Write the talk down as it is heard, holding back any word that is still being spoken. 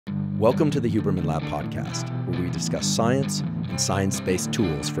Welcome to the Huberman Lab podcast, where we discuss science and science-based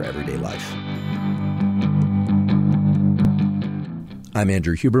tools for everyday life. I'm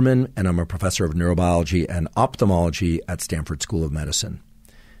Andrew Huberman, and I'm a professor of neurobiology and ophthalmology at Stanford School of Medicine.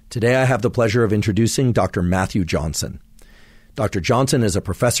 Today I have the pleasure of introducing Dr. Matthew Johnson. Dr. Johnson is a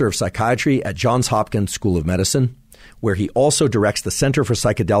professor of psychiatry at Johns Hopkins School of Medicine, where he also directs the Center for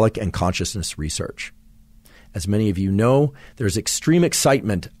Psychedelic and Consciousness Research. As many of you know, there's extreme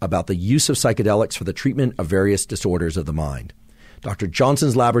excitement about the use of psychedelics for the treatment of various disorders of the mind. Dr.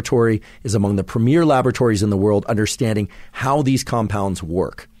 Johnson's laboratory is among the premier laboratories in the world understanding how these compounds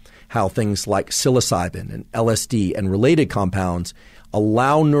work, how things like psilocybin and LSD and related compounds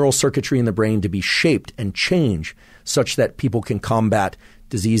allow neural circuitry in the brain to be shaped and change such that people can combat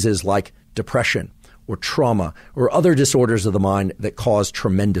diseases like depression or trauma or other disorders of the mind that cause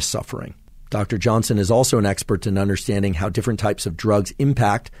tremendous suffering. Dr. Johnson is also an expert in understanding how different types of drugs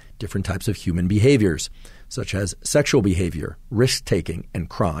impact different types of human behaviors, such as sexual behavior, risk-taking, and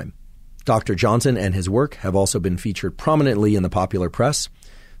crime. Dr. Johnson and his work have also been featured prominently in the popular press,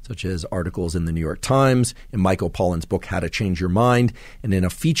 such as articles in the New York Times, in Michael Pollan's book, How to Change Your Mind, and in a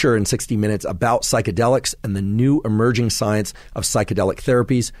feature in 60 Minutes about psychedelics and the new emerging science of psychedelic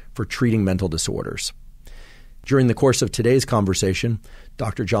therapies for treating mental disorders. During the course of today's conversation,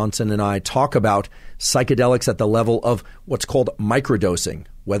 Dr. Johnson and I talk about psychedelics at the level of what's called microdosing,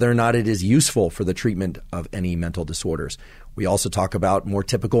 whether or not it is useful for the treatment of any mental disorders. We also talk about more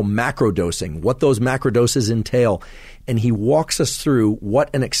typical macrodosing, what those macrodoses entail, and he walks us through what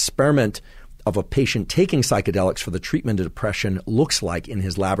an experiment of a patient taking psychedelics for the treatment of depression looks like in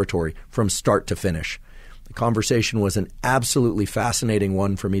his laboratory from start to finish. The conversation was an absolutely fascinating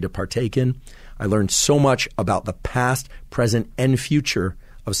one for me to partake in. I learned so much about the past, present, and future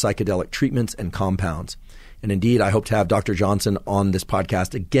of psychedelic treatments and compounds. And indeed, I hope to have Dr. Johnson on this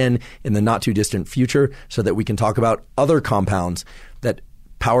podcast again in the not-too-distant future so that we can talk about other compounds that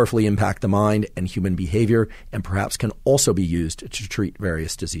powerfully impact the mind and human behavior and perhaps can also be used to treat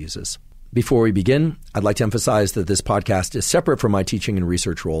various diseases. Before we begin, I'd like to emphasize that this podcast is separate from my teaching and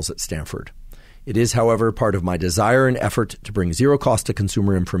research roles at Stanford. It is, however, part of my desire and effort to bring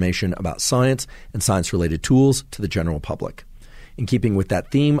zero-cost-to-consumer information about science and science-related tools to the general public. In keeping with that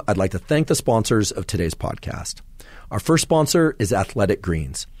theme, I'd like to thank the sponsors of today's podcast. Our first sponsor is Athletic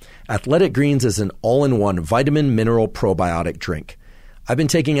Greens. Athletic Greens is an all-in-one vitamin mineral probiotic drink. I've been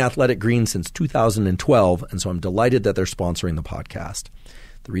taking Athletic Greens since 2012, and so I'm delighted that they're sponsoring the podcast.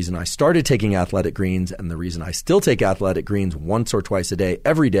 The reason I started taking Athletic Greens and the reason I still take Athletic Greens once or twice a day,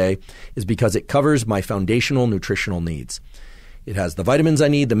 every day, is because it covers my foundational nutritional needs. It has the vitamins I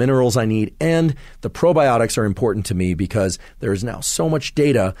need, the minerals I need, and the probiotics are important to me because there is now so much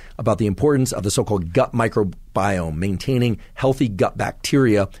data about the importance of the so-called gut microbiome, maintaining healthy gut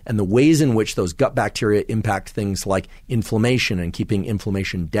bacteria and the ways in which those gut bacteria impact things like inflammation and keeping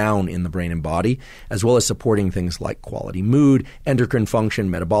inflammation down in the brain and body, as well as supporting things like quality mood, endocrine function,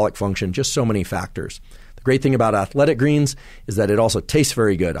 metabolic function, just so many factors. The great thing about Athletic Greens is that it also tastes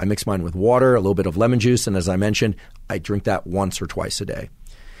very good. I mix mine with water, a little bit of lemon juice, and as I mentioned, I drink that once or twice a day.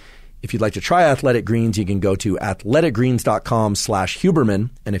 If you'd like to try Athletic Greens, you can go to athleticgreens.com/Huberman,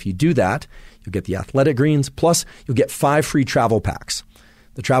 and if you do that, you'll get the Athletic Greens, plus you'll get 5 free travel packs.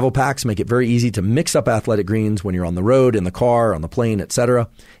 The travel packs make it very easy to mix up Athletic Greens when you're on the road, in the car, on the plane, etc.,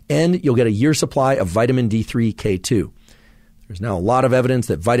 and you'll get a year's supply of vitamin D3 K2. There's now a lot of evidence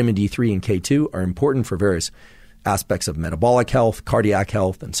that vitamin D3 and K2 are important for various aspects of metabolic health, cardiac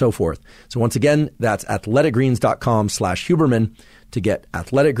health, and so forth. So once again, that's athleticgreens.com/Huberman to get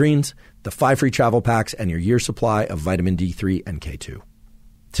Athletic Greens, the 5 free travel packs, and your year's supply of vitamin D3 and K2.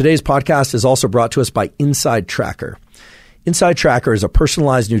 Today's podcast is also brought to us by Inside Tracker. Inside Tracker is a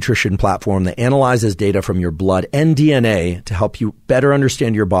personalized nutrition platform that analyzes data from your blood and DNA to help you better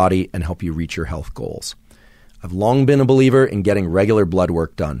understand your body and help you reach your health goals. I've long been a believer in getting regular blood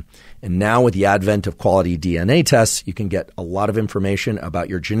work done. And now with the advent of quality DNA tests, you can get a lot of information about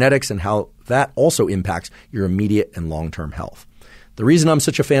your genetics and how that also impacts your immediate and long-term health. The reason I'm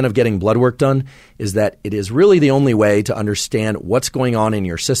such a fan of getting blood work done is that it is really the only way to understand what's going on in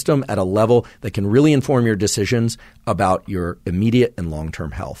your system at a level that can really inform your decisions about your immediate and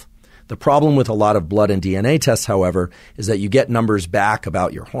long-term health. The problem with a lot of blood and DNA tests, however, is that you get numbers back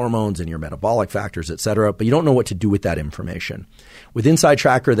about your hormones and your metabolic factors, et cetera, but you don't know what to do with that information. With Inside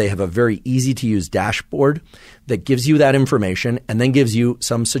Tracker, they have a very easy-to-use dashboard that gives you that information and then gives you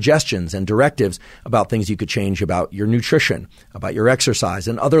some suggestions and directives about things you could change about your nutrition, about your exercise,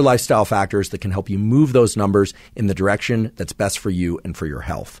 and other lifestyle factors that can help you move those numbers in the direction that's best for you and for your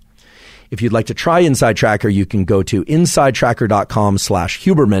health. If you'd like to try Inside Tracker, you can go to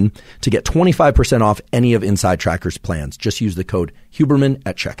insidetracker.com/Huberman to get 25% off any of Inside Tracker's plans. Just use the code Huberman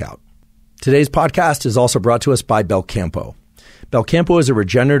at checkout. Today's podcast is also brought to us by Belcampo. Belcampo is a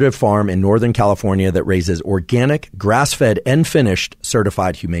regenerative farm in Northern California that raises organic, grass-fed, and finished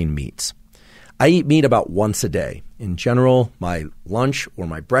certified humane meats. I eat meat about once a day. In general, my lunch or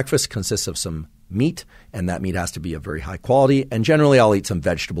my breakfast consists of some meat, and that meat has to be of very high quality, and generally I'll eat some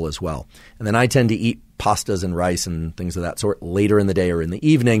vegetable as well. And then I tend to eat pastas and rice and things of that sort later in the day or in the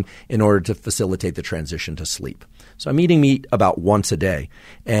evening in order to facilitate the transition to sleep. So I'm eating meat about once a day,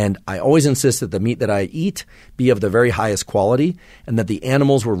 and I always insist that the meat that I eat be of the very highest quality and that the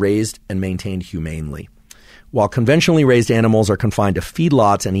animals were raised and maintained humanely. While conventionally raised animals are confined to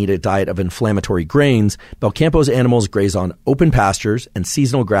feedlots and eat a diet of inflammatory grains, Belcampo's animals graze on open pastures and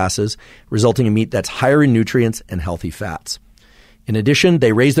seasonal grasses, resulting in meat that's higher in nutrients and healthy fats. In addition,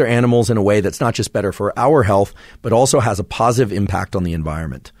 they raise their animals in a way that's not just better for our health, but also has a positive impact on the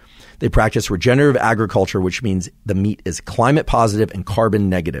environment. They practice regenerative agriculture, which means the meat is climate positive and carbon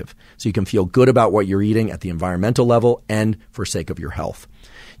negative, so you can feel good about what you're eating at the environmental level and for sake of your health.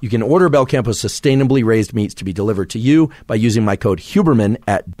 You can order Belcampo's sustainably raised meats to be delivered to you by using my code Huberman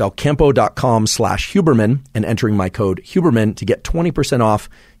at belcampo.com/Huberman and entering my code Huberman to get 20% off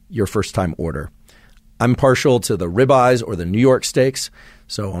your first time order. I'm partial to the ribeyes or the New York steaks.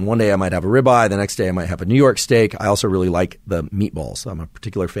 So on one day I might have a ribeye, the next day I might have a New York steak. I also really like the meatballs. I'm a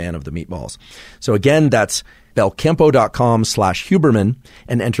particular fan of the meatballs. So again, that's belcampo.com/Huberman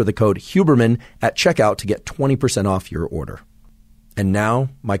and enter the code Huberman at checkout to get 20% off your order. And now,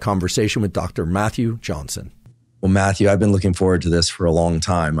 my conversation with Dr. Matthew Johnson. Well, Matthew, I've been looking forward to this for a long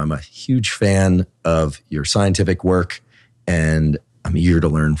time. I'm a huge fan of your scientific work, and I'm eager to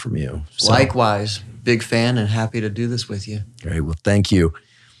learn from you. So, likewise, big fan and happy to do this with you. Great. Well, thank you.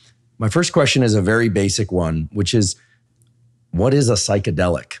 My first question is a very basic one, which is, what is a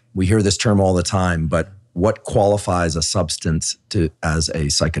psychedelic? We hear this term all the time, but what qualifies a substance as a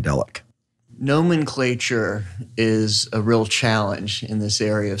psychedelic? Nomenclature is a real challenge in this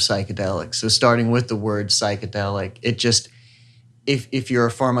area of psychedelics. So starting with the word psychedelic, it just, if you're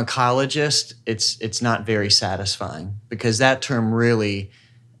a pharmacologist, it's not very satisfying because that term really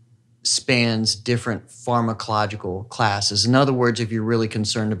spans different pharmacological classes. In other words, if you're really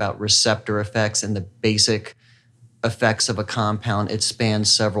concerned about receptor effects and the basic effects of a compound, it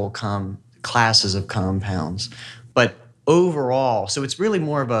spans several classes of compounds. But overall, so it's really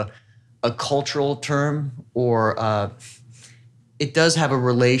more of a cultural term, or it does have a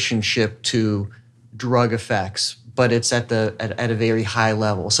relationship to drug effects, but it's at a very high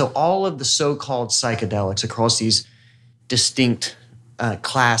level. So all of the so-called psychedelics across these distinct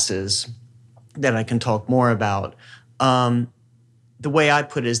classes that I can talk more about, the way I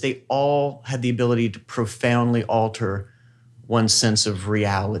put it is they all have the ability to profoundly alter one's sense of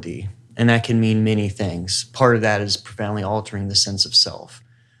reality, and that can mean many things. Part of that is profoundly altering the sense of self.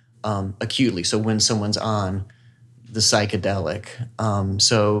 Acutely, so when someone's on the psychedelic.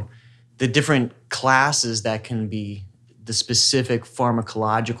 So the different classes that can be, the specific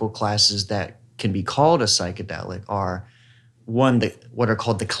pharmacological classes that can be called a psychedelic are, one, what are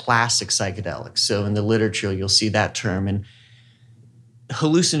called the classic psychedelics. So in the literature, you'll see that term. And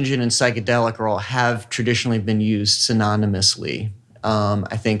hallucinogen and psychedelic have traditionally been used synonymously.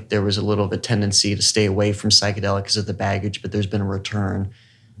 I think there was a little of a tendency to stay away from psychedelic because of the baggage, but there's been a return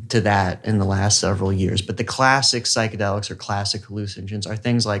to that in the last several years. But the classic psychedelics or classic hallucinogens are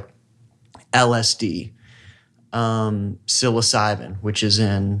things like LSD, psilocybin, which is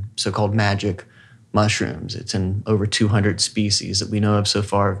in so-called magic mushrooms. It's in over 200 species that we know of so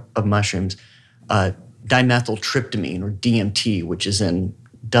far of mushrooms. Dimethyltryptamine or DMT, which is in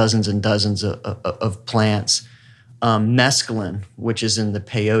dozens and dozens of plants. Mescaline, which is in the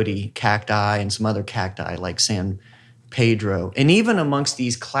peyote cacti and some other cacti like San Pedro. And even amongst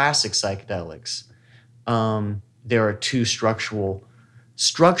these classic psychedelics, there are two structural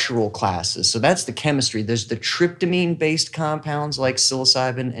classes. So that's the chemistry. There's the tryptamine-based compounds like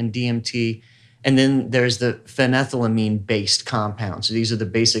psilocybin and DMT, and then there's the phenethylamine-based compounds. So these are the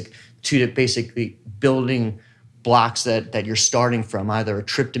two basically building blocks that you're starting from, either a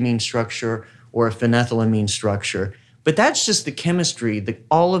tryptamine structure or a phenethylamine structure. But that's just the chemistry.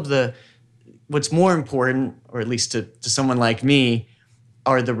 What's more important, or at least to someone like me,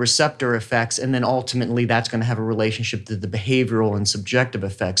 are the receptor effects, and then ultimately that's going to have a relationship to the behavioral and subjective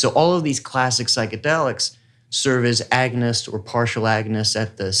effects. So all of these classic psychedelics serve as agonists or partial agonists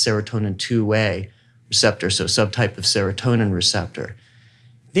at the serotonin 2A receptor, so subtype of serotonin receptor.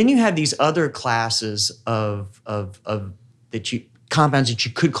 Then you have these other classes of that you compounds that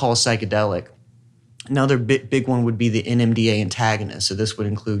you could call psychedelic. Another big one would be the NMDA antagonist. So this would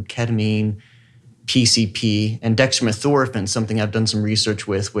include ketamine, PCP, and dextromethorphan, something I've done some research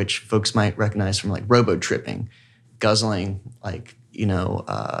with, which folks might recognize from like robo-tripping, guzzling like,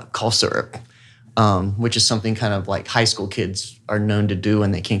 cough syrup, which is something kind of like high school kids are known to do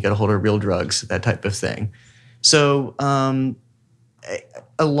when they can't get a hold of real drugs, that type of thing. So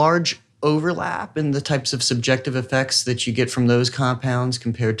a large overlap in the types of subjective effects that you get from those compounds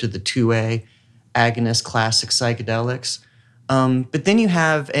compared to the 2A agonist classic psychedelics. But then you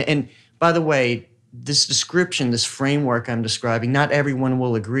have, and by the way, this description, this framework I'm describing, not everyone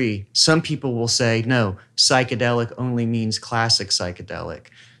will agree. Some people will say, no, psychedelic only means classic psychedelic.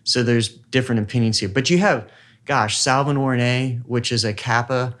 So there's different opinions here. But you have, salvinorin A, which is a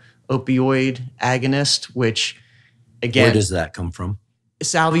kappa opioid agonist, which, again... Where does that come from?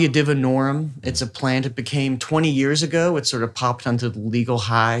 Salvia divinorum. It's a plant. It became 20 years ago. It sort of popped onto the legal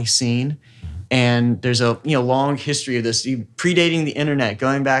high scene. And there's a long history of this, predating the internet,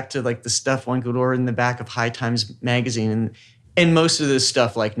 going back to like the stuff one could order in the back of High Times magazine, and most of this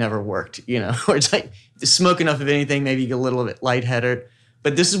stuff like never worked. Or it's like smoke enough of anything, maybe you get a little bit lightheaded.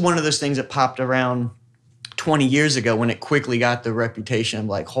 But this is one of those things that popped around 20 years ago when it quickly got the reputation of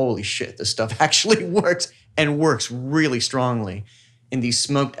like, holy shit, this stuff actually works, and works really strongly. In these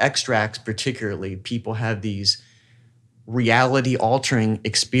smoked extracts, particularly, people have these reality-altering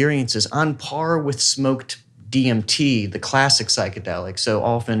experiences on par with smoked DMT, the classic psychedelic. So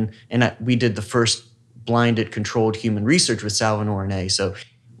often, we did the first blinded controlled human research with salvinorin A. So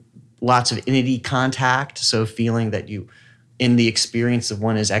lots of entity contact, so feeling that you, in the experience of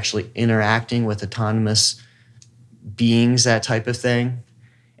one, is actually interacting with autonomous beings, that type of thing.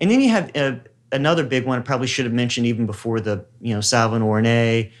 And then you have another big one I probably should have mentioned even before the salvinorin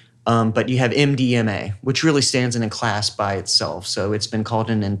A, but you have MDMA, which really stands in a class by itself. So it's been called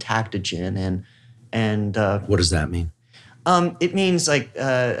an entactogen. And what does that mean? It means like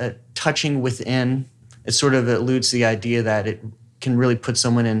touching within. It sort of alludes to the idea that it can really put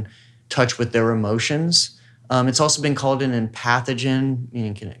someone in touch with their emotions. It's also been called an empathogen,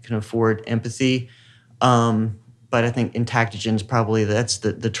 meaning can afford empathy. But I think entactogen is probably, that's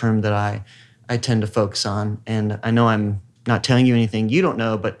the term that I tend to focus on. And I know I'm not telling you anything you don't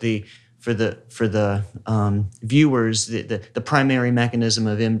know, but for the viewers, the primary mechanism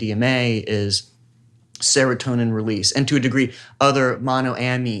of MDMA is serotonin release, and to a degree, other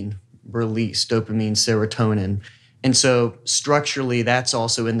monoamine release, dopamine, serotonin. And so structurally, that's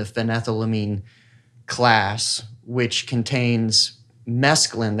also in the phenethylamine class, which contains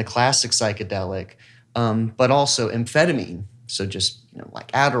mescaline, the classic psychedelic, but also amphetamine. So just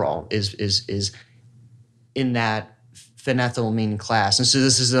like Adderall is in that phenethylamine class. And so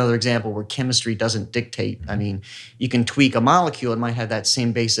this is another example where chemistry doesn't dictate. I mean, you can tweak a molecule, it might have that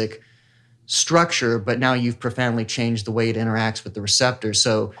same basic structure, but now you've profoundly changed the way it interacts with the receptor.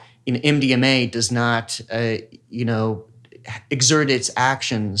 So MDMA does not, exert its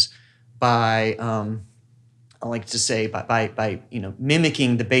actions by, I like to say, by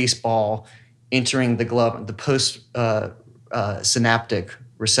mimicking the baseball entering the glove, the post synaptic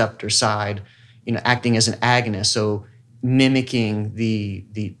receptor side, acting as an agonist. So mimicking the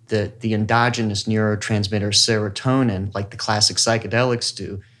endogenous neurotransmitter serotonin, like the classic psychedelics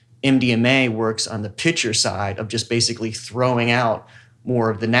do. MDMA works on the pitcher side of just basically throwing out more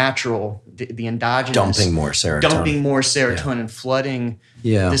of the natural, the endogenous. Dumping more serotonin. Flooding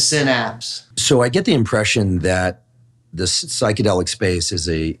the synapse. So I get the impression that the psychedelic space is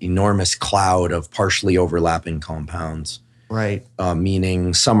an enormous cloud of partially overlapping compounds. Right.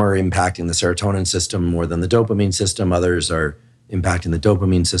 Meaning some are impacting the serotonin system more than the dopamine system. Others are impacting the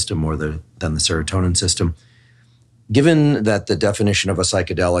dopamine system more than the serotonin system. Given that the definition of a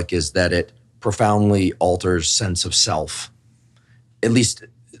psychedelic is that it profoundly alters sense of self, at least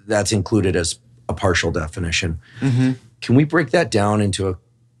that's included as a partial definition. Mm-hmm. Can we break that down into a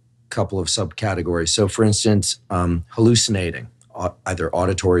couple of subcategories? So for instance, hallucinating, either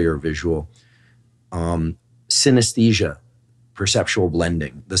auditory or visual, synesthesia, perceptual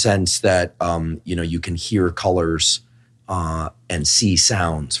blending, the sense that, you can hear colors and see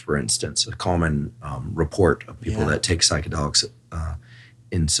sounds, for instance, a common report of people that take psychedelics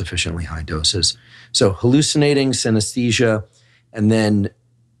in sufficiently high doses. So hallucinating, synesthesia, and then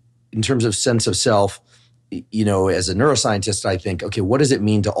in terms of sense of self, as a neuroscientist, I think, okay, what does it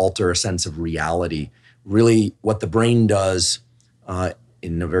mean to alter a sense of reality? Really, what the brain does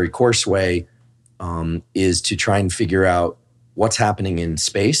in a very coarse way is to try and figure out what's happening in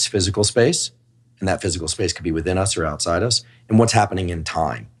space, physical space, and that physical space could be within us or outside us, and what's happening in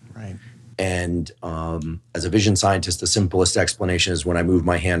time. Right. And as a vision scientist, the simplest explanation is when I move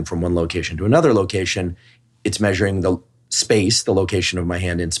my hand from one location to another location, it's measuring the space, the location of my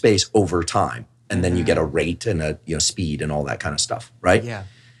hand in space over time. And then you get a rate and a speed and all that kind of stuff, right? Yeah.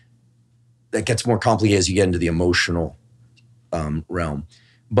 That gets more complicated as you get into the emotional realm.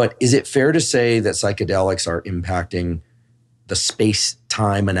 But is it fair to say that psychedelics are impacting the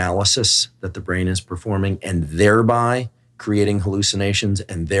space-time analysis that the brain is performing and thereby creating hallucinations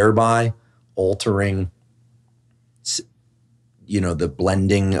and thereby altering, the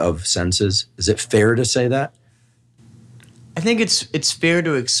blending of senses? Is it fair to say that? I think it's fair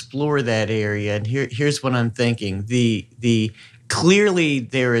to explore that area. And here's what I'm thinking. The clearly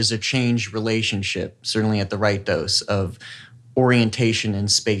there is a changed relationship, certainly at the right dose, of orientation in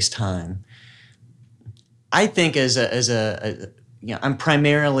space-time. I think I'm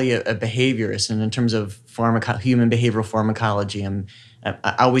primarily a behaviorist, and in terms of human behavioral pharmacology,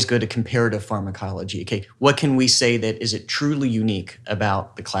 I always go to comparative pharmacology. Okay, what can we say that is it truly unique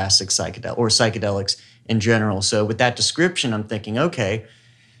about the classic psychedelic or psychedelics in general? So with that description, I'm thinking, okay,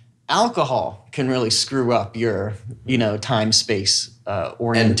 alcohol can really screw up your, time-space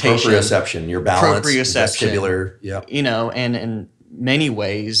orientation. And proprioception, your balance, vestibular, yeah. And in many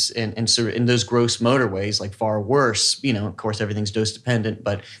ways, and so in those gross motor ways, like far worse, of course, everything's dose-dependent,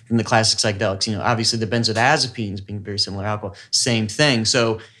 but in the classic psychedelics, obviously the benzodiazepines being very similar to alcohol, same thing.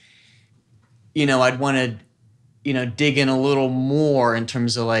 So, I'd want to, dig in a little more in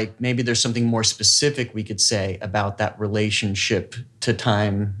terms of like, maybe there's something more specific we could say about that relationship to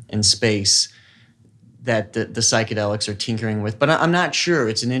time and space that the psychedelics are tinkering with. But I'm not sure.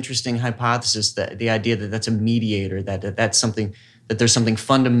 It's an interesting hypothesis, that the idea that that's a mediator, that's something, that there's something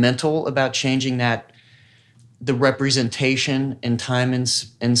fundamental about changing the representation in time and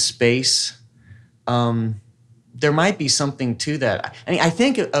space. There might be something to that. I mean, I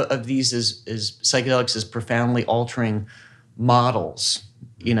think of these as psychedelics as profoundly altering models.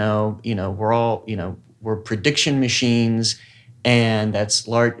 We're all, we're prediction machines, and that's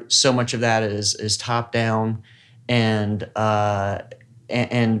large. So much of that is top down, and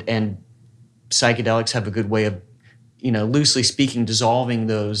psychedelics have a good way of, loosely speaking, dissolving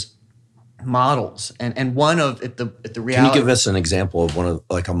those models. And one of the reality. Can you give us an example of one of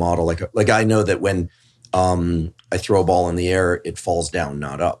like a model? Like I know that when I throw a ball in the air, it falls down,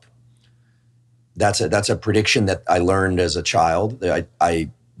 not up. That's a prediction that I learned as a child.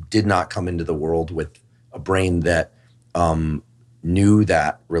 I did not come into the world with a brain that knew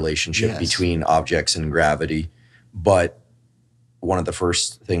that relationship between objects and gravity. But one of the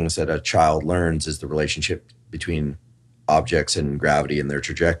first things that a child learns is the relationship between objects and gravity and their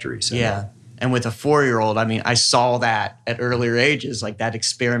trajectories. Yeah. And with a 4-year-old, I mean, I saw that at earlier ages, like that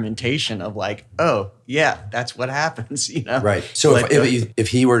experimentation of like, oh, yeah, that's what happens, Right. So if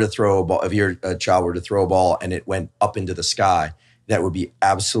he were to throw a ball, if your child were to throw a ball and it went up into the sky, that would be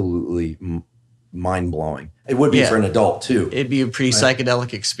absolutely mind-blowing. It would be for an adult too. It'd be a pretty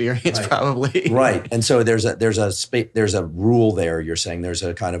psychedelic experience, probably. Right. And so there's a rule there. You're saying there's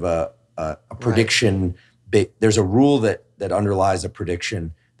a kind of a prediction. There's a rule that underlies a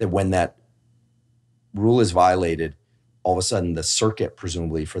prediction that when that rule is violated, all of a sudden the circuit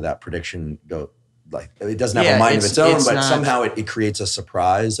presumably for that prediction it doesn't have a mind of its own, but somehow it creates a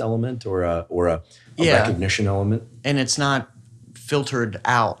surprise element or a recognition element. And it's not filtered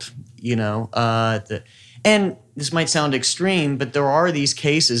out, and this might sound extreme, but there are these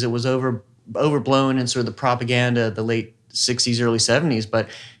cases. It was overblown in sort of the propaganda of the late 60s, early 70s, but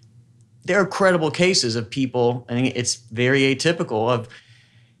there are credible cases of people, and it's very atypical, of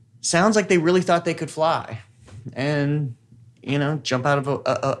sounds like they really thought they could fly and, jump out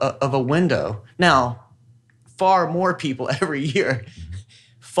of a window. Now, far more people every year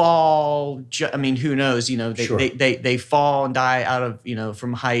fall. I mean, who knows? They fall and die out of,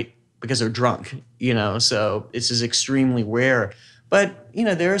 from height because they're drunk, so this is extremely rare. But,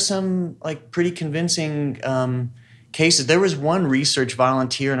 there are some like pretty convincing cases. There was one research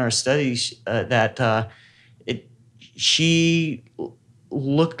volunteer in our studies that she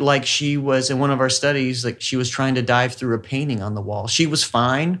looked like she was, in one of our studies, like she was trying to dive through a painting on the wall. She was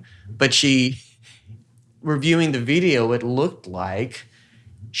fine, but reviewing the video, it looked like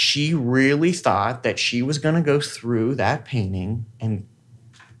she really thought that she was going to go through that painting and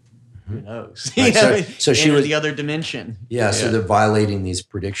who knows? Right. So she was the other dimension. Yeah. So they're violating these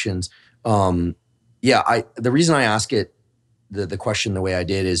predictions. The reason I ask it, the question the way I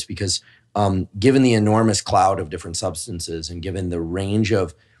did is because given the enormous cloud of different substances and given the range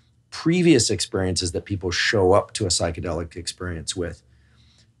of previous experiences that people show up to a psychedelic experience with,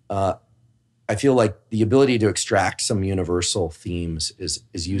 I feel like the ability to extract some universal themes is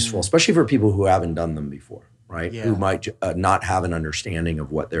useful, especially for people who haven't done them before, right? Yeah. Who might not have an understanding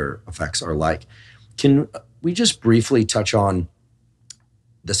of what their effects are like. Can we just briefly touch on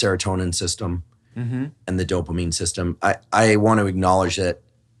the serotonin system and the dopamine system? I want to acknowledge that,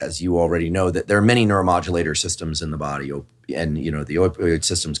 as you already know, that there are many neuromodulator systems in the body, and the opioid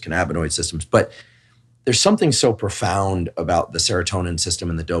systems, cannabinoid systems, but there's something so profound about the serotonin system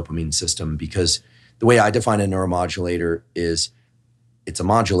and the dopamine system, because the way I define a neuromodulator is it's a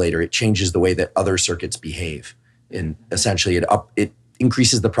modulator. It changes the way that other circuits behave. And essentially it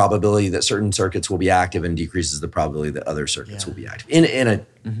increases the probability that certain circuits will be active and decreases the probability that other circuits will be active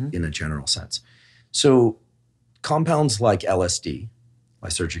in a general sense. So compounds like LSD,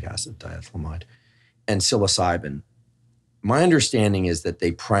 lysergic acid diethylamide, and psilocybin, my understanding is that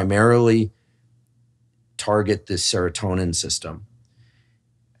they primarily target the serotonin system.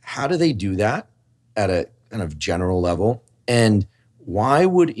 How do they do that at a kind of general level? And why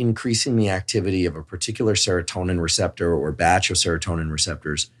would increasing the activity of a particular serotonin receptor or batch of serotonin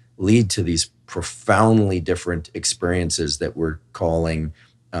receptors lead to these profoundly different experiences that we're calling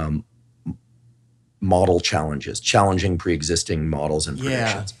model challenges, challenging pre-existing models and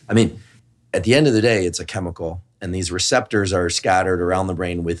predictions? I mean, at the end of the day, it's a chemical, and these receptors are scattered around the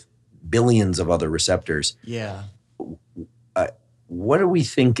brain with billions of other receptors. Yeah. What do we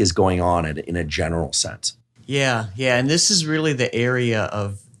think is going on in a general sense? Yeah. And this is really the area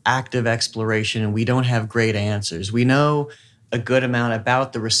of active exploration, and we don't have great answers. We know a good amount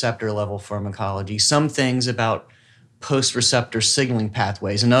about the receptor level pharmacology, some things about post-receptor signaling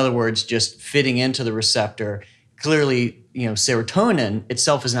pathways. In other words, just fitting into the receptor. Clearly, serotonin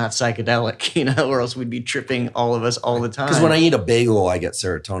itself is not psychedelic, or else we'd be tripping, all of us, all the time. Because when I eat a bagel, I get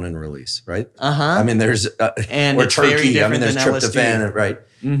serotonin release, right? I mean, there's and or it's turkey. Very different there's than tryptophan, LSD.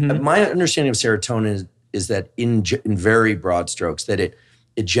 right? My understanding of serotonin is that in very broad strokes, that it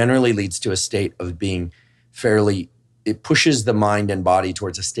generally leads to a state of being it pushes the mind and body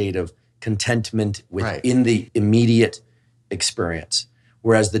towards a state of contentment within the immediate experience.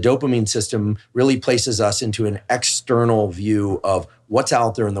 Whereas the dopamine system really places us into an external view of what's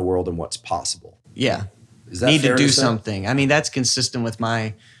out there in the world and what's possible. Yeah. Is that Need fair to do say? something. I mean, that's consistent with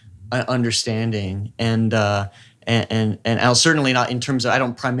my understanding. And I'll certainly not in terms of, I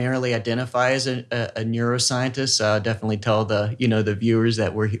don't primarily identify as a neuroscientist. Definitely tell the viewers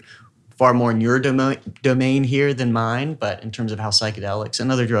that we're far more in your domain here than mine. But in terms of how psychedelics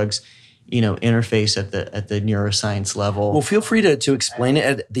and other drugs interface at the neuroscience level. Well, feel free to explain it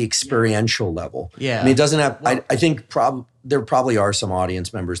at the experiential level. Yeah. I mean, it doesn't have, I think there probably are some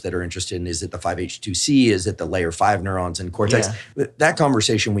audience members that are interested in, is it the 5-HT2C? Is it the layer 5 neurons in cortex? Yeah. That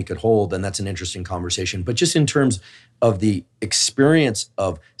conversation we could hold, and that's an interesting conversation. But just in terms of the experience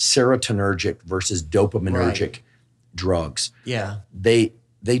of serotonergic versus dopaminergic drugs, they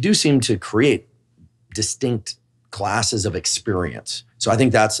do seem to create distinct classes of experience. So I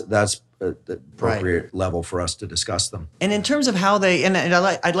think that's the appropriate level for us to discuss them. And in terms of how they, and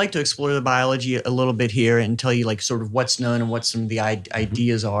I'd like to explore the biology a little bit here and tell you sort of what's known and what some of the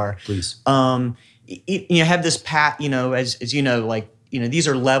ideas are. Please. You have this as you know, these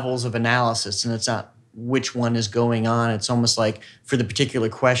are levels of analysis, and it's not which one is going on. It's almost like for the particular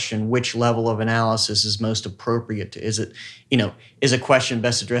question, which level of analysis is most appropriate to? Is it, is a question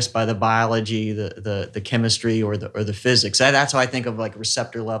best addressed by the biology, the chemistry, or the physics? That's how I think of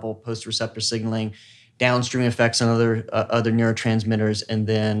receptor level, post-receptor signaling, downstream effects on other neurotransmitters, and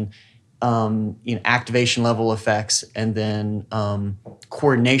then activation level effects, and then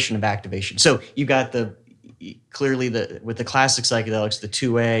coordination of activation. So you got clearly with the classic psychedelics, the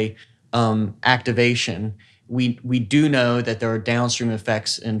 2A activation. We do know that there are downstream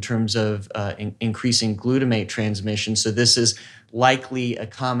effects in terms of increasing glutamate transmission. So this is likely a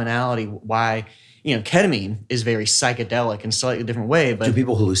commonality why ketamine is very psychedelic in a slightly different way. But do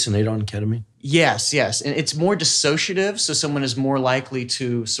people hallucinate on ketamine? Yes, and it's more dissociative. So someone is more likely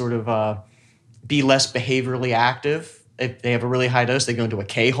to sort of be less behaviorally active. If they have a really high dose, they go into a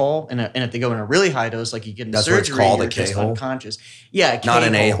K-hole. And if they go in a really high dose, like you get in surgery, what it's called, you're a just K-hole? unconscious. Yeah, a K-hole. Not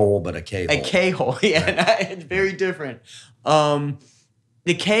an A-hole, but a K-hole. A K-hole, yeah. It's very different. The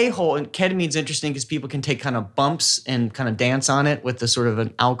K-hole, and ketamine's interesting because people can take kind of bumps and kind of dance on it with the sort of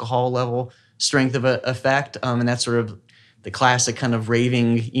an alcohol level strength of a effect. And that's sort of the classic kind of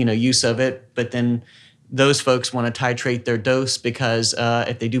raving, use of it. But then those folks want to titrate their dose because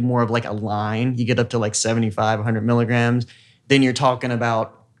if they do more of a line, you get up to 75, 100 milligrams. Then you're talking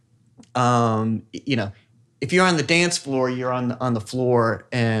about, if you're on the dance floor, you're on the floor,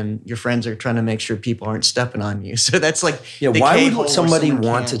 and your friends are trying to make sure people aren't stepping on you. So that's like Why would somebody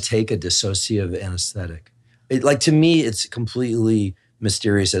want to take a dissociative anesthetic? To me, it's completely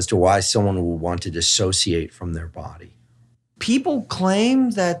mysterious as to why someone will want to dissociate from their body. People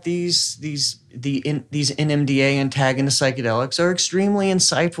claim that these NMDA antagonist psychedelics are extremely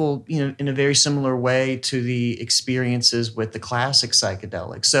insightful, in a very similar way to the experiences with the classic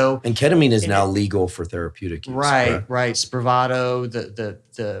psychedelics. So, and ketamine is now legal for therapeutic use. Right. Spravato,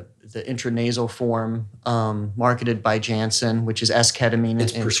 the intranasal form, marketed by Janssen, which is S-ketamine.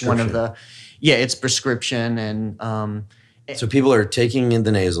 It's prescription. One of the, it's prescription, and so people are taking in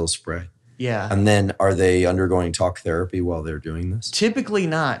the nasal spray. Yeah. And then are they undergoing talk therapy while they're doing this? Typically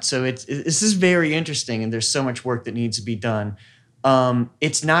not. So this is very interesting, and there's so much work that needs to be done.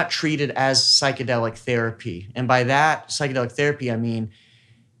 It's not treated as psychedelic therapy. And by that, psychedelic therapy, I mean,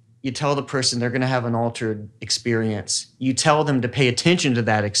 you tell the person they're going to have an altered experience. You tell them to pay attention to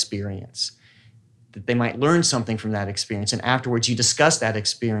that experience, that they might learn something from that experience. And afterwards, you discuss that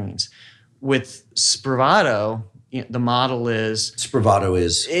experience. With Spravato, the model is Spravato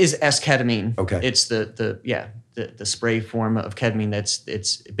is S-ketamine. Okay, it's the spray form of ketamine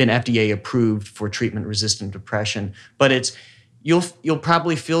it's been FDA approved for treatment-resistant depression. But you'll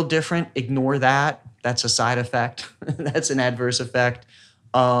probably feel different. Ignore that. That's a side effect. That's an adverse effect.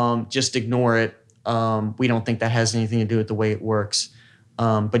 Just ignore it. We don't think that has anything to do with the way it works.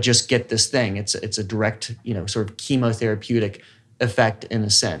 But just get this thing. It's a direct, sort of chemotherapeutic effect in a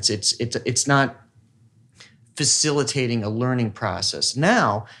sense. It's not facilitating a learning process.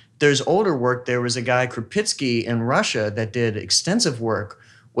 Now, there's older work. There was a guy, Krupitsky, in Russia that did extensive work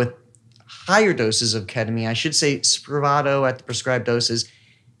with higher doses of ketamine. I should say Spravato at the prescribed doses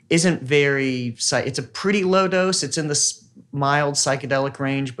isn't it's a pretty low dose. It's in the mild psychedelic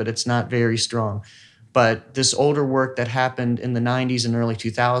range, but it's not very strong. But this older work that happened in the 90s and early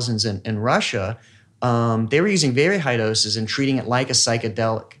 2000s in Russia, they were using very high doses and treating it like a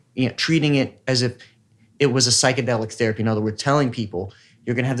psychedelic, treating it as if it was a psychedelic therapy. In other words, telling people,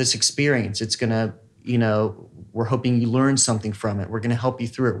 you're going to have this experience. It's going to, we're hoping you learn something from it. We're going to help you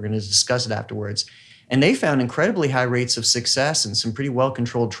through it. We're going to discuss it afterwards. And they found incredibly high rates of success and some pretty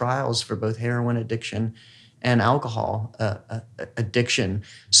well-controlled trials for both heroin addiction and alcohol addiction.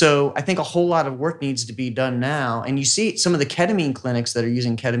 So I think a whole lot of work needs to be done now. And you see some of the ketamine clinics that are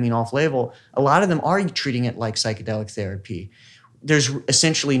using ketamine off-label, a lot of them are treating it like psychedelic therapy. There's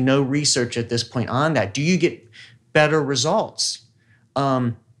essentially no research at this point on that. Do you get better results?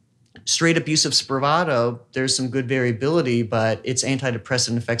 Straight up use of Spravato, there's some good variability, but its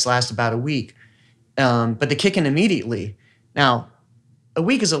antidepressant effects last about a week. But they kick in immediately. Now, a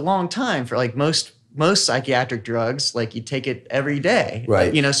week is a long time for most psychiatric drugs. Like, you take it every day,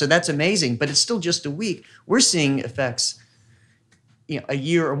 right? So that's amazing, but it's still just a week. We're seeing effects, a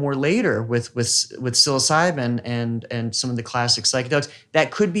year or more later with psilocybin and some of the classic psychedelics.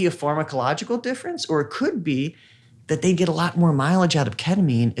 That could be a pharmacological difference, or it could be that they get a lot more mileage out of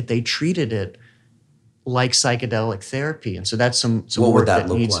ketamine if they treated it like psychedelic therapy. And so that's some what work would that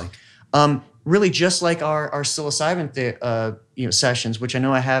look like? Really just like our psilocybin sessions, which I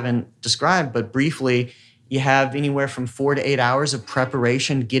know I haven't described, but briefly, you have anywhere from 4 to 8 hours of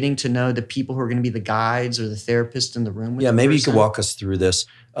preparation, getting to know the people who are going to be the guides or the therapist in the room with the maybe person. You could walk us through this.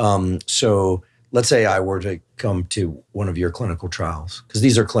 So let's say I were to come to one of your clinical trials, because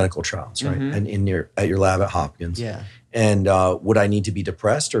these are clinical trials, right? Mm-hmm. And at your lab at Hopkins. Yeah. And would I need to be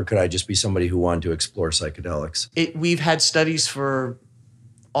depressed, or could I just be somebody who wanted to explore psychedelics? We've had studies for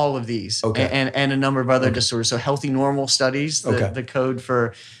all of these, okay, and a number of other disorders. So healthy normal studies, the code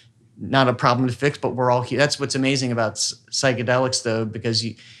for not a problem to fix, but we're all here. That's what's amazing about psychedelics, though, because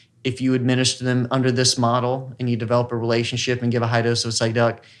if you administer them under this model and you develop a relationship and give a high dose of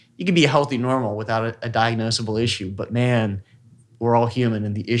psychedelic, you can be a healthy normal without a diagnosable issue. But man, we're all human,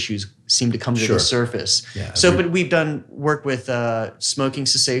 and the issues seem to come to the surface. Yeah, but we've done work with smoking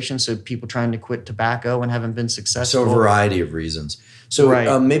cessation, so people trying to quit tobacco and haven't been successful. So a variety of reasons.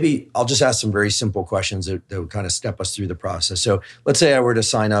 So maybe I'll just ask some very simple questions that would kind of step us through the process. So let's say I were to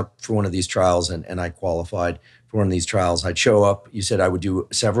sign up for one of these trials and I qualified for one of these trials. I'd show up. You said I would do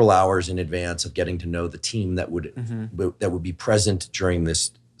several hours in advance of getting to know the team that would be present during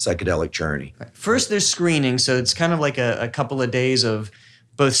this psychedelic journey. First, there's screening. So it's kind of like a couple of days of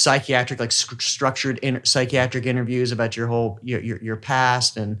both psychiatric, like structured psychiatric interviews about your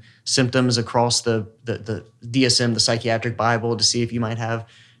past and symptoms across the DSM, the Psychiatric Bible, to see if you might have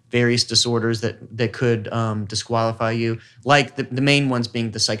various disorders that could disqualify you. Like the main ones being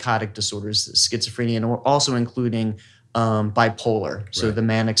the psychotic disorders, schizophrenia, and also including bipolar, so the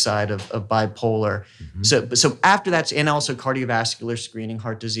manic side of bipolar. So after that's, and also cardiovascular screening,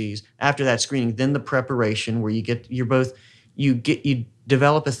 heart disease. After that screening, then the preparation where you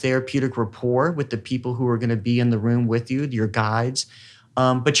develop a therapeutic rapport with the people who are going to be in the room with you, your guides.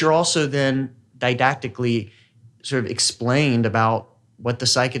 But you're also then didactically sort of explained about what the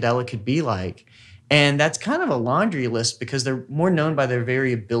psychedelic could be like. And that's kind of a laundry list because they're more known by their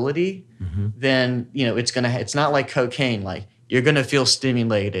variability than, it's not like cocaine. Like you're going to feel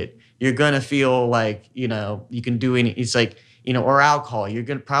stimulated. You're going to feel like, you can do it's like, or alcohol.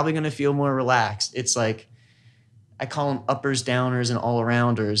 You're probably going to feel more relaxed. It's like, I call them uppers, downers, and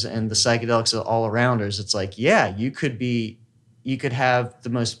all-arounders. And the psychedelics are all-arounders. It's like, yeah, you could have the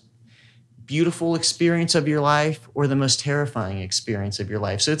most beautiful experience of your life or the most terrifying experience of your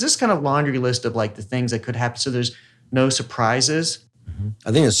life. So it's this kind of laundry list of like the things that could happen. So there's no surprises.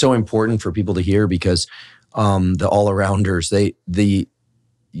 I think it's so important for people to hear because the all-arounders,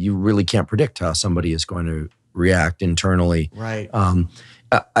 you really can't predict how somebody is going to react internally. Right.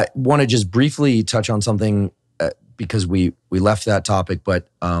 I want to just briefly touch on something because we left that topic, but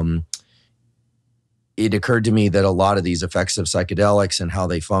it occurred to me that a lot of these effects of psychedelics and how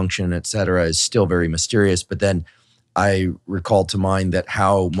they function, et cetera, is still very mysterious. But then I recalled to mind that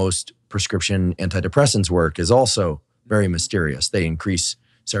how most prescription antidepressants work is also very mysterious. They increase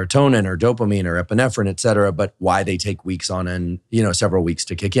serotonin or dopamine or epinephrine, et cetera, but why they take weeks on end, several weeks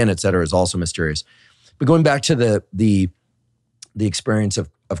to kick in, et cetera, is also mysterious. But going back to the experience of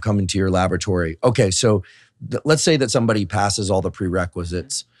coming to your laboratory. Okay, so let's say that somebody passes all the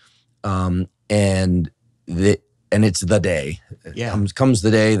prerequisites, and it's the day. Comes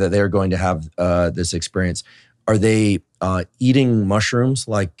the day that they're going to have this experience. Are they eating mushrooms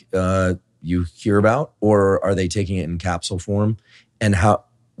like you hear about, or are they taking it in capsule form? And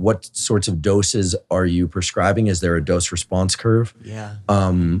what sorts of doses are you prescribing? Is there a dose response curve? Yeah.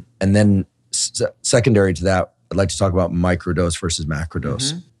 And then secondary to that, I'd like to talk about microdose versus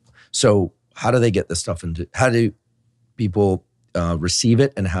macrodose. So how do they get this stuff how do people receive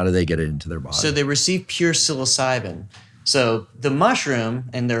it, and how do they get it into their body? So they receive pure psilocybin. So the mushroom,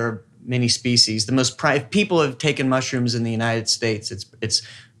 and there are many species, if people have taken mushrooms in the United States, it's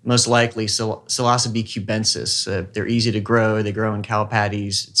most likely psilocybe cubensis. They're easy to grow. They grow in cow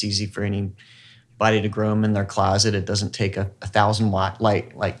patties. It's easy for anybody to grow them in their closet. It doesn't take a 1,000-watt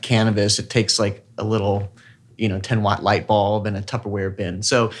light like cannabis. It takes like a little 10-watt light bulb and a Tupperware bin.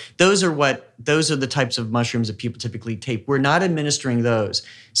 So those are the types of mushrooms that people typically take. We're not administering those.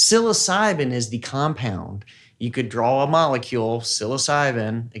 Psilocybin is the compound. You could draw a molecule,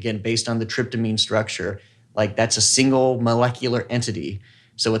 psilocybin, again, based on the tryptamine structure. Like that's a single molecular entity.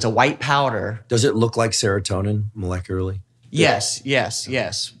 So it's a white powder. Does it look like serotonin molecularly? Yes.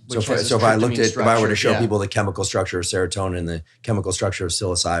 So if I were to show people the chemical structure of serotonin, the chemical structure of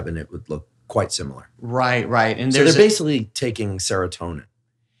psilocybin, it would look quite similar. Right. And so they're basically taking serotonin.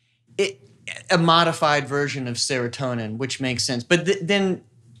 A modified version of serotonin, which makes sense. But then,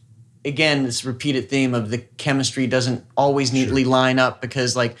 again, this repeated theme of the chemistry doesn't always neatly line up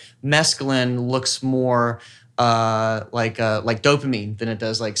because, like, mescaline looks more like dopamine than it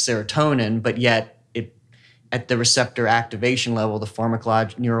does like serotonin, but yet at the receptor activation level, the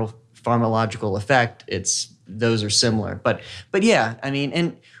neuropharmacological effect, those are similar. But yeah, I mean,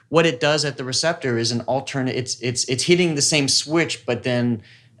 and what it does at the receptor is an alternate. It's hitting the same switch, but then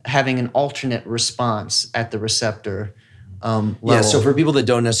having an alternate response at the receptor level. Yeah. So for people that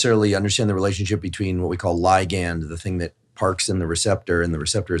don't necessarily understand the relationship between what we call ligand, the thing that parks in the receptor, and the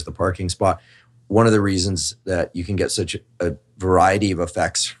receptor is the parking spot. One of the reasons that you can get such a variety of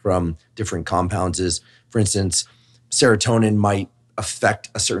effects from different compounds is, for instance, serotonin might affect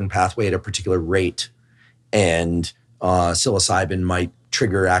a certain pathway at a particular rate, and psilocybin might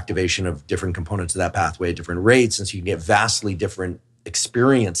trigger activation of different components of that pathway at different rates. And so you can get vastly different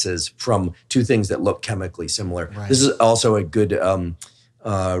experiences from two things that look chemically similar. Right. This is also a good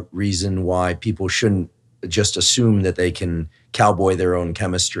reason why people shouldn't just assume that they can cowboy their own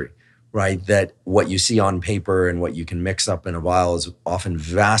chemistry, right? That what you see on paper and what you can mix up in a vial is often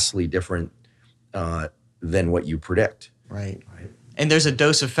vastly different than what you predict. Right. And there's a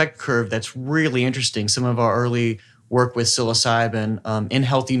dose effect curve that's really interesting. Some of our early work with psilocybin in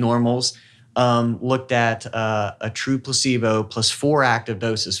healthy normals looked at a true placebo plus 4 active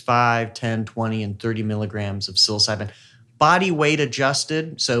doses, 5, 10, 20, and 30 milligrams of psilocybin. Body weight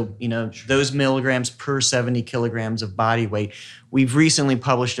adjusted, so those milligrams per 70 kilograms of body weight. We've recently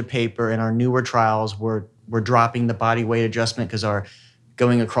published a paper in our newer trials where we're dropping the body weight adjustment because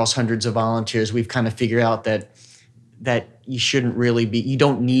going across hundreds of volunteers, we've kind of figured out that you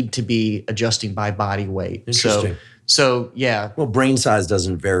don't need to be adjusting by body weight. Interesting. So, yeah. Well, brain size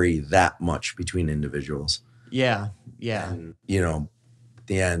doesn't vary that much between individuals. Yeah. And, at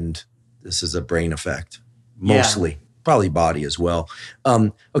the end, this is a brain effect, mostly. Probably body as well.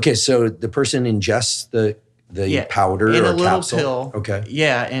 Okay, so the person ingests the powder in or a little capsule. Pill. Okay.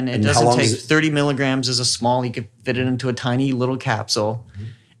 Yeah, and it And how doesn't long take is it? 30 milligrams is a small. You could fit it into a tiny little capsule. Mm-hmm.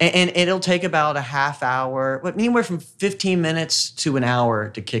 And it'll take about a half hour, anywhere from 15 minutes to an hour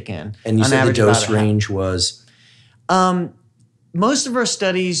to kick in. And you On said the average, dose about a half. range was? Most of our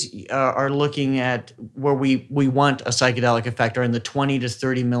studies are looking at where we want a psychedelic effect are in the 20 to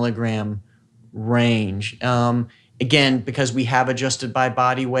 30 milligram range. Again, because we have adjusted by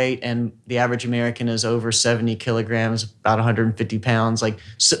body weight and the average American is over 70 kilograms, about 150 pounds.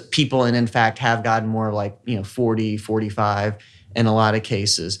 People, and in fact, have gotten more like 40, 45 in a lot of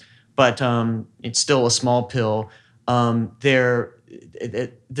cases. But it's still a small pill. The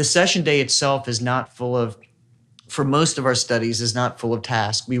session day itself is not full of, for most of our studies, is not full of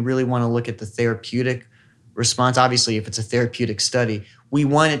tasks. We really want to look at the therapeutic response. Obviously, if it's a therapeutic study, we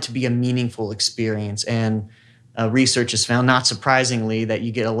want it to be a meaningful experience. And research has found, not surprisingly, that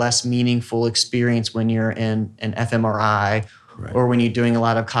you get a less meaningful experience when you're in an fMRI or when you're doing a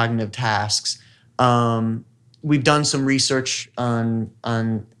lot of cognitive tasks. We've done some research on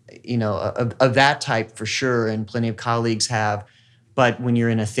of that type for sure, and plenty of colleagues have. But when you're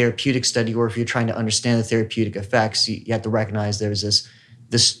in a therapeutic study, or if you're trying to understand the therapeutic effects, you have to recognize there's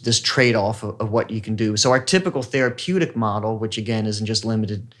this trade-off of what you can do. So our typical therapeutic model, which again isn't just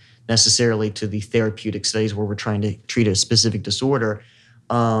limited necessarily to the therapeutic studies where we're trying to treat a specific disorder,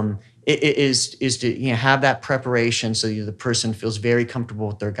 is to have that preparation so the person feels very comfortable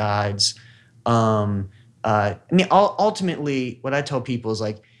with their guides. Ultimately, what I tell people is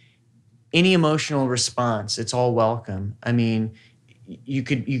any emotional response, it's all welcome. I mean, you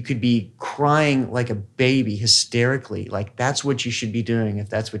could be crying like a baby hysterically. That's what you should be doing if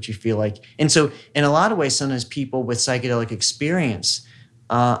that's what you feel like. And so in a lot of ways, sometimes people with psychedelic experience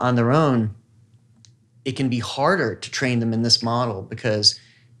on their own, it can be harder to train them in this model, because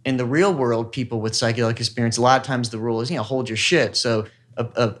in the real world, people with psychedelic experience, a lot of times the rule is, hold your shit. So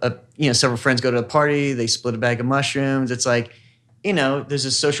several friends go to a party, they split a bag of mushrooms. It's there's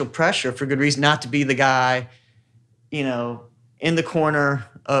a social pressure for good reason not to be the guy, in the corner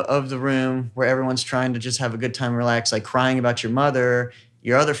of the room where everyone's trying to just have a good time, relax, crying about your mother.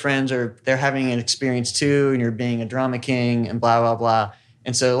 Your other friends they're having an experience too, and you're being a drama king and blah, blah, blah.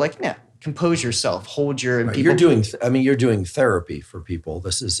 And so compose yourself, hold your... Right. You're doing therapy for people.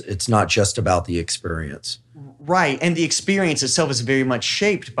 It's not just about the experience. Right. And the experience itself is very much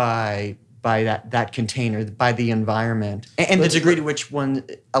shaped by that container, by the environment, and the degree to which one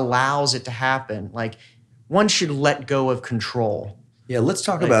allows it to happen. One should let go of control. Yeah, let's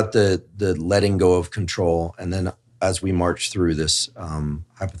talk about the letting go of control, and then as we march through this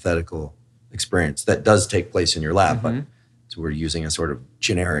hypothetical experience that does take place in your lab, but so we're using a sort of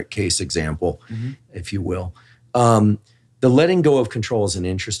generic case example, if you will. The letting go of control is an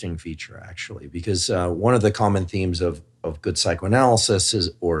interesting feature, actually, because one of the common themes of good psychoanalysis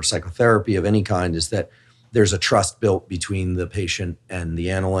or psychotherapy of any kind is that there's a trust built between the patient and the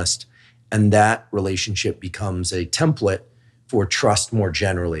analyst, and that relationship becomes a template for trust more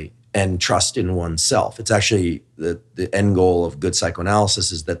generally and trust in oneself. It's actually the end goal of good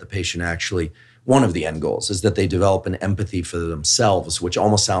psychoanalysis is that the patient actually, one of the end goals is that they develop an empathy for themselves, which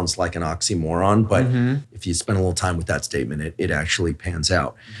almost sounds like an oxymoron, but if you spend a little time with that statement, it actually pans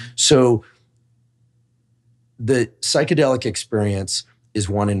out. So the psychedelic experience is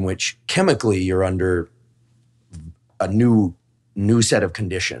one in which chemically you're under a new set of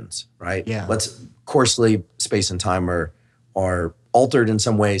conditions, right? Yeah. Coarsely, space and time are altered in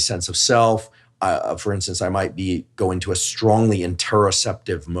some way, sense of self. For instance, I might go into a strongly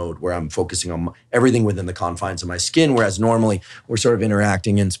interoceptive mode where I'm focusing on everything within the confines of my skin, whereas normally we're sort of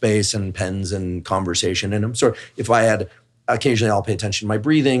interacting in space and pens and conversation. And occasionally I'll pay attention to my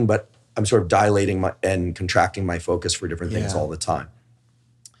breathing, but I'm sort of dilating and contracting my focus for different things all the time.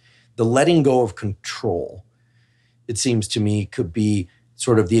 The letting go of control, it seems to me, could be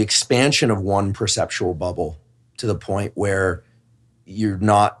sort of the expansion of one perceptual bubble to the point where you're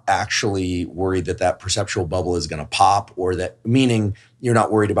not actually worried that perceptual bubble is going to pop, meaning you're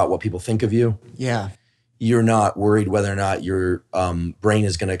not worried about what people think of you. Yeah. You're not worried whether or not your brain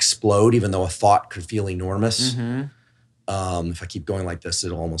is going to explode, even though a thought could feel enormous. If I keep going like this,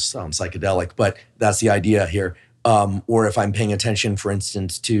 it'll almost sound psychedelic, but that's the idea here. Or if I'm paying attention, for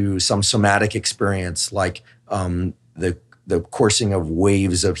instance, to some somatic experience, like the coursing of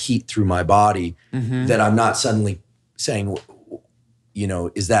waves of heat through my body, that I'm not suddenly saying,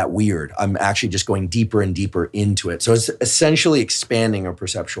 is that weird? I'm actually just going deeper and deeper into it. So it's essentially expanding a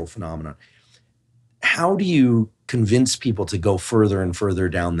perceptual phenomenon. How do you convince people to go further and further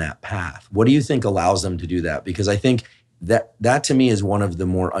down that path? What do you think allows them to do that? Because I think that to me is one of the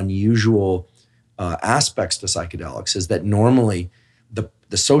more unusual aspects to psychedelics, is that normally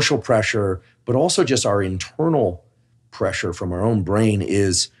the social pressure, but also just our internal pressure from our own brain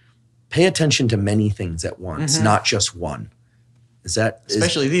is pay attention to many things at once, not just one.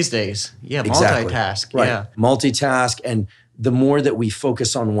 Especially these days? Yeah, exactly. multitask. Right. Yeah, multitask, and the more that we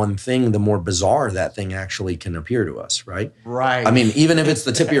focus on one thing, the more bizarre that thing actually can appear to us, right? Right. I mean, even if it's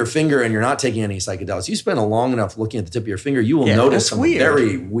the tip of your finger and you're not taking any psychedelics, you spend long enough looking at the tip of your finger, you will notice some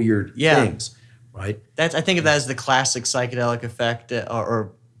very weird things, right? I think of that as the classic psychedelic effect,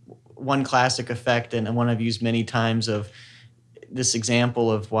 or one classic effect, and one I've used many times of this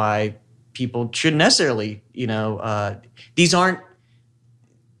example of why people shouldn't necessarily,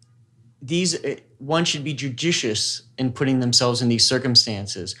 one should be judicious in putting themselves in these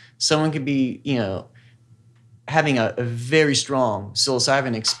circumstances. Someone could be, having a very strong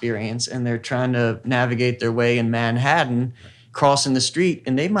psilocybin experience, and they're trying to navigate their way in Manhattan, crossing the street,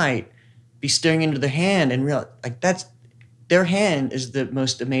 and they might be staring into their hand and realize, their hand is the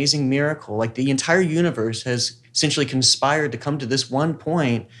most amazing miracle. Like, the entire universe has essentially conspired to come to this one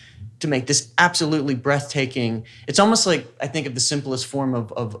point to make this absolutely breathtaking. It's almost like, I think of the simplest form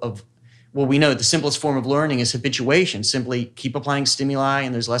well, we know the simplest form of learning is habituation. Simply keep applying stimuli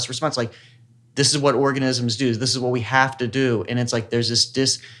and there's less response. Like, this is what organisms do. This is what we have to do. And it's like there's this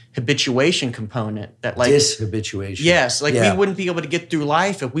dishabituation component that, like... Dishabituation. Yes. Like, we wouldn't be able to get through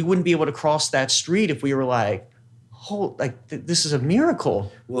life if we wouldn't be able to cross that street if we were like, this is a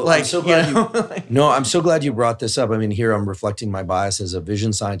miracle. Well, like, I'm so glad I'm so glad you brought this up. I mean, here I'm reflecting my bias as a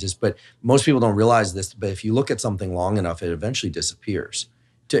vision scientist, but most people don't realize this. But if you look at something long enough, it eventually disappears.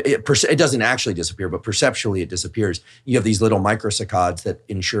 It doesn't actually disappear, but perceptually it disappears. You have these little microsaccades that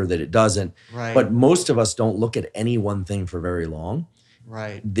ensure that it doesn't. Right. But most of us don't look at any one thing for very long.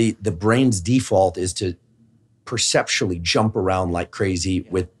 Right. The brain's default is to perceptually jump around like crazy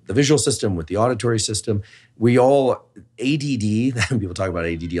with the visual system, with the auditory system. We all, ADD, people talk about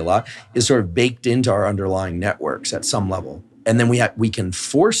ADD a lot, is sort of baked into our underlying networks at some level. And then we can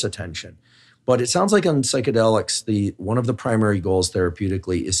force attention. But it sounds like on psychedelics, one of the primary goals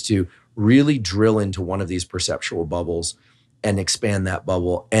therapeutically is to really drill into one of these perceptual bubbles and expand that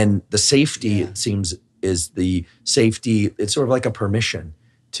bubble. And the safety, it seems, is the safety. It's sort of like a permission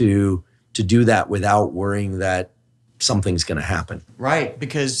to do that without worrying that something's going to happen. Right,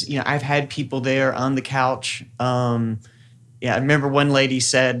 because I've had people there on the couch. I remember one lady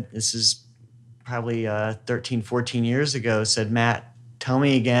said, this is probably 13, 14 years ago, said, "Matt, tell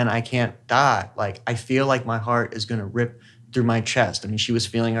me again, I can't die. Like, I feel like my heart is going to rip through my chest." I mean, she was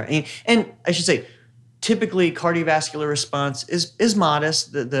feeling her, and I should say, typically cardiovascular response is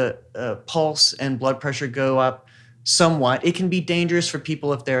modest. The pulse and blood pressure go up somewhat. It can be dangerous for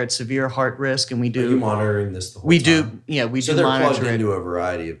people if they're at severe heart risk, and we do. Are you monitoring this the whole time? We do. Yeah, we so do they're monitor plugged it. into a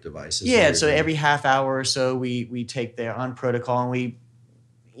variety of devices. Yeah, so every half hour or so, we take their on protocol and we,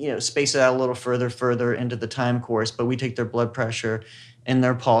 space it out a little further into the time course. But we take their blood pressure and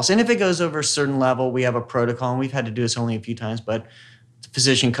their pulse, and if it goes over a certain level, we have a protocol. And we've had to do this only a few times, but the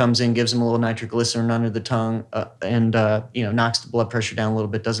physician comes in, gives them a little nitroglycerin under the tongue, and knocks the blood pressure down a little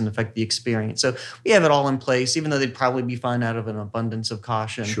bit. Doesn't affect the experience. So we have it all in place, even though they'd probably be fine out of an abundance of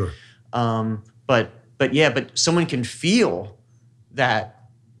caution. Sure. But someone can feel that,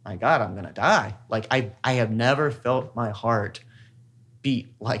 my God, I'm going to die. Like, I have never felt my heart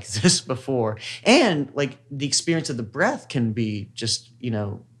beat like this before. And like, the experience of the breath can be just,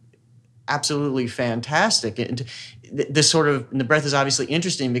 absolutely fantastic. And this sort of, and the breath is obviously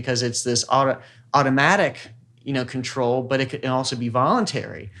interesting because it's this automatic, control, but it can also be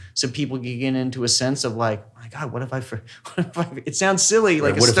voluntary. So people can get into a sense of like, my God, what if I it sounds silly,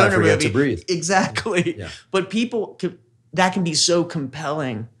 like a stoner movie. What if I forget to breathe? Exactly. Yeah. But that can be so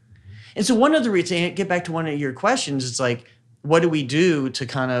compelling. And so one of the reasons, to get back to one of your questions, it's like, what do we do to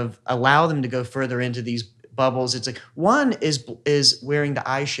kind of allow them to go further into these bubbles? It's like, one is wearing the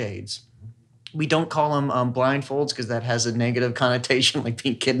eye shades. We don't call them blindfolds because that has a negative connotation, like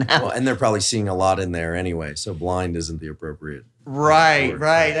being kidnapped. Well, and they're probably seeing a lot in there anyway, so blind isn't the appropriate word.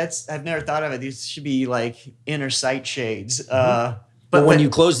 Right. I've never thought of it. These should be like inner sight shades. But when you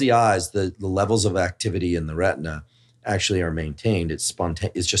close the eyes, the levels of activity in the retina actually are maintained. It's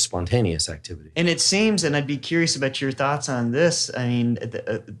just spontaneous activity. And it seems, and I'd be curious about your thoughts on this. I mean,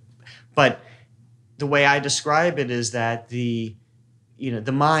 but the way I describe it is that the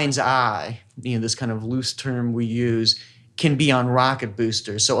mind's eye, this kind of loose term we use, can be on rocket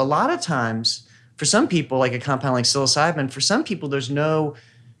boosters. So a lot of times, for some people, like a compound like psilocybin, for some people, there's no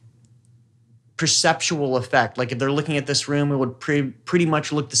perceptual effect. Like if they're looking at this room, it would pretty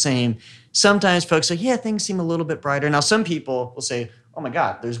much look the same. Sometimes folks say, yeah, things seem a little bit brighter. Now, some people will say, oh my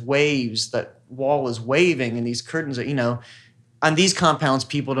God, there's waves, that wall is waving and these curtains are, on these compounds,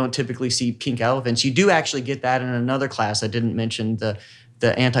 people don't typically see pink elephants. You do actually get that in another class. I didn't mention the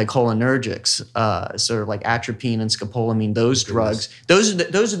anticholinergics, sort of like atropine and scopolamine, those drugs. Those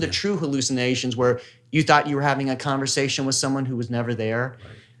are the true hallucinations where you thought you were having a conversation with someone who was never there.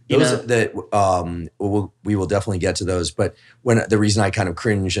 We will definitely get to those. But the reason I kind of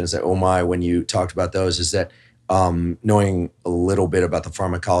cringe and say, oh my, when you talked about those is that knowing a little bit about the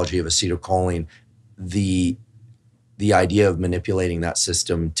pharmacology of acetylcholine, the idea of manipulating that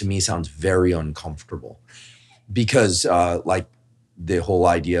system to me sounds very uncomfortable because like the whole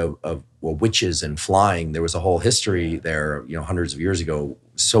idea of witches and flying, there was a whole history there, hundreds of years ago,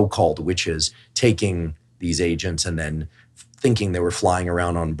 so-called witches taking these agents and then thinking they were flying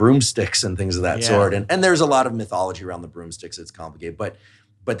around on broomsticks and things of that sort. And there's a lot of mythology around the broomsticks. It's complicated, but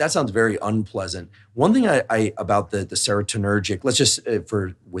that sounds very unpleasant. One thing I about the serotonergic, let's just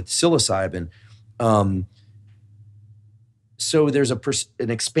with psilocybin, so there's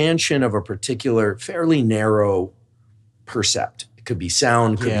an expansion of a particular fairly narrow percept. It could be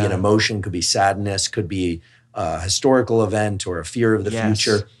sound, could be an emotion, could be sadness, could be a historical event or a fear of the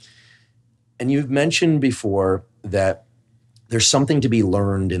future. And you've mentioned before that there's something to be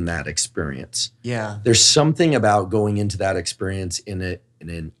learned in that experience. Yeah. There's something about going into that experience in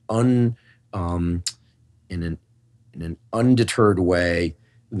an undeterred way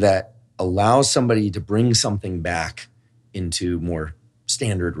that allows somebody to bring something back into more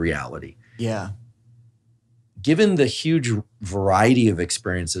standard reality. Yeah. Given the huge variety of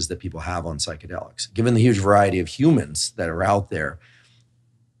experiences that people have on psychedelics, given the huge variety of humans that are out there,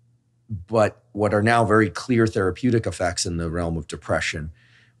 but what are now very clear therapeutic effects in the realm of depression,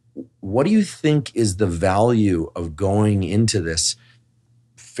 what do you think is the value of going into this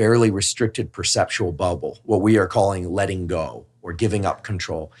fairly restricted perceptual bubble, what we are calling letting go or giving up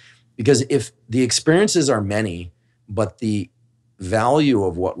control? Because if the experiences are many, but the value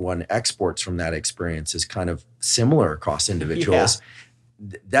of what one exports from that experience is kind of similar across individuals,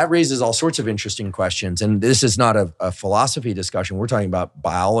 that raises all sorts of interesting questions. And this is not a philosophy discussion. We're talking about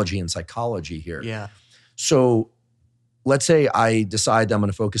biology and psychology here. Yeah. So let's say I decide I'm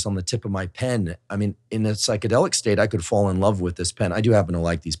going to focus on the tip of my pen. I mean, in a psychedelic state, I could fall in love with this pen. I do happen to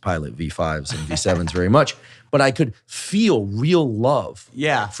like these Pilot V5s and V7s very much, but I could feel real love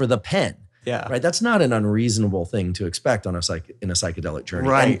for the pen. Yeah. Right. That's not an unreasonable thing to expect in a psychedelic journey.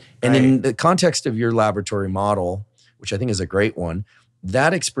 Right. And in the context of your laboratory model, which I think is a great one,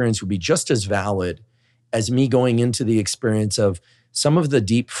 that experience would be just as valid as me going into the experience of some of the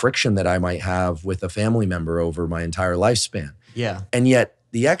deep friction that I might have with a family member over my entire lifespan. Yeah. And yet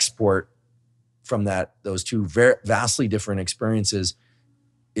the export from those two very vastly different experiences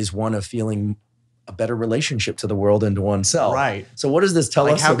is one of feeling a better relationship to the world and to oneself. Right. So what does this tell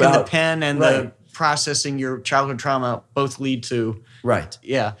us how about? Can the pen and the processing your childhood trauma both lead to? Right.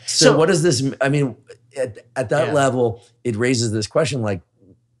 Yeah. So what does this, I mean, at that level, it raises this question like,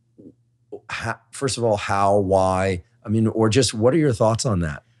 first of all, how, why? I mean, or just what are your thoughts on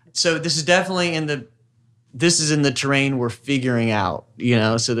that? So this is definitely in the terrain we're figuring out,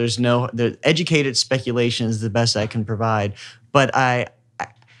 so the educated speculation is the best I can provide. But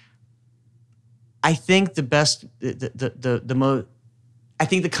I think the best, I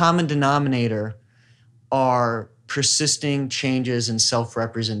think the common denominator are persisting changes in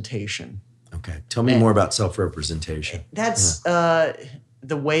self-representation. Okay. Tell me more about self-representation. That's the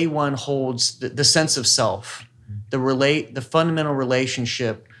way one holds the sense of self, the fundamental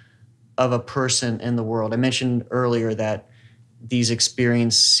relationship of a person in the world. I mentioned earlier that these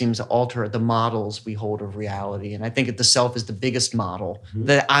experiences seem to alter the models we hold of reality. And I think that the self is the biggest model,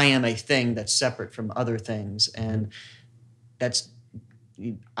 that I am a thing that's separate from other things. And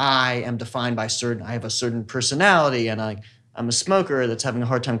I am defined by I have a certain personality, and I'm a smoker that's having a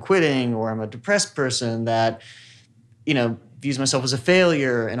hard time quitting, or I'm a depressed person that, views myself as a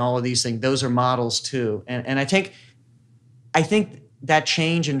failure, and all of these things. Those are models too. And I think that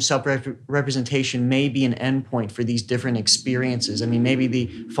change in self-representation may be an endpoint for these different experiences. I mean, maybe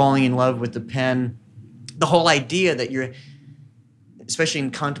the falling in love with the pen, the whole idea that you're, especially in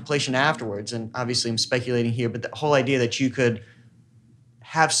contemplation afterwards, and obviously I'm speculating here, but the whole idea that you could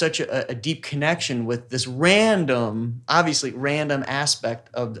have such a deep connection with this obviously random aspect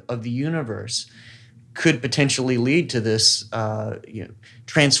of the universe could potentially lead to this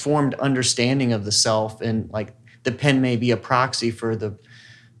transformed understanding of the self, and like the pen may be a proxy for the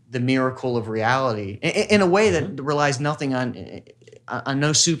miracle of reality in a way that relies nothing on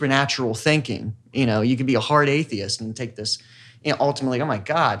no supernatural thinking. You could be a hard atheist and take this, ultimately, oh my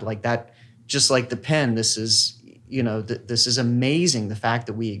God, like that, just like the pen, this is, this is amazing, the fact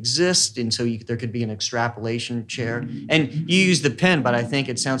that we exist. And so there could be an extrapolation chair. And you use the pen, but I think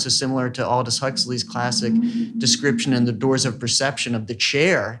it sounds so similar to Aldous Huxley's classic description in The Doors of Perception of the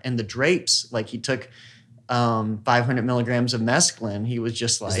chair and the drapes. Like he took 500 milligrams of mescaline. He was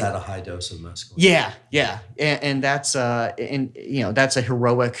just like, is that a high dose of mescaline? Yeah. And that's that's a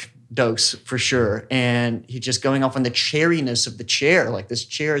heroic dose for sure. And he's just going off on the chairiness of the chair. Like this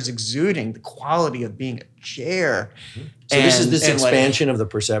chair is exuding the quality of being a chair. Mm-hmm. So this is this expansion of the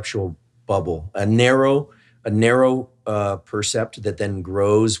perceptual bubble, a narrow percept that then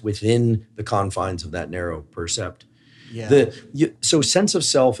grows within the confines of that narrow percept. Yeah. So sense of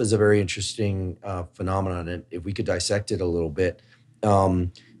self is a very interesting phenomenon. And if we could dissect it a little bit,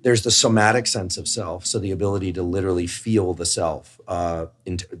 there's the somatic sense of self. So the ability to literally feel the self,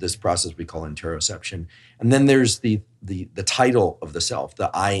 in this process we call interoception. And then there's the title of the self, the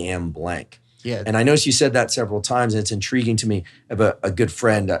I am blank. Yeah. And I noticed you said that several times, and it's intriguing to me. I have a good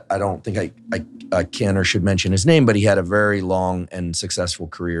friend. I don't think I can or should mention his name, but he had a very long and successful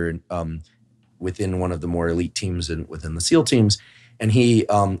career within one of the more elite teams and within the SEAL teams. And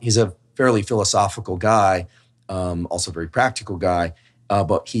he's a fairly philosophical guy, also a very practical guy.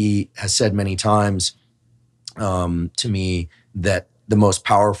 But he has said many times to me that the most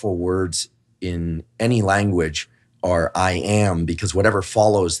powerful words in any language are I am, because whatever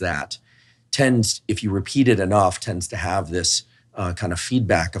follows that tends, if you repeat it enough, tends to have this kind of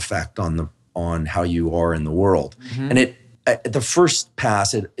feedback effect on how you are in the world. Mm-hmm. And at the first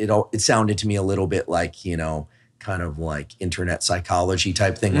pass, it sounded to me a little bit like, kind of like internet psychology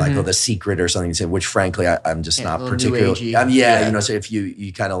type thing, like, The Secret or something, which frankly, I'm just not particularly. So if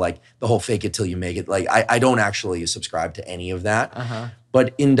you kind of like the whole fake it till you make it, like I don't actually subscribe to any of that. Uh-huh.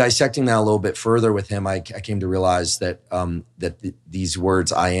 But in dissecting that a little bit further with him, I came to realize that these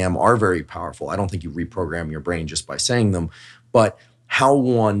words I am are very powerful. I don't think you reprogram your brain just by saying them, but how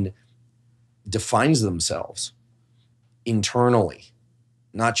one defines themselves internally,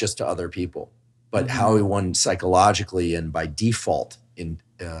 not just to other people, but how one psychologically and by default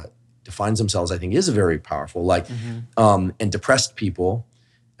defines themselves, I think is very powerful. Like, and depressed people,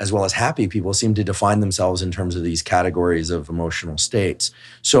 as well as happy people, seem to define themselves in terms of these categories of emotional states.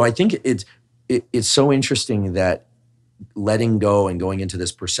 So I think it's so interesting that letting go and going into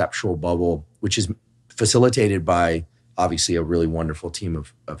this perceptual bubble, which is facilitated by obviously a really wonderful team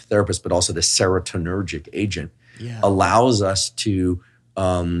of therapists, but also the serotonergic agent, allows us to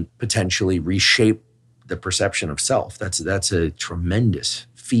potentially reshape the perception of self. That's a tremendous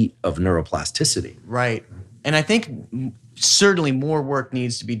feat of neuroplasticity. Right. And I think certainly more work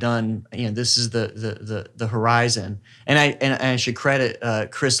needs to be done. This is the horizon. And I should credit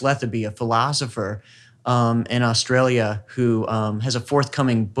Chris Letherby, a philosopher in Australia, who has a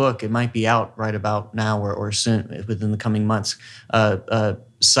forthcoming book. It might be out right about now or soon, within the coming months.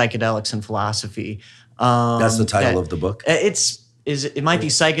 Psychedelics and Philosophy. That's the title of the book? It might be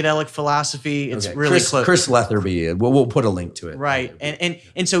Psychedelic Philosophy. It's really close. Chris Letherby. We'll put a link to it. Right.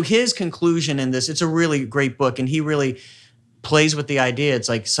 And so his conclusion in this, it's a really great book, and he really plays with the idea. It's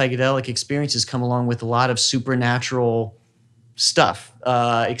like psychedelic experiences come along with a lot of supernatural stuff,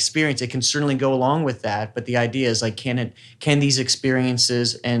 experience. It can certainly go along with that, but the idea is like, can these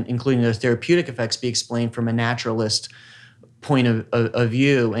experiences, and including their therapeutic effects, be explained from a naturalist point of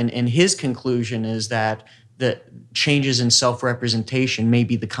view? And his conclusion is that the changes in self-representation may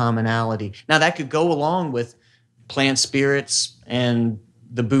be the commonality. Now, that could go along with plant spirits and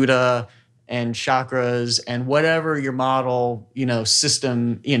the Buddha and chakras and whatever your model,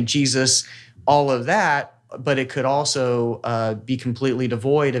 system, Jesus, all of that. But it could also be completely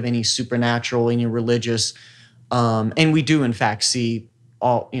devoid of any supernatural, any religious, and we do in fact see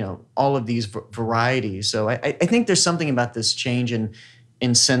all of these varieties. So I think there's something about this change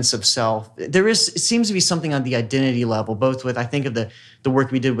in sense of self. It seems to be something on the identity level, both with, I think of the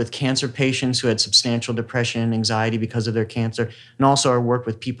work we did with cancer patients who had substantial depression and anxiety because of their cancer, and also our work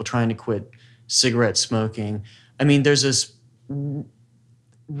with people trying to quit cigarette smoking. I mean, there's this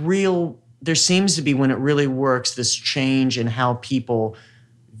there seems to be, when it really works, this change in how people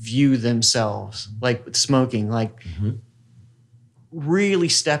view themselves, like with smoking, like really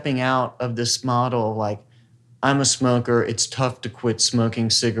stepping out of this model of like, I'm a smoker, it's tough to quit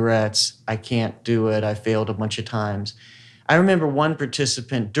smoking cigarettes, I can't do it, I failed a bunch of times. I remember one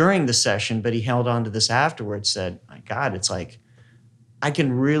participant during the session, but he held on to this afterwards, said, my God, it's like, I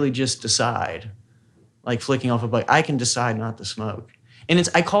can really just decide like flicking off a bike, I can decide not to smoke. And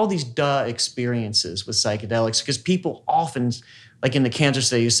I call these experiences with psychedelics because people often, like in the cancer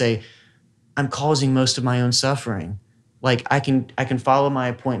study, you say, I'm causing most of my own suffering. Like I can follow my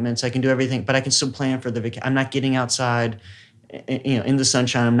appointments, I can do everything, but I can still plan for the vacation. I'm not getting outside, in the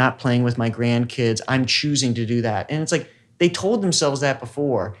sunshine. I'm not playing with my grandkids. I'm choosing to do that. And it's like they told themselves that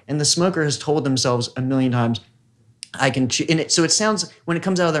before, and the smoker has told themselves a million times, I can choose. And so it sounds, when it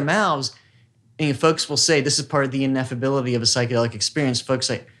comes out of their mouths, and folks will say this is part of the ineffability of a psychedelic experience. Folks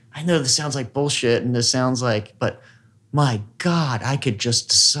say, I know this sounds like bullshit, and this sounds like, but my God, I could just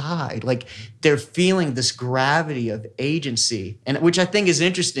decide. Like they're feeling this gravity of agency, and which I think is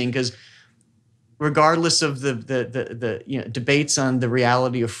interesting because regardless of the debates on the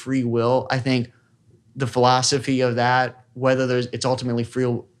reality of free will, I think the philosophy of that, whether it's ultimately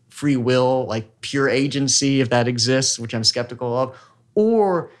free will, like pure agency, if that exists, which I'm skeptical of,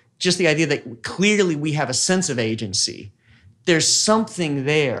 or just the idea that clearly we have a sense of agency. There's something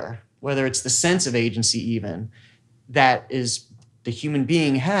there, whether it's the sense of agency even, that is the human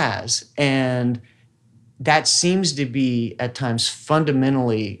being has. And that seems to be at times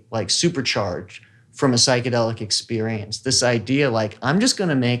fundamentally like supercharged from a psychedelic experience. This idea, like, I'm just going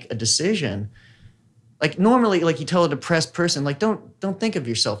to make a decision. Like normally, like you tell a depressed person, like, don't think of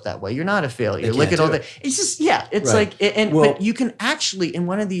yourself that way. You're not a failure. Look at all that. It's just, yeah, it's right. Like, but you can actually, in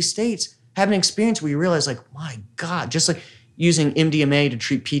one of these states, have an experience where you realize, like, my God, just like using MDMA to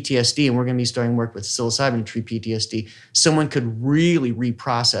treat PTSD, and we're going to be starting work with psilocybin to treat PTSD, someone could really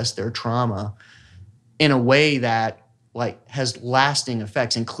reprocess their trauma in a way that like has lasting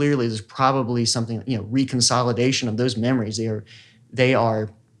effects. And clearly there's probably something, reconsolidation of those memories. They are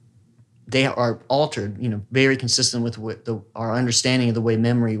altered, very consistent with our understanding of the way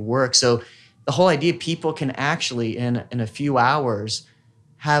memory works. So the whole idea people can actually, in a few hours,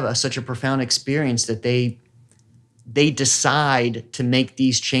 have such a profound experience that they decide to make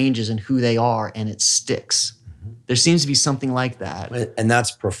these changes in who they are, and it sticks. Mm-hmm. There seems to be something like that. And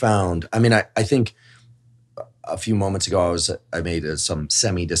that's profound. I mean, I think a few moments ago I made some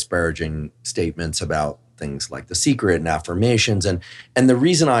semi-disparaging statements about things like The Secret and affirmations. And the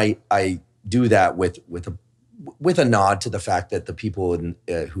reason I do that with a nod to the fact that the people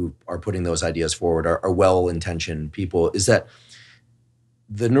who are putting those ideas forward are well-intentioned people is that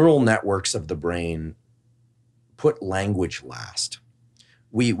the neural networks of the brain put language last.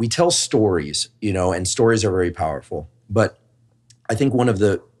 We tell stories, and stories are very powerful. But I think one of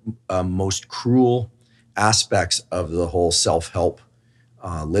the most cruel aspects of the whole self-help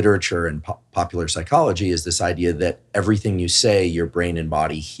literature and popular psychology is this idea that everything you say, your brain and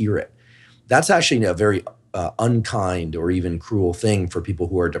body hear it. That's actually a very unkind or even cruel thing for people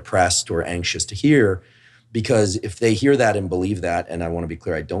who are depressed or anxious to hear, because if they hear that and believe that, and I want to be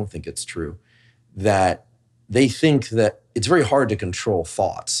clear, I don't think it's true, that they think that it's very hard to control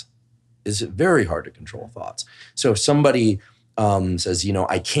thoughts. It's very hard to control thoughts. So if somebody says,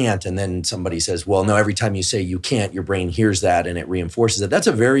 I can't, and then somebody says, well, no, every time you say you can't, your brain hears that and it reinforces it. That's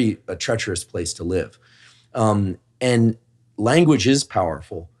a treacherous place to live. And language is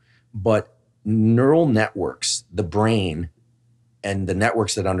powerful, but neural networks, the brain, and the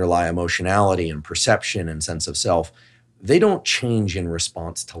networks that underlie emotionality and perception and sense of self, they don't change in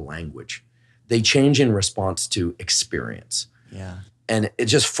response to language. They change in response to experience. Yeah. And it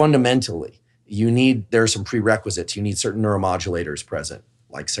just fundamentally, there are some prerequisites. You need certain neuromodulators present,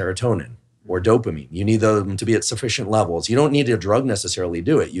 like serotonin or dopamine. You need them to be at sufficient levels. You don't need a drug necessarily to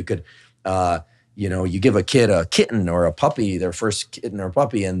do it. You could, you give a kid a kitten or a puppy, their first kitten or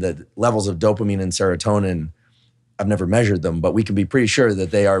puppy, and the levels of dopamine and serotonin, I've never measured them, but we can be pretty sure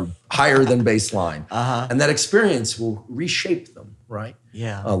that they are higher than baseline. Uh-huh. And that experience will reshape them, right?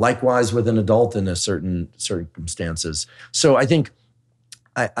 Yeah. Likewise with an adult in a certain circumstances. So I think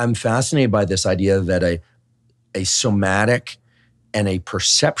I'm fascinated by this idea that a somatic and a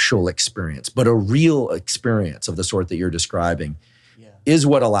perceptual experience, but a real experience of the sort that you're describing, is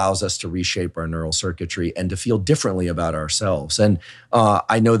what allows us to reshape our neural circuitry and to feel differently about ourselves. And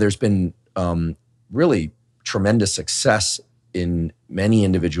I know there's been really tremendous success in many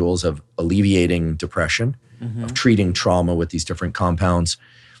individuals of alleviating depression, mm-hmm. of treating trauma with these different compounds.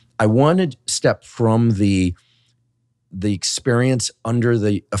 I want to step from the experience under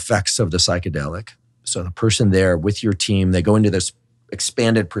the effects of the psychedelic. So the person there with your team, they go into this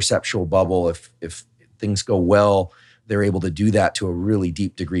expanded perceptual bubble. If things go well, they're able to do that to a really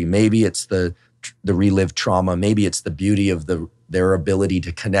deep degree. Maybe it's the relived trauma. Maybe it's the beauty of their ability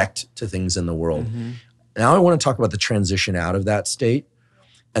to connect to things in the world. Mm-hmm. Now I want to talk about the transition out of that state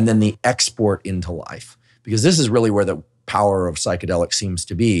and then the export into life, because this is really where the power of psychedelics seems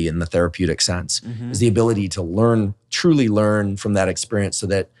to be in the therapeutic sense, is the ability to learn, truly learn from that experience so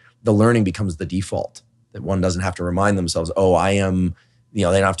that the learning becomes the default, that one doesn't have to remind themselves, oh, I am, they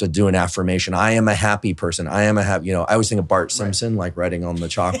don't have to do an affirmation. I am a happy person. I am a happy, I always think of Bart Simpson, like writing on the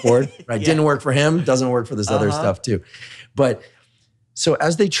chalkboard, right? Didn't work for him, doesn't work for this other stuff too. But so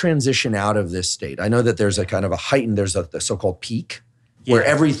as they transition out of this state, I know that there's a kind of a heightened, there's the so-called peak where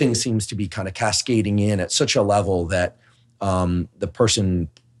everything seems to be kind of cascading in at such a level that the person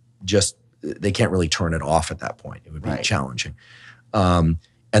just, they can't really turn it off at that point. It would be challenging. And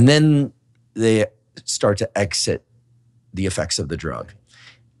then they start to exit the effects of the drug.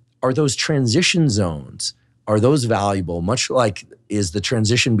 Are those transition zones, are those valuable? Much like, is the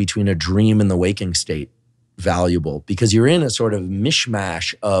transition between a dream and the waking state valuable? Because you're in a sort of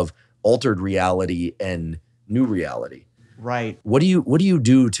mishmash of altered reality and new reality. Right. What do you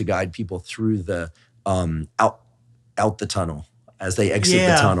do to guide people through the out the tunnel as they exit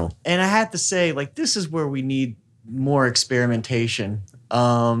the tunnel? And I have to say, like, this is where we need more experimentation.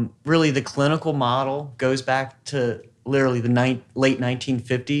 Really, the clinical model goes back to literally the late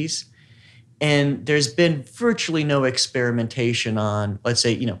 1950s. And there's been virtually no experimentation on, let's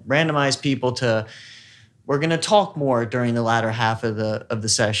say, randomize people to, we're going to talk more during the latter half of the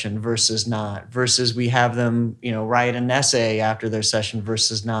session versus not, versus we have them, write an essay after their session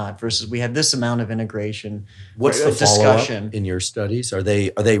versus not, versus we have this amount of integration. What's the discussion in your studies? Are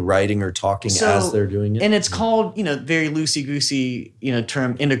they writing or talking as they're doing it? And it's called, very loosey-goosey,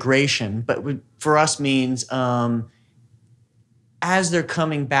 term integration, but for us means as they're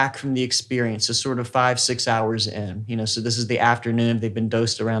coming back from the experience, so sort of 5-6 hours in, so this is the afternoon, they've been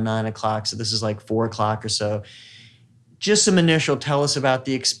dosed around 9 o'clock, so this is like 4 o'clock or so. Just some initial, tell us about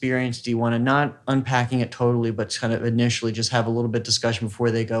the experience. Do you want to, not unpacking it totally, but kind of initially just have a little bit of discussion before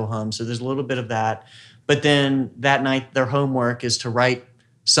they go home. So there's a little bit of that. But then that night, their homework is to write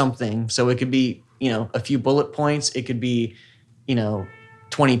something. So it could be, a few bullet points. It could be,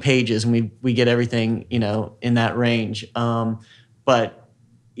 20 pages, and we get everything, in that range. But,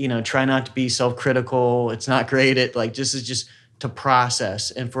 try not to be self-critical. It's not great at, this is just to process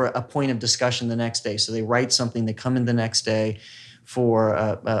and for a point of discussion the next day. So they write something, they come in the next day for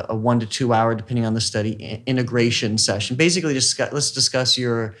a 1 to 2 hour, depending on the study, integration session. Basically, let's discuss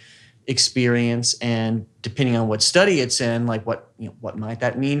your experience, and depending on what study it's in, like what might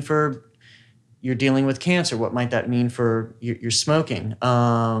that mean for you're dealing with cancer? What might that mean for your smoking,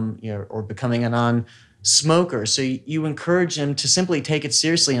 or becoming a non-smoker? So you encourage them to simply take it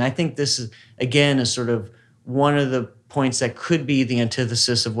seriously. And I think this is, again, is sort of one of the points that could be the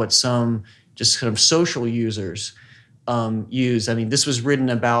antithesis of what some just kind of social users use. I mean, this was written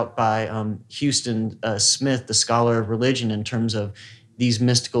about by Houston Smith, the scholar of religion, in terms of these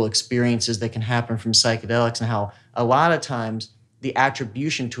mystical experiences that can happen from psychedelics, and how a lot of times the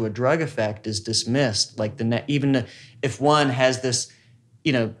attribution to a drug effect is dismissed. Like even if one has this,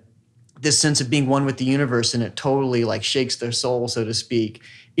 this sense of being one with the universe, and it totally shakes their soul, so to speak,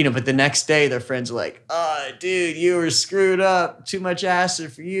 but the next day their friends are like, oh, dude, you were screwed up. Too much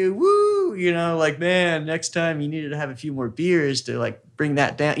acid for you. Woo! Man, next time you needed to have a few more beers to bring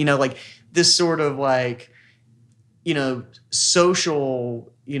that down. This sort of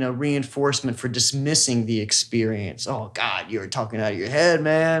social, reinforcement for dismissing the experience. Oh God, you were talking out of your head,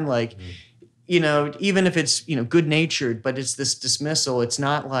 man. Even if it's, good natured, but it's this dismissal. It's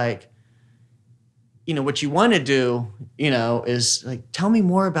not what you want to do, is tell me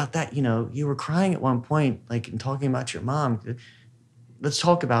more about that. You were crying at one point, and talking about your mom. Let's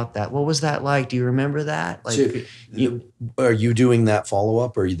talk about that. What was that like? Do you remember that? Are you doing that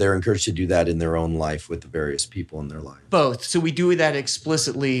follow-up, or they're encouraged to do that in their own life with the various people in their life? Both. So we do that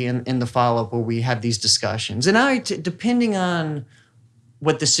explicitly in the follow-up, where we have these discussions. And depending on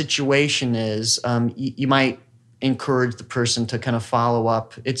what the situation is, you might encourage the person to kind of follow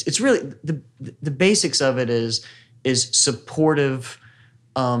up. It's really the basics of it is supportive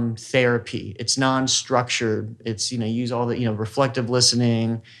therapy. It's non-structured. It's use all the reflective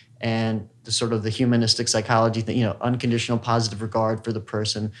listening and the sort of the humanistic psychology thing. Unconditional positive regard for the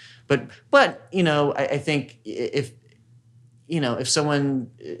person. But I think if someone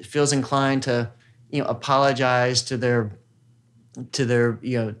feels inclined to apologize to their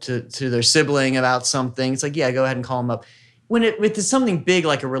sibling about something, it's go ahead and call them up. When it's something big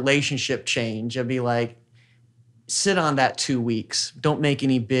like a relationship change, I'd be like, sit on that 2 weeks. Don't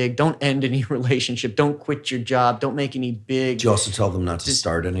end any relationship. Don't quit your job. Don't make any big. Do you also tell them not to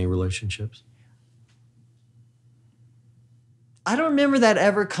start any relationships? I don't remember that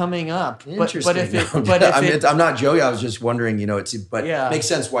ever coming up. Interesting. I'm not joking. I was just wondering, but yeah. It makes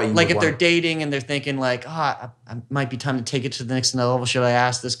sense why you like if they're dating and they're thinking like, I might be time to take it to the next level. Should I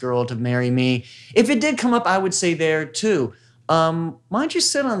ask this girl to marry me? If it did come up, I would say there too. Why don't you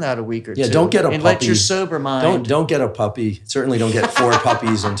sit on that a week or two? Yeah, don't get a and puppy. Let your sober mind. Don't get a puppy. Certainly don't get 4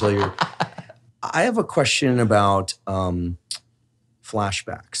 puppies until you're. I have a question about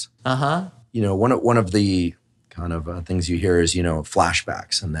flashbacks. One of the kind of things you hear is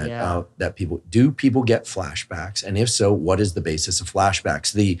flashbacks, and that that people get flashbacks, and if so, what is the basis of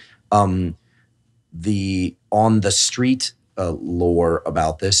flashbacks? The on the street lore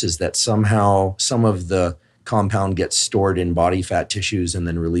about this is that somehow some of the compound gets stored in body fat tissues and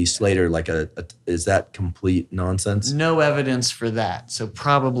then released later. Is that complete nonsense? No evidence for that, so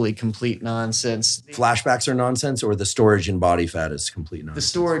probably complete nonsense. Flashbacks are nonsense, or the storage in body fat is complete nonsense? The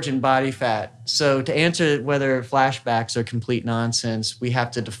storage in body fat. So to answer whether flashbacks are complete nonsense, we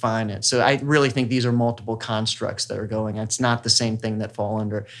have to define it. So I really think these are multiple constructs that are going. It's not the same thing that fall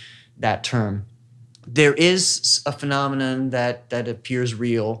under that term. There is a phenomenon that appears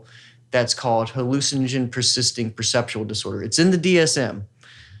real that's called hallucinogen persisting perceptual disorder. It's in the DSM.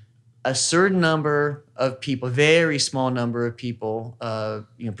 A certain number of people, a very small number of people,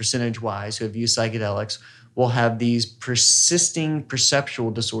 percentage-wise, who have used psychedelics will have these persisting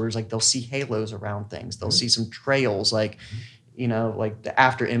perceptual disorders. Like they'll see halos around things. They'll see some trails, like the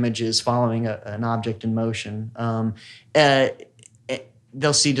after images following an object in motion.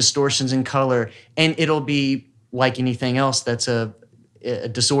 They'll see distortions in color, and it'll be like anything else that's a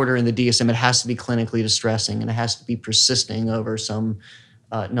disorder in the DSM. It has to be clinically distressing, and it has to be persisting over some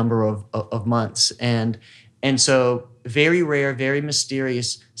number of months. And so very rare, very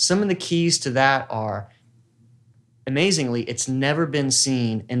mysterious. Some of the keys to that are, amazingly, it's never been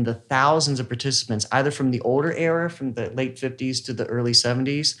seen in the thousands of participants, either from the older era, from the late 50s to the early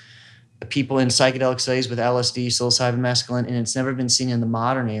 70s, people in psychedelic studies with LSD, psilocybin, mescaline, and it's never been seen in the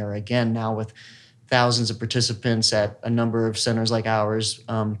modern era, again, now with thousands of participants at a number of centers like ours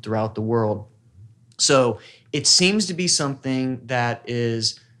throughout the world. So it seems to be something that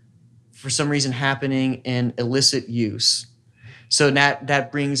is, for some reason, happening in illicit use. So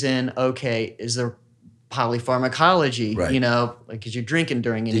that brings in, okay, is there polypharmacology, right. Because you're drinking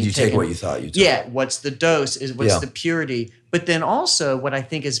during it. Did you take what you thought you took? Yeah, what's the dose? What's the purity? But then also what I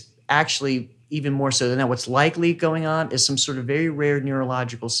think is actually even more so than that, what's likely going on is some sort of very rare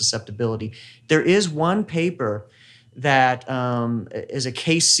neurological susceptibility. There is one paper that is a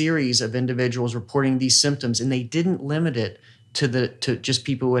case series of individuals reporting these symptoms, and they didn't limit it to just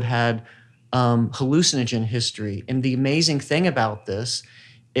people who had hallucinogen history. And the amazing thing about this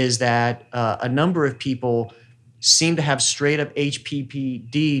is that a number of people seem to have straight up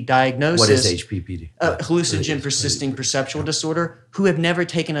HPPD diagnosis. What is HPPD? Hallucinogen persisting perceptual disorder, who have never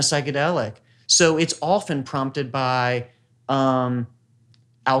taken a psychedelic. So it's often prompted by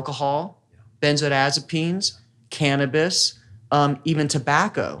alcohol, benzodiazepines, cannabis, even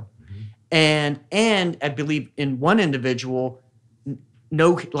tobacco. Mm-hmm. And I believe in one individual,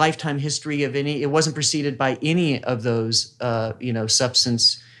 no lifetime history of any, it wasn't preceded by any of those,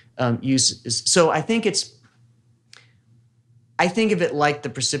 substance uses. So I think of it like the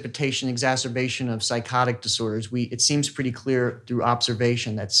precipitation exacerbation of psychotic disorders. It seems pretty clear through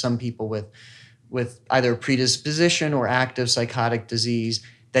observation that some people with either predisposition or active psychotic disease,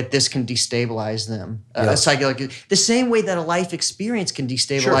 that this can destabilize them. Psychedelic, the same way that a life experience can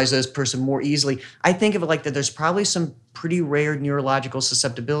destabilize those person more easily. I think of it like that there's probably some pretty rare neurological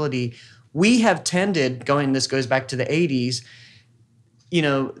susceptibility. We have tended, this goes back to the 80s,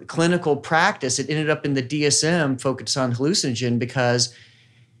 clinical practice, it ended up in the DSM focused on hallucinogen because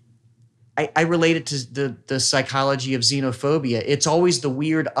I relate it to the psychology of xenophobia. It's always the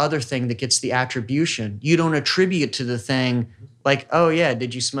weird other thing that gets the attribution. You don't attribute to the thing like, oh yeah,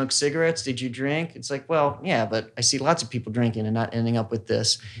 did you smoke cigarettes? Did you drink? It's like, well, yeah, but I see lots of people drinking and not ending up with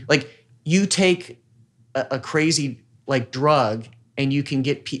this. Like you take a crazy drug and you can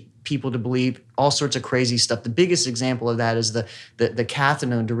get people to believe all sorts of crazy stuff. The biggest example of that is the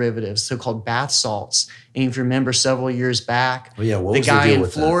cathinone derivatives, so-called bath salts. And if you remember several years back, what the was guy the deal in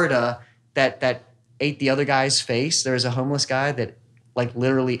with Florida that ate the other guy's face. There was a homeless guy that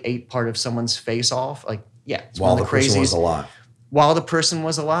literally ate part of someone's face off. It's while one of the person was alive. While the person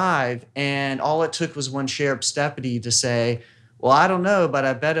was alive. And all it took was one sheriff's deputy to say, well, I don't know, but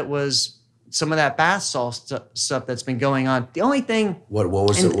I bet it was some of that bath salt stuff that's been going on. The only thing... What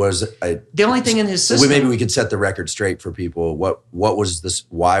was it? The only thing in his system... Maybe we could set the record straight for people. What was this?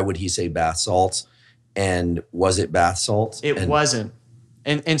 Why would he say bath salts? And was it bath salts? It wasn't.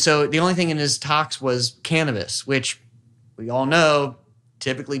 And so the only thing in his tox was cannabis, which we all know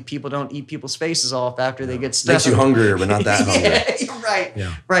typically people don't eat people's faces off after they get stuck. Makes you hungrier, but not that hungry. Yeah, right.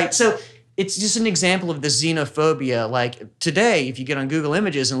 Yeah. Right. So it's just an example of the xenophobia. Like today, if you get on Google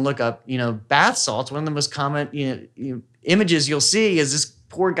Images and look up, bath salts, one of the most common, images you'll see is this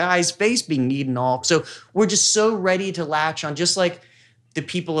poor guy's face being eaten off. So we're just so ready to latch on, just like the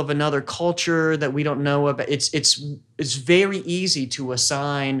people of another culture that we don't know about. It's very easy to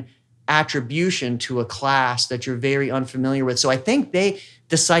assign attribution to a class that you're very unfamiliar with. So I think the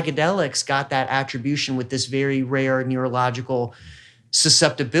psychedelics got that attribution with this very rare neurological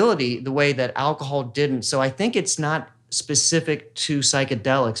susceptibility, the way that alcohol didn't. So I think it's not specific to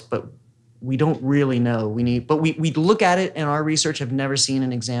psychedelics, but we don't really know. We look at it in our research, have never seen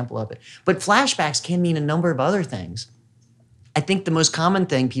an example of it. But flashbacks can mean a number of other things. I think the most common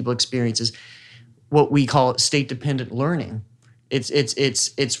thing people experience is what we call state-dependent learning.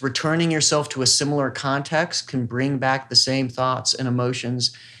 It's returning yourself to a similar context can bring back the same thoughts and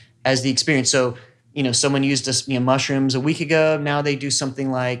emotions as the experience. So, someone used mushrooms a week ago. Now they do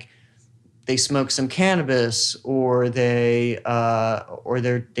something like they smoke some cannabis, or they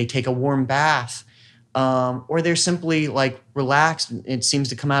take a warm bath, or they're simply like relaxed. And it seems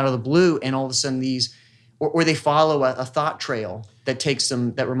to come out of the blue, and all of a sudden or they follow a thought trail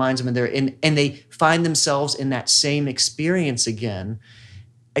that reminds them of and they find themselves in that same experience again.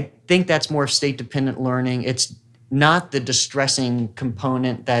 I think that's more state-dependent learning. It's not the distressing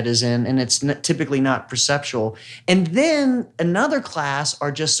component that is in, and it's typically not perceptual. And then another class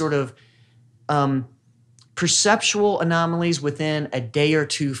are just sort of perceptual anomalies within a day or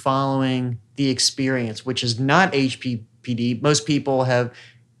two following the experience, which is not HPPD. Most people have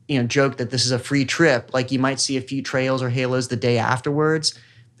joke that this is a free trip. Like you might see a few trails or halos the day afterwards.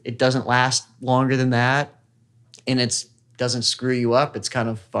 It doesn't last longer than that. And it doesn't screw you up. It's kind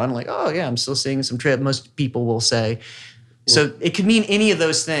of fun. Like, oh yeah, I'm still seeing some trip. Most people will say. So it could mean any of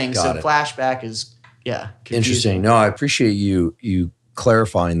those things. So flashback is, confusing. Interesting. No, I appreciate you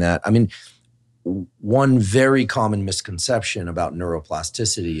clarifying that. I mean, one very common misconception about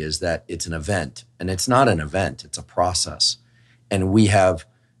neuroplasticity is that it's an event. And it's not an event. It's a process. And we have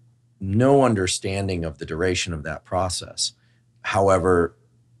no understanding of the duration of that process. However,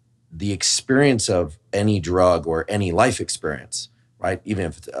 the experience of any drug or any life experience, right, even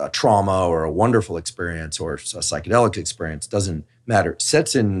if it's a trauma or a wonderful experience or a psychedelic experience, doesn't matter,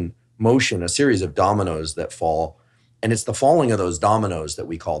 sets in motion a series of dominoes that fall. And it's the falling of those dominoes that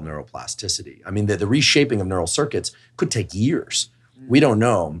we call neuroplasticity. I mean, the reshaping of neural circuits could take years. We don't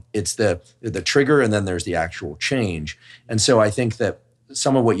know. It's the trigger, and then there's the actual change. And so I think that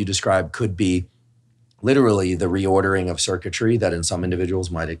some of what you described could be literally the reordering of circuitry that in some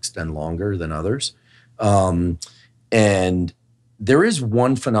individuals might extend longer than others. And there is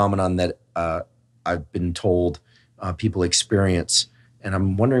one phenomenon that I've been told people experience, and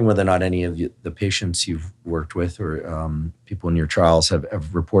I'm wondering whether or not any of the patients you've worked with or people in your trials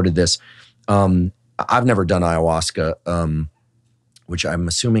have reported this. I've never done ayahuasca, which I'm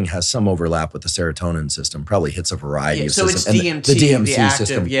assuming has some overlap with the serotonin system, probably hits a variety of systems. So it's DMT, the DMT the active,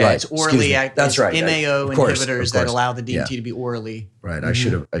 system. Right. It's orally active. That's right. MAO inhibitors that allow the DMT to be orally. Right.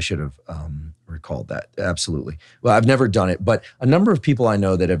 Mm-hmm. I should have recalled that. Absolutely. Well, I've never done it, but a number of people I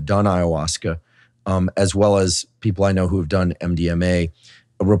know that have done ayahuasca, as well as people I know who have done MDMA,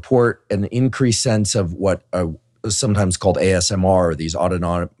 report an increased sense of what is sometimes called ASMR, these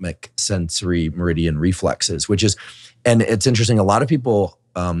autonomic sensory meridian reflexes, which is, and it's interesting, a lot of people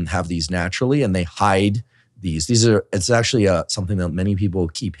have these naturally and they hide these. It's actually something that many people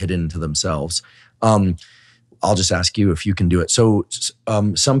keep hidden to themselves. I'll just ask you if you can do it. So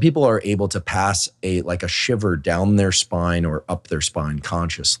some people are able to pass a shiver down their spine or up their spine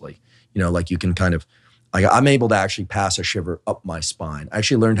consciously. Like you can kind of, I'm able to actually pass a shiver up my spine. I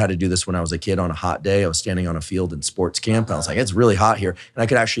actually learned how to do this when I was a kid on a hot day. I was standing on a field in sports camp and I was like, it's really hot here. And I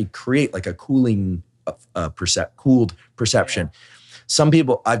could actually create like a cooling, cooled perception. Yeah. Some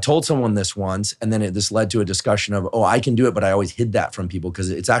people, I told someone this once, and then this led to a discussion of, I can do it, but I always hid that from people because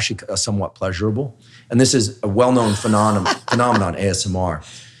it's actually somewhat pleasurable. And this is a well-known phenomenon, ASMR.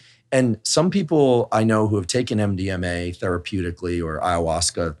 And some people I know who have taken MDMA therapeutically or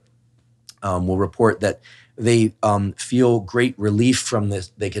ayahuasca will report that they feel great relief from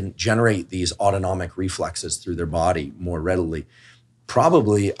this. They can generate these autonomic reflexes through their body more readily.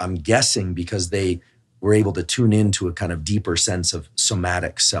 Probably, I'm guessing, because they were able to tune into a kind of deeper sense of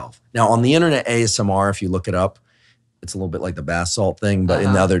somatic self. Now, on the internet, ASMR, if you look it up, it's a little bit like the bath salt thing, but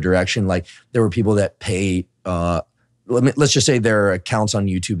in the other direction. Like there were people that pay, let's just say there are accounts on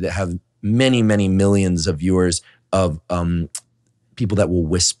YouTube that have many, many millions of viewers of people that will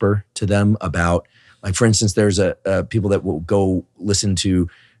whisper to them about Like, for instance, there's people that will go listen to,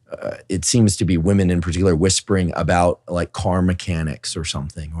 it seems to be women in particular, whispering about like car mechanics or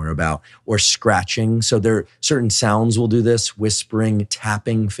something, or scratching. So there certain sounds will do this, whispering,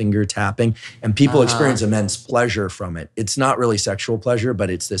 tapping, finger tapping, and people experience immense pleasure from it. It's not really sexual pleasure, but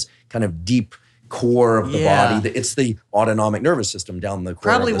it's this kind of deep core of the body. It's the autonomic nervous system down the core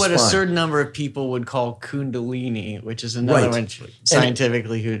Probably of the what spine. a certain number of people would call kundalini, which is another one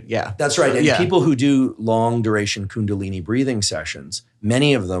scientifically. That's right. And people who do long duration kundalini breathing sessions,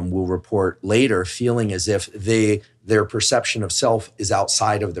 many of them will report later feeling as if their perception of self is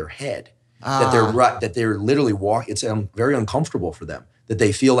outside of their head. That they're literally walking. It's very uncomfortable for them. That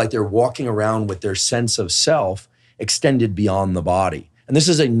they feel like they're walking around with their sense of self extended beyond the body. And this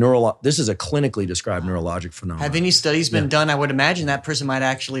is a clinically described neurologic phenomenon. Have any studies been done? I would imagine that person might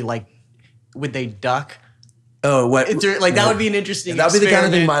actually would they duck? Oh, what? That would be an interesting. That would be the kind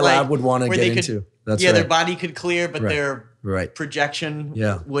of thing my lab would want to get into. That's right. Their body could clear, but their projection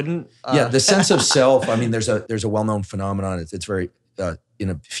wouldn't. The sense of self. I mean, there's a well-known phenomenon. It's very in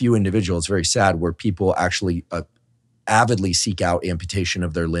a few individuals, very sad, where people actually avidly seek out amputation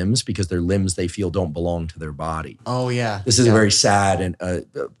of their limbs because their limbs they feel don't belong to their body. Oh yeah. This is a very sad and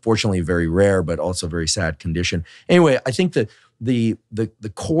fortunately very rare, but also very sad condition. Anyway, I think that the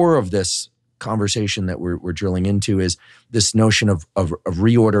core of this conversation that we're drilling into is this notion of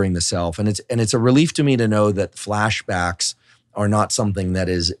reordering the self. And it's a relief to me to know that flashbacks are not something that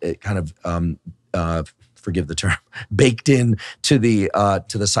is kind of forgive the term, baked in to the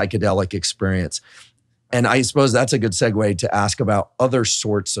psychedelic experience. And I suppose that's a good segue to ask about other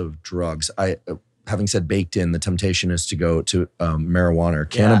sorts of drugs. Having said baked in, the temptation is to go to marijuana or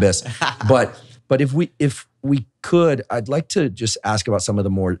cannabis. But if we could, I'd like to just ask about some of the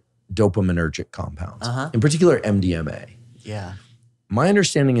more dopaminergic compounds, in particular MDMA. Yeah. My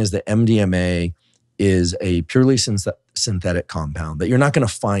understanding is that MDMA is a purely synthetic compound, that you're not going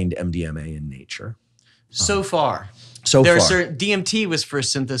to find MDMA in nature. So far. DMT was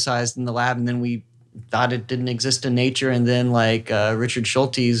first synthesized in the lab, and then we thought it didn't exist in nature, and then Richard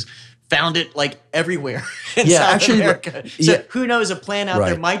Schultes found it everywhere in South America. So who knows, a plant out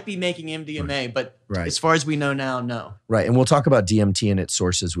there might be making MDMA, but as far as we know now, no. Right, and we'll talk about DMT and its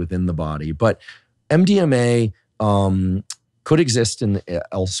sources within the body, but MDMA could exist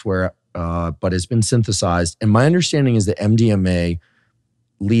elsewhere, but has been synthesized, and my understanding is that MDMA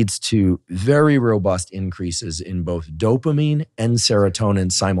leads to very robust increases in both dopamine and serotonin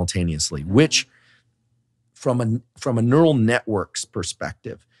simultaneously, which from a neural networks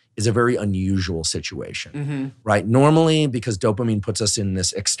perspective is a very unusual situation, right? Normally, because dopamine puts us in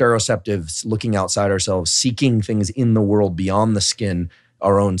this exteroceptive, looking outside ourselves, seeking things in the world beyond the skin,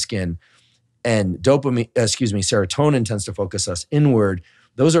 our own skin, and serotonin tends to focus us inward.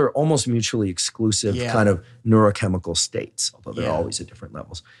 Those are almost mutually exclusive kind of neurochemical states, although they're always at different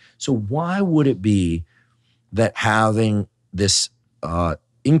levels. So why would it be that having this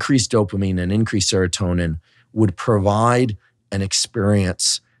increased dopamine and increased serotonin would provide an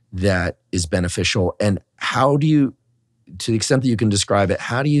experience that is beneficial? And how do you, to the extent that you can describe it,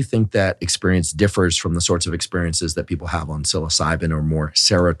 how do you think that experience differs from the sorts of experiences that people have on psilocybin or more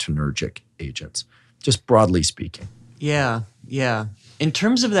serotonergic agents, just broadly speaking? Yeah. In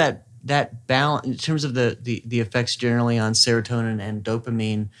terms of that balance, in terms of the effects generally on serotonin and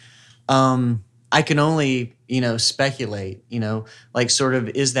dopamine, I can only, speculate,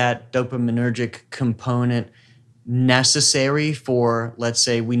 is that dopaminergic component necessary for, let's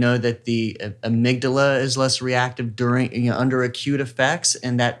say, we know that the amygdala is less reactive during, under acute effects,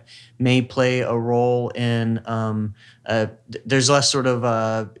 and that may play a role in, there's less sort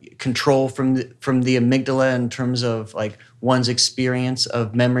of control from the amygdala in terms of one's experience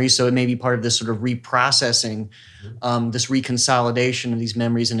of memory. So it may be part of this sort of reprocessing, this reconsolidation of these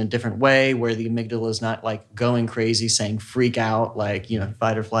memories in a different way, where the amygdala is not going crazy, saying freak out,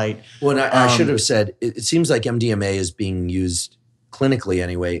 fight or flight. Well, and I should have said, it seems like MDMA is being used clinically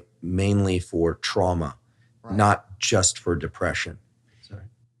anyway, mainly for trauma, not just for depression. Sorry.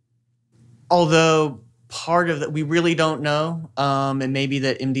 Although part of that we really don't know. It may be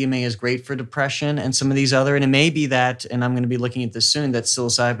that MDMA is great for depression and some of these other, and it may be that, and I'm going to be looking at this soon, that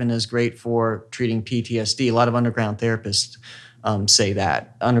psilocybin is great for treating PTSD. A lot of underground therapists say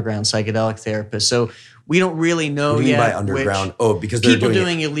that, underground psychedelic therapists. So we don't really know yet. What do you mean by underground? Because they're people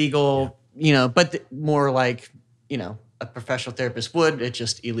doing illegal, but more like, a professional therapist would. It's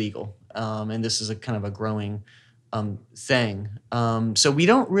just illegal. And this is a kind of a growing thing. So we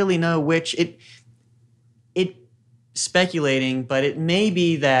don't really know which it speculating, but it may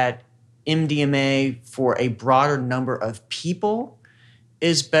be that MDMA for a broader number of people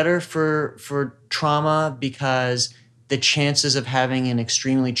is better for trauma because the chances of having an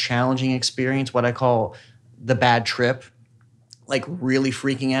extremely challenging experience, what I call the bad trip, like really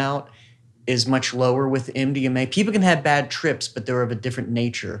freaking out, is much lower with MDMA. People can have bad trips, but they're of a different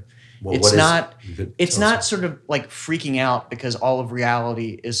nature. Well, it's not sort of like freaking out because all of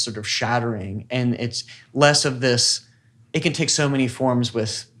reality is sort of shattering, and it's less of this. It can take so many forms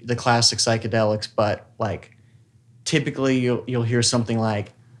with the classic psychedelics, but like typically you'll hear something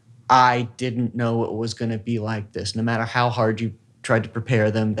like, I didn't know it was going to be like this, no matter how hard you tried to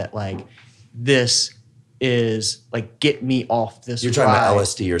prepare them, that like this is like, get me off this. You're talking about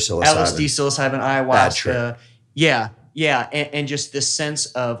LSD or psilocybin. LSD, psilocybin, ayahuasca. Yeah. And just this sense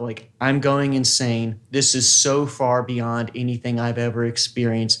of like, I'm going insane. This is so far beyond anything I've ever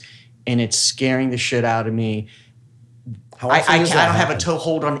experienced, and it's scaring the shit out of me. I don't have a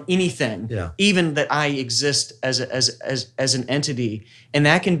toehold on anything, even that I exist as an entity. And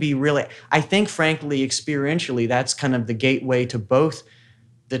that can be really, I think, frankly, experientially, that's kind of the gateway to both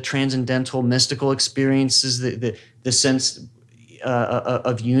the transcendental mystical experiences, the sense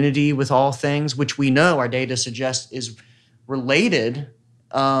of unity with all things, which we know our data suggests is related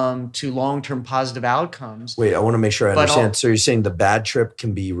to long-term positive outcomes. Wait, I want to make sure I understand. So you're saying the bad trip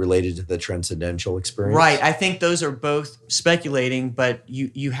can be related to the transcendental experience? Right. I think those are both speculating, but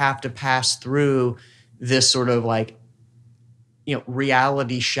you have to pass through this sort of like,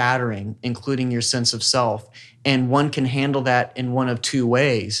 reality shattering, including your sense of self. And one can handle that in one of two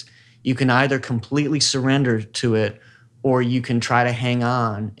ways. You can either completely surrender to it, or you can try to hang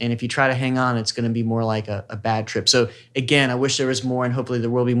on. And if you try to hang on, it's going to be more like a bad trip. So again, I wish there was more, and hopefully there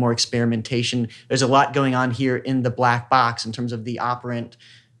will be more experimentation. There's a lot going on here in the black box in terms of the operant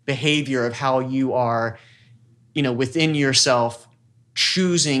behavior of how you are, within yourself,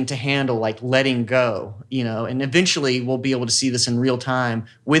 choosing to handle, like letting go, and eventually we'll be able to see this in real time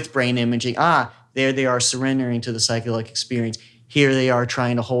with brain imaging. There they are surrendering to the psychedelic experience. Here they are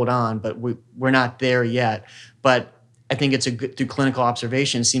trying to hold on, but we're not there yet. But I think through clinical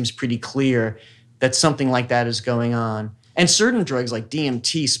observation, it seems pretty clear that something like that is going on. And certain drugs like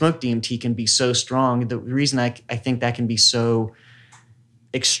DMT, smoke DMT, can be so strong. The reason I think that can be so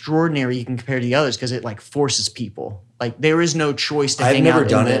extraordinary you can compare to the others, because it like forces people. Like there is no choice to hang out. I've never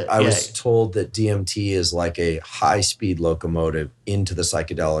done it. I was told that DMT is like a high-speed locomotive into the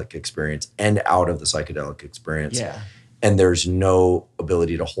psychedelic experience and out of the psychedelic experience. Yeah. And there's no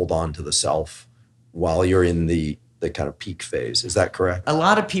ability to hold on to the self while you're in the kind of peak phase. Is that correct? A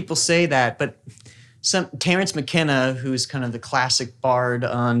lot of people say that, but Terence McKenna, who's kind of the classic bard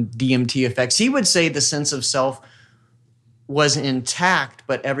on DMT effects, he would say the sense of self was intact,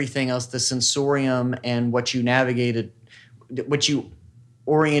 but everything else, the sensorium and what you navigated, what you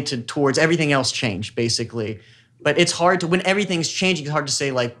oriented towards, everything else changed basically. But it's hard to, when everything's changing, it's hard to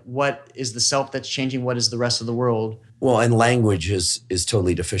say like, what is the self that's changing? What is the rest of the world? Well, and language is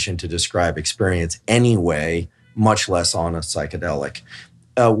totally deficient to describe experience anyway, much less on a psychedelic.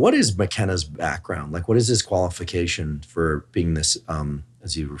 What is McKenna's background? Like, what is his qualification for being this,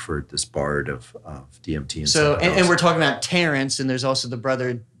 as you referred, this bard of DMT? And so, and we're talking about Terence, and there's also the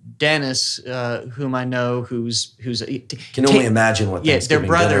brother Dennis, whom I know, who's can only imagine what Thanksgiving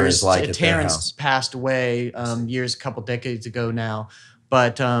dinner is like at their house. Terence passed away a couple decades ago now,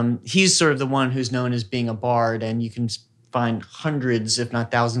 but he's sort of the one who's known as being a bard, and you can find hundreds, if not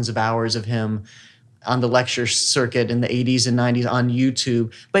thousands, of hours of him on the lecture circuit in the 80s and 90s on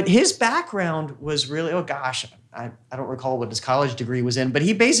YouTube. But his background was really, I don't recall what his college degree was in, but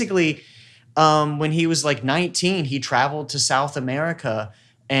he basically, when he was like 19, he traveled to South America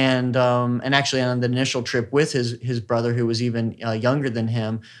and actually on the initial trip with his brother, who was even younger than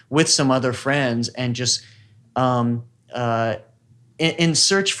him, with some other friends, and just in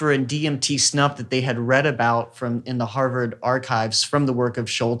search for a DMT snuff that they had read about in the Harvard archives from the work of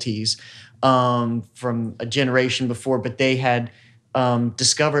Schultes, from a generation before, but they had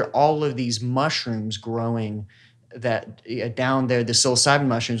discovered all of these mushrooms growing that down there, the psilocybin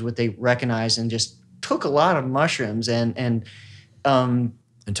mushrooms, what they recognized, and just took a lot of mushrooms and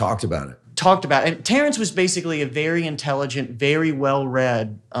talked about it. And Terence was basically a very intelligent, very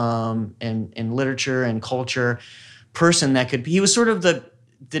well-read in literature and culture person he was sort of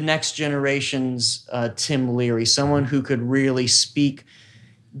the next generation's Tim Leary, someone who could really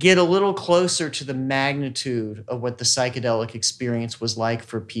get a little closer to the magnitude of what the psychedelic experience was like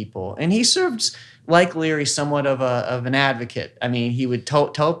for people. And he served, like Leary, somewhat of an advocate. I mean, he would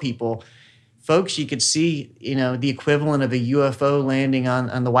tell people, folks, you could see, the equivalent of a UFO landing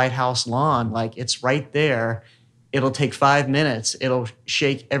on the White House lawn. Like, it's right there. It'll take 5 minutes. It'll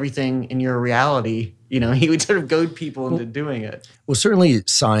shake everything in your reality. He would sort of goad people into doing it. Well, certainly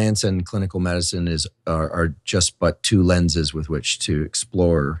science and clinical medicine are just but two lenses with which to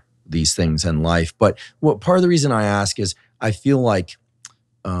explore these things in life. But what part of the reason I ask is I feel like,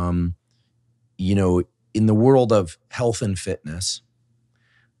 in the world of health and fitness,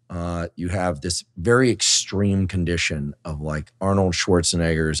 you have this very extreme condition of like Arnold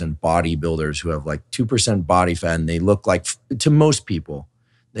Schwarzeneggers and bodybuilders who have like 2% body fat, and they look like, to most people,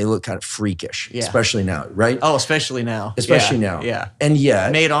 they look kind of freakish, especially now, right? Oh, especially now. Especially now. Yeah. And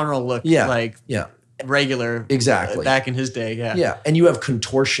yet, made Arnold look like regular exactly back in his day. Yeah. Yeah. And you have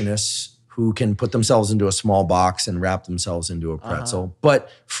contortionists who can put themselves into a small box and wrap themselves into a pretzel. But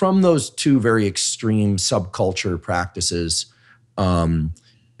from those two very extreme subculture practices,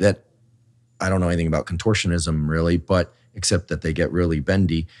 that I don't know anything about contortionism really, but except that they get really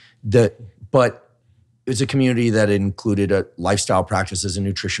bendy. But it's a community that included lifestyle practices and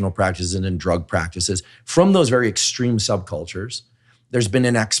nutritional practices and drug practices. From those very extreme subcultures, there's been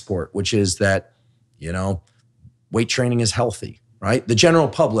an export, which is that, weight training is healthy, right? The general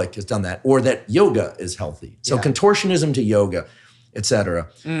public has done that, or that yoga is healthy. So contortionism to yoga, et cetera.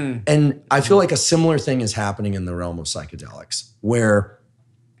 And I feel like a similar thing is happening in the realm of psychedelics, where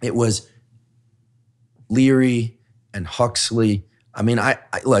it was Leary and Huxley. I mean,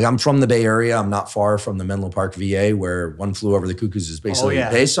 I'm from the Bay Area. I'm not far from the Menlo Park VA, where One Flew Over the Cuckoo's is basically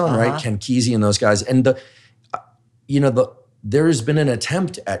based on, right? Ken Kesey and those guys. And there's been an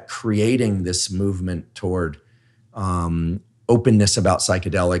attempt at creating this movement toward openness about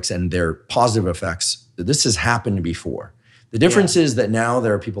psychedelics and their positive effects. This has happened before. The difference is that now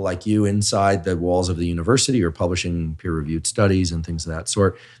there are people like you inside the walls of the university who are publishing peer-reviewed studies and things of that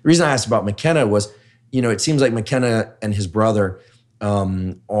sort. The reason I asked about McKenna was, it seems like McKenna and his brother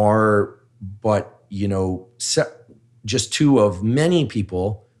are just two of many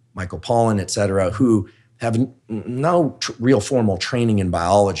people, Michael Pollan, et cetera, who have no real formal training in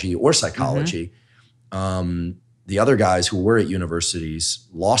biology or psychology. The other guys who were at universities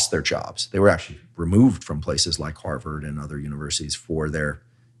lost their jobs. They were actually removed from places like Harvard and other universities for their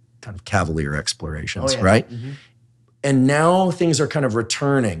kind of cavalier explorations, right? Mm-hmm. And now things are kind of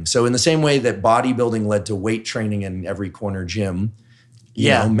returning. So in the same way that bodybuilding led to weight training in every corner gym,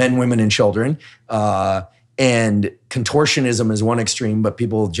 men, women, and children, and contortionism is one extreme, but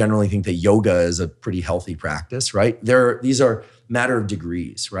people generally think that yoga is a pretty healthy practice, right? These are matter of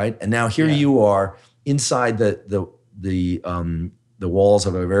degrees, right? And now here you are inside the walls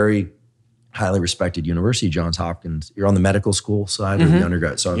of a very highly respected university, Johns Hopkins. You're on the medical school side or the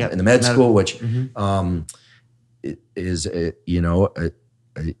undergrad. So in the med school, which is a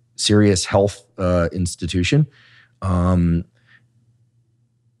serious health institution.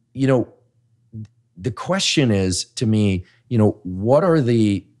 The question is, to me, what are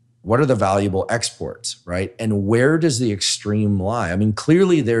the valuable exports, right? And where does the extreme lie? I mean,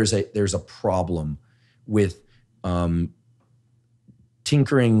 clearly there's a problem with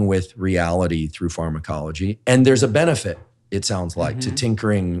tinkering with reality through pharmacology, and there's a benefit, it sounds like, to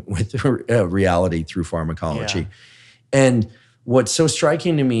tinkering with reality through pharmacology. Yeah. And what's so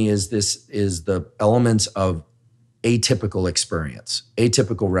striking to me is the elements of atypical experience,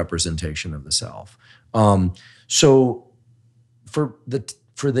 atypical representation of the self. So for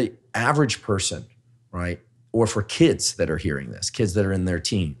the average person, right, or for kids that are hearing this, kids that are in their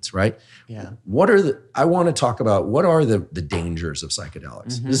teens, right? Yeah. I want to talk about what are the dangers of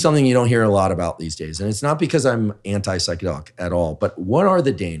psychedelics. This is something you don't hear a lot about these days. And it's not because I'm anti-psychedelic at all, but what are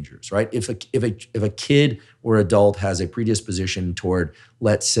the dangers, right? If a kid or adult has a predisposition toward,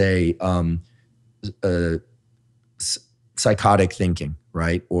 let's say, psychotic thinking,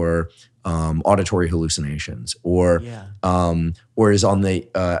 right? Or auditory hallucinations, or is on the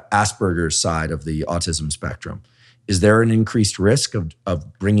Asperger's side of the autism spectrum. Is there an increased risk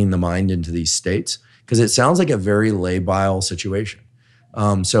of bringing the mind into these states? Because it sounds like a very labile situation.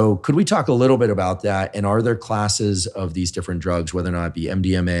 So could we talk a little bit about that? And are there classes of these different drugs, whether or not it be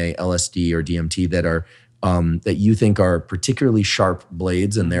MDMA, LSD, or DMT, that are that you think are particularly sharp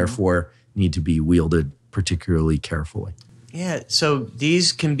blades and therefore need to be wielded particularly carefully? Yeah, so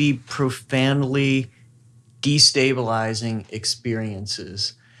these can be profoundly destabilizing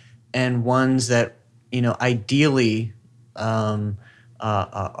experiences, and ones that ideally are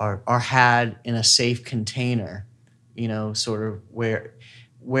had in a safe container. Sort of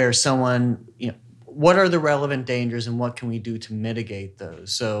where someone what are the relevant dangers and what can we do to mitigate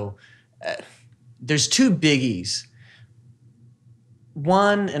those? So there's two biggies.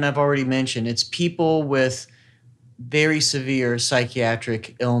 One, and I've already mentioned, it's people with very severe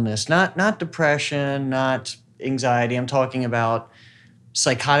psychiatric illness, not depression, not anxiety. I'm talking about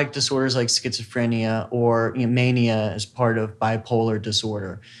psychotic disorders like schizophrenia or mania as part of bipolar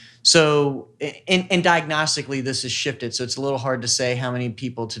disorder. So, and diagnostically, this has shifted. So it's a little hard to say how many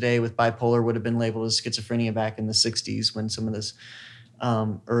people today with bipolar would have been labeled as schizophrenia back in the 60s when some of this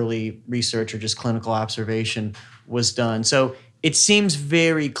early research or just clinical observation was done. So it seems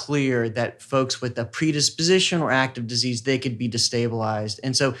very clear that folks with a predisposition or active disease, they could be destabilized.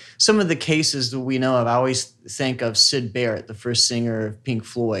 And so some of the cases that we know of, I always think of Syd Barrett, the first singer of Pink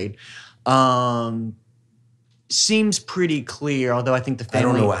Floyd, seems pretty clear, although I think the family...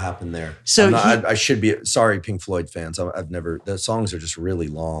 I don't know what happened there. So I should be... Sorry, Pink Floyd fans. I've never... The songs are just really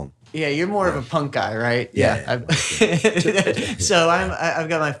long. Yeah, you're more of a punk guy, right? Yeah. So I've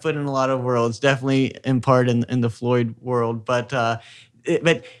got my foot in a lot of worlds, definitely in part in the Floyd world, but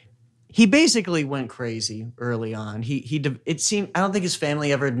he basically went crazy early on. It seemed, I don't think his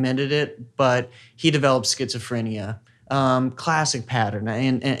family ever admitted it, but he developed schizophrenia, classic pattern,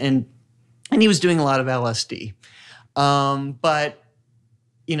 and he was doing a lot of LSD, but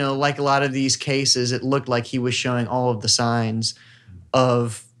like a lot of these cases, it looked like he was showing all of the signs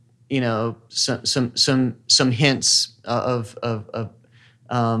of some hints of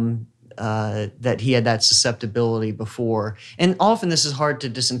that he had that susceptibility before. And often this is hard to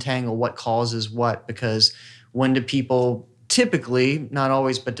disentangle what causes what, because when do people typically, not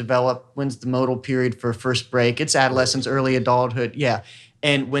always, but develop, when's the modal period for first break? It's adolescence, early adulthood, yeah.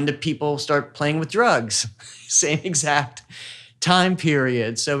 And when do people start playing with drugs? Same exact time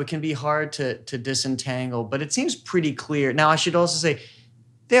period. So it can be hard to disentangle, but it seems pretty clear. Now, I should also say,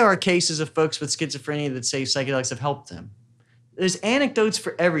 there are cases of folks with schizophrenia that say psychedelics have helped them. There's anecdotes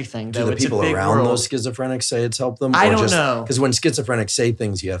for everything, though. Do the it's people a big around world. those schizophrenics say it's helped them? I don't know. Because when schizophrenics say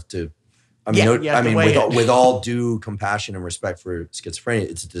things, you have to... with all due compassion and respect for schizophrenia,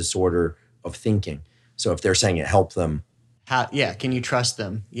 it's a disorder of thinking. So if they're saying it helped them... can you trust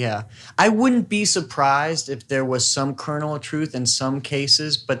them? Yeah. I wouldn't be surprised if there was some kernel of truth in some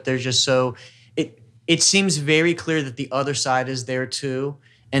cases, but they're just so... It seems very clear that the other side is there too,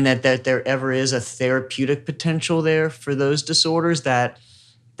 and that there ever is a therapeutic potential there for those disorders, that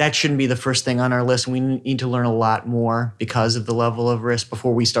shouldn't be the first thing on our list. We need to learn a lot more because of the level of risk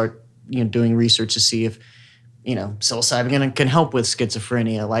before we start doing research to see if psilocybin can help with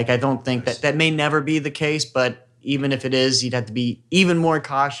schizophrenia. Like, I don't think that may never be the case, but even if it is, you'd have to be even more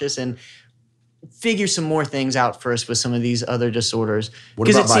cautious and figure some more things out first with some of these other disorders. What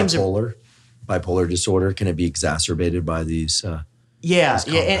about bipolar? Bipolar disorder, can it be exacerbated by these? And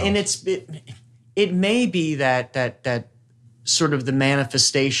it may be that sort of the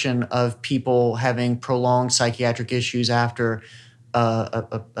manifestation of people having prolonged psychiatric issues after a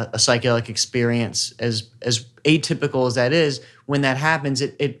psychedelic experience, as atypical as that is. When that happens,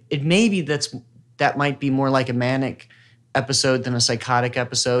 it may be that might be more like a manic episode than a psychotic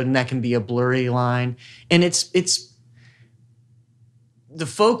episode, and that can be a blurry line. And it's the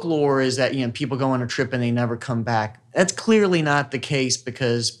folklore is that people go on a trip and they never come back. That's clearly not the case,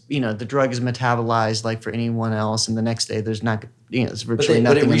 because the drug is metabolized like for anyone else, and the next day there's not it's virtually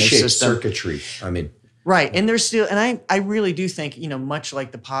nothing in their system. Circuitry. I mean, right, and there's still, and I really do think much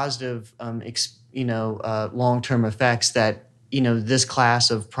like the positive long-term effects, that this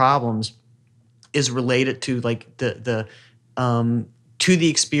class of problems is related to like the to the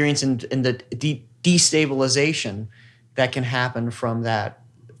experience and the destabilization that can happen from that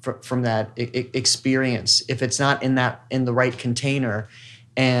experience if it's not in the right container.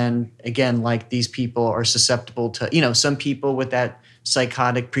 And again, like, these people are susceptible to some people with that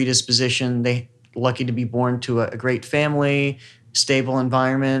psychotic predisposition, they lucky to be born to a great family, stable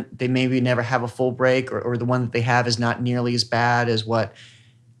environment. They maybe never have a full break, or the one that they have is not nearly as bad as what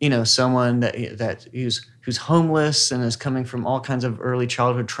someone who's homeless and is coming from all kinds of early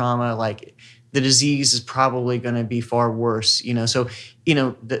childhood trauma. Like, the disease is probably going to be far worse, So,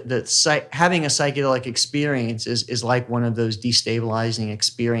 having a psychedelic experience is like one of those destabilizing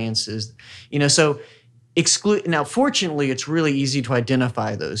experiences, So, now, fortunately, it's really easy to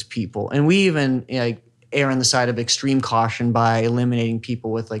identify those people, and we even err on the side of extreme caution by eliminating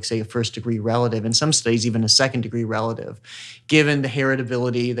people with, like, say, a first-degree relative, in some studies even a second-degree relative. Given the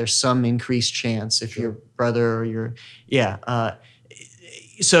heritability, there's some increased chance if your brother or your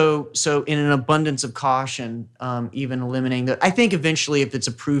So in an abundance of caution, even eliminating that. I think eventually, if it's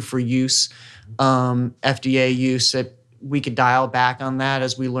approved for use, FDA use, that we could dial back on that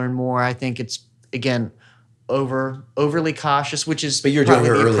as we learn more. I think it's, again, overly cautious, which is but you're doing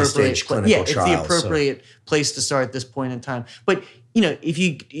your early stage clinical trials. Yeah, it's the appropriate place to start at this point in time. But if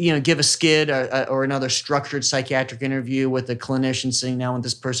you give a skid or another structured psychiatric interview with a clinician sitting down with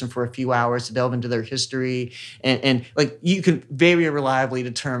this person for a few hours to delve into their history, and like you can very reliably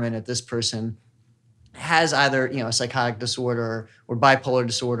determine if this person has either a psychotic disorder or bipolar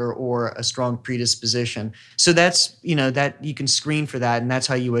disorder or a strong predisposition. So that's that you can screen for that, and that's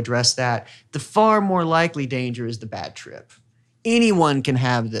how you address that. The far more likely danger is the bad trip. Anyone can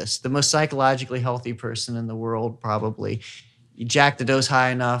have this. The most psychologically healthy person in the world probably. You jack the dose high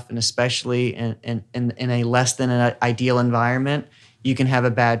enough, and especially in a less than an ideal environment, you can have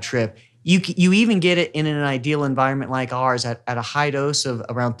a bad trip. You even get it in an ideal environment like ours at a high dose of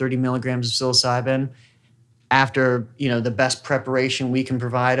around 30 milligrams of psilocybin. After the best preparation we can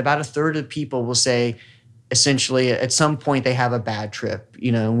provide, about a third of people will say, essentially, at some point they have a bad trip.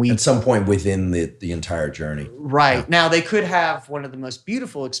 At some point within the entire journey. Right. Yeah. Now they could have one of the most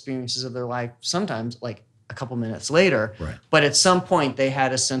beautiful experiences of their life. Sometimes, like a couple minutes later. Right. But at some point they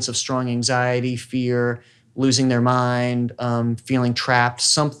had a sense of strong anxiety, fear, losing their mind, feeling trapped,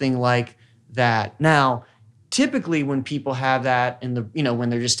 something like that. Now, typically when people have that when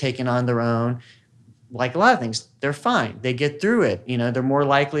they're just taking on their own, like a lot of things, they're fine. They get through it. They're more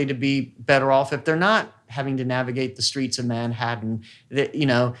likely to be better off if they're not having to navigate the streets of Manhattan,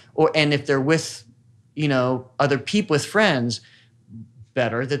 and if they're with, other people, with friends,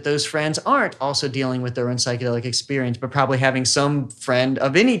 better that those friends aren't also dealing with their own psychedelic experience, but probably having some friend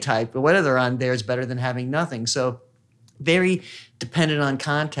of any type, or whether they're on there, is better than having nothing. So very dependent on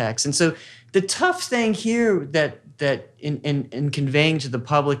context. And so the tough thing here that in conveying to the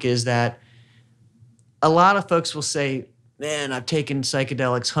public is that a lot of folks will say, man, I've taken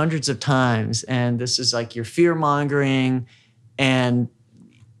psychedelics hundreds of times, and this is like you're fear-mongering, and,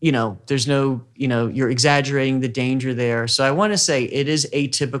 there's no, you're exaggerating the danger there. So I want to say it is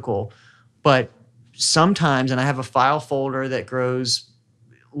atypical, but sometimes, and I have a file folder that grows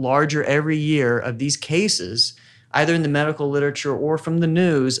larger every year of these cases, either in the medical literature or from the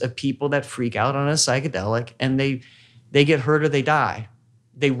news, of people that freak out on a psychedelic, and they get hurt or they die.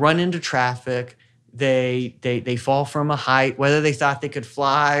 They run into traffic. They fall from a height, whether they thought they could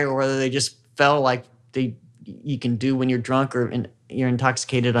fly or whether they just fell like you can do when you're drunk or you're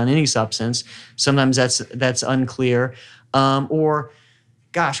intoxicated on any substance. Sometimes that's unclear. Or,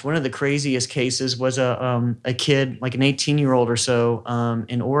 gosh, one of the craziest cases was a kid, like an 18-year-old or so,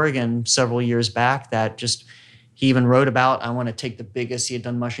 in Oregon several years back that just. He even wrote about, I want to take the biggest, he had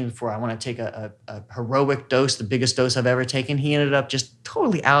done mushrooms before, I want to take a heroic dose, the biggest dose I've ever taken. He ended up just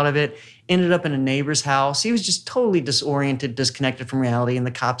totally out of it, ended up in a neighbor's house. He was just totally disoriented, disconnected from reality, and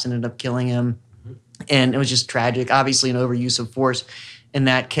the cops ended up killing him. And it was just tragic. Obviously an overuse of force in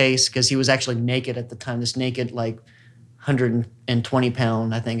that case, because he was actually naked at the time, this naked, like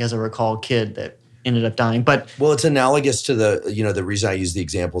 120-pound, I think, as I recall, kid that ended up dying. But it's analogous to the reason I use the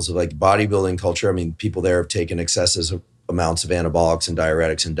examples of like bodybuilding culture. I mean, people there have taken excessive amounts of anabolics and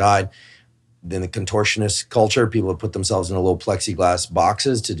diuretics and died. Then the contortionist culture, people have put themselves in a little plexiglass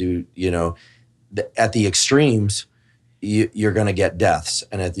boxes to do, at the extremes, you're going to get deaths.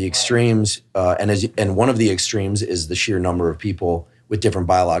 And at the extremes, and one of the extremes is the sheer number of people with different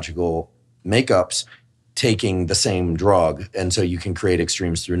biological makeups taking the same drug. And so you can create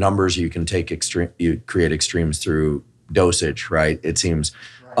extremes through numbers, you create extremes through dosage, right? It seems.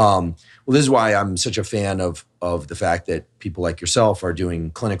 Right. This is why I'm such a fan of the fact that people like yourself are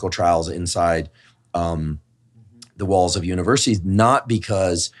doing clinical trials inside the walls of universities, not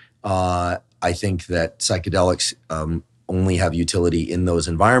because I think that psychedelics only have utility in those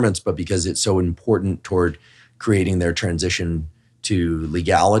environments, but because it's so important toward creating their transition to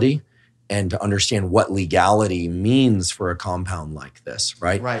legality and to understand what legality means for a compound like this,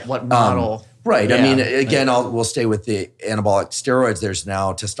 right? Right, what model. Right, yeah. I mean, again, we'll stay with the anabolic steroids. There's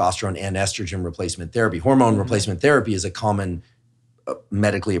now testosterone and estrogen replacement therapy. Hormone replacement therapy is a common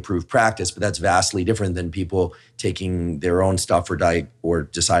medically approved practice, but that's vastly different than people taking their own stuff or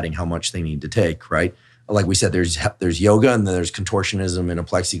deciding how much they need to take, right? Like we said, there's yoga and then there's contortionism in a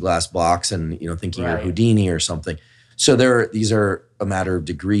plexiglass box and, thinking you're Houdini or something. So these are a matter of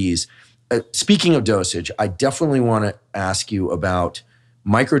degrees. Speaking of dosage, I definitely want to ask you about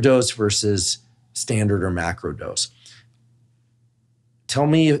microdose versus standard or macro dose. Tell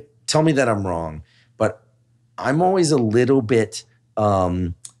me that I'm wrong, but I'm always a little bit,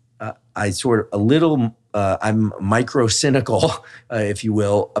 I'm micro cynical, if you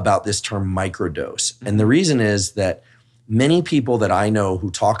will, about this term microdose. And the reason is that many people that I know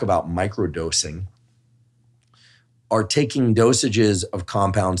who talk about microdosing are taking dosages of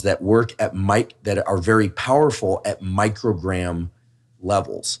compounds that work at that are very powerful at microgram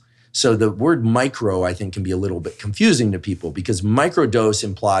levels. So the word micro, I think, can be a little bit confusing to people because microdose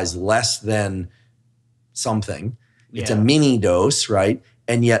implies less than something. It's a mini dose, right?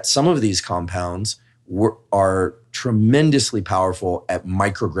 And yet some of these compounds are tremendously powerful at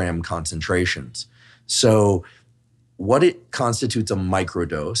microgram concentrations. So what it constitutes a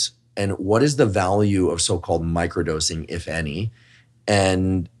microdose, and what is the value of so-called microdosing, if any,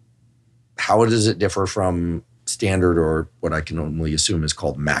 and how does it differ from standard or what I can only assume is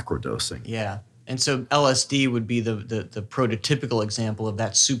called macrodosing? Yeah. And so LSD would be the prototypical example of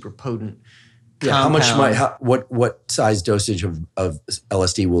that super potent compound. What size dosage of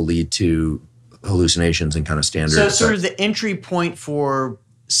LSD will lead to hallucinations and kind of standard So effects? sort of the entry point for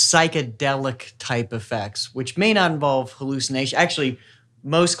psychedelic type effects, which may not involve hallucination. Actually,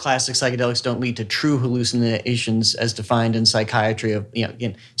 most classic psychedelics don't lead to true hallucinations as defined in psychiatry of,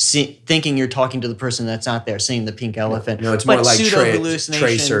 again, thinking you're talking to the person that's not there, seeing the pink elephant. No, it's more like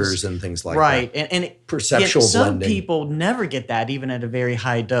tracers and things like that. Right. And perceptual some blending. people never get that even at a very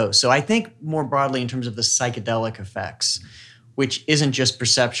high dose. So I think more broadly in terms of the psychedelic effects, which isn't just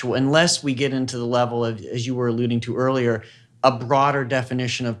perceptual, unless we get into the level of, as you were alluding to earlier, a broader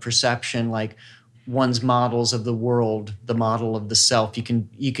definition of perception, like one's models of the world, the model of the self. You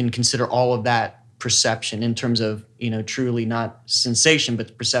can consider all of that perception in terms of, truly not sensation, but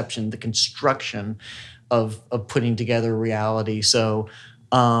the perception, the construction of putting together reality. So,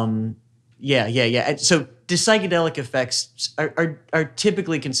 So the psychedelic effects are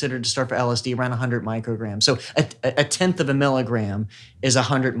typically considered to start for LSD around 100 micrograms. So a tenth of a milligram is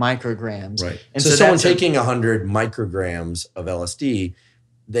 100 micrograms. Right. And so someone taking 100 micrograms of LSD,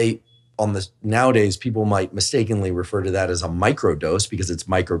 nowadays people might mistakenly refer to that as a microdose because it's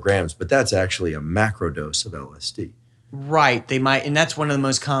micrograms, but that's actually a macrodose of LSD. Right. They might, and that's one of the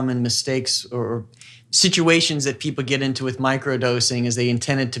most common mistakes or situations that people get into with microdosing is they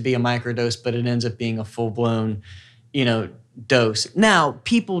intend it to be a microdose, but it ends up being a full-blown, dose. Now,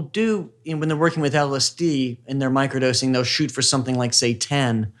 people do, when they're working with LSD and they're microdosing, they'll shoot for something like, say,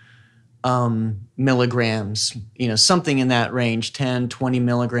 10 milligrams, something in that range, 10, 20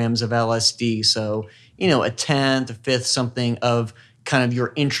 milligrams of LSD. So, a tenth, a fifth, something of kind of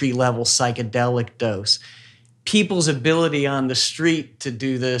your entry-level psychedelic dose. People's ability on the street to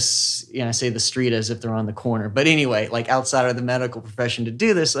do this, I say the street as if they're on the corner, but anyway, like outside of the medical profession to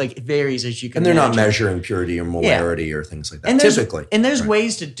do this, like it varies as you can And they're imagine. not measuring purity or molarity or things like that, and typically. And there's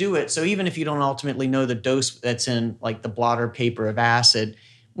ways to do it. So even if you don't ultimately know the dose that's in like the blotter paper of acid,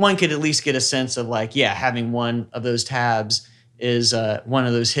 one could at least get a sense of like, having one of those tabs is one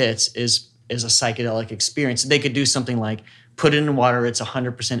of those hits is a psychedelic experience. They could do something like put it in water. It's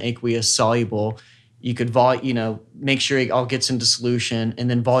 100% aqueous soluble. You could make sure it all gets into solution and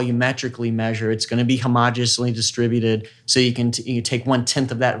then volumetrically measure. It's going to be homogeneously distributed. So you can take 1/10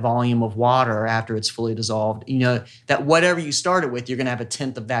 of that volume of water after it's fully dissolved. That whatever you started with, you're going to have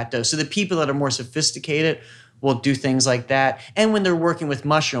 1/10 of that dose. So the people that are more sophisticated will do things like that. And when they're working with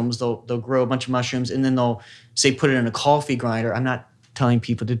mushrooms, they'll grow a bunch of mushrooms and then they'll say put it in a coffee grinder. I'm not telling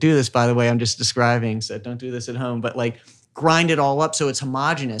people to do this, by the way. I'm just describing, so don't do this at home. But like grind it all up so it's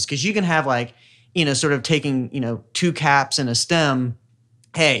homogeneous, because you can have like, sort of taking, 2 caps in a stem.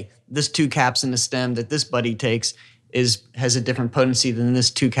 Hey, this 2 caps in the stem that this buddy takes has a different potency than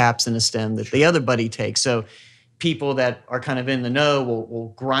this 2 caps in a stem that the other buddy takes. So people that are kind of in the know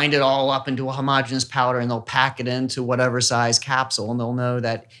will grind it all up into a homogeneous powder and they'll pack it into whatever size capsule, and they'll know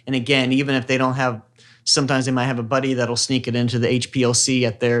that. And again, even if they don't have, sometimes they might have a buddy that'll sneak it into the HPLC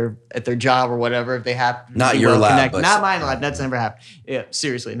at their job or whatever if they have not your lab, but not my lab. That's never happened. Yeah,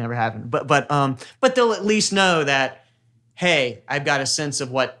 seriously, it never happened. But they'll at least know that, hey, I've got a sense of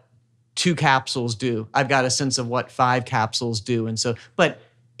what 2 capsules do. I've got a sense of what 5 capsules do, and so. But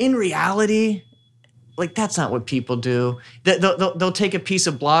in reality, like that's not what people do. They'll take a piece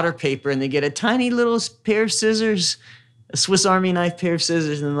of blotter paper and they get a tiny little pair of scissors, a Swiss Army knife pair of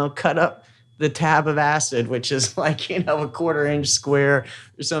scissors, and they'll cut up the tab of acid, which is like, a 1/4-inch square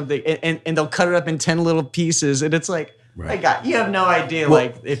or something. And they'll cut it up in 10 little pieces. And it's like, my God, you have no idea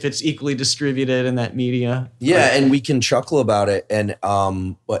if it's equally distributed in that media. Yeah, and we can chuckle about it. And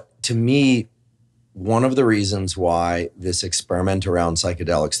but to me, one of the reasons why this experiment around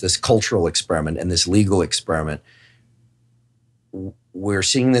psychedelics, this cultural experiment and this legal experiment, we're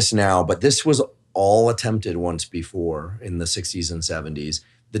seeing this now, but this was all attempted once before in the 60s and 70s.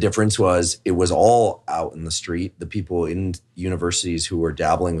 The difference was it was all out in the street. The people in universities who were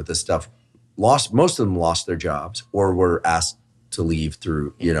dabbling with this stuff most of them lost their jobs or were asked to leave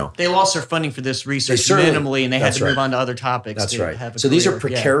through, you know. They lost their funding for this research minimally, and they had to move on to other topics. That's to right. Have a so career. These are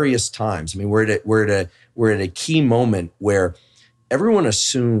precarious times. I mean, we're at a key moment where everyone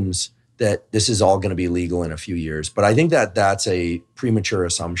assumes that this is all going to be legal in a few years, but I think that that's a premature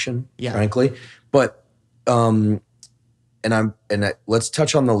assumption, frankly. But let's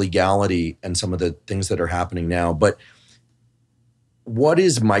touch on the legality and some of the things that are happening now. But what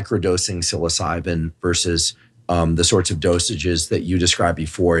is microdosing psilocybin versus the sorts of dosages that you described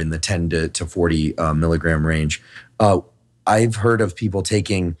before in the 10 to 40 milligram range? I've heard of people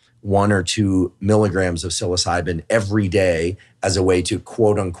taking 1 or 2 milligrams of psilocybin every day as a way to,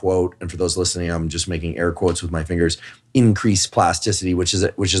 quote unquote, and for those listening, I'm just making air quotes with my fingers, increase plasticity, which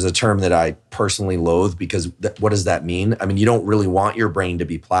is a term that I personally loathe, because what does that mean? I mean, you don't really want your brain to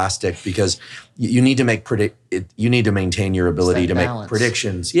be plastic, because you need to maintain your ability to balance. Make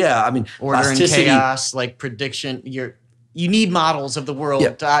predictions. Yeah, I mean, order plasticity, and chaos, like prediction. You need models of the world.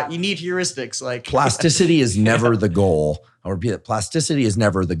 Yeah. You need heuristics. Like plasticity is never the goal. I'll repeat it. Plasticity is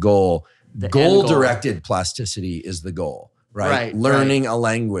never the goal. Goal-directed plasticity is the goal, right? Learning a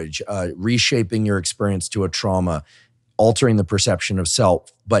language, reshaping your experience to a trauma, altering the perception of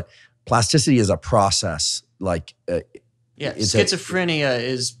self. But plasticity is a process. Schizophrenia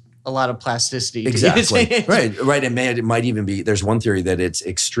is a lot of plasticity. Exactly. right. It might even be, there's one theory that it's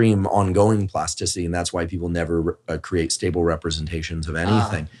extreme ongoing plasticity, and that's why people never create stable representations of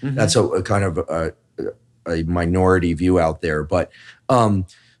anything. That's a kind of a minority view out there. But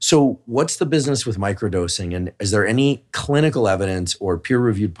so what's the business with microdosing? And is there any clinical evidence or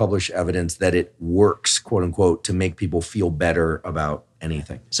peer-reviewed published evidence that it works, quote unquote, to make people feel better about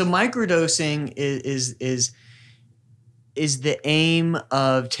anything? So microdosing is the aim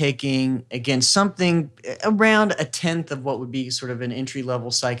of taking, again, something around 1/10 of what would be sort of an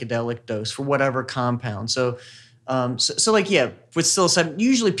entry-level psychedelic dose for whatever compound. So with psilocybin,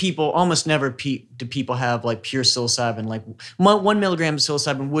 usually people, almost never do people have like pure psilocybin. Like 1 milligram of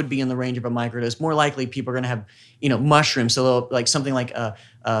psilocybin would be in the range of a microdose. More likely people are going to have, mushrooms. So like something like a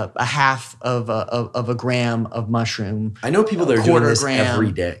half of a gram of mushroom. I know people that are doing this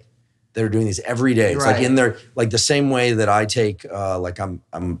every day. They're doing these every day. It's like in their, like the same way that I take,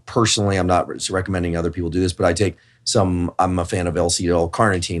 I'm not recommending other people do this, but I take I'm a fan of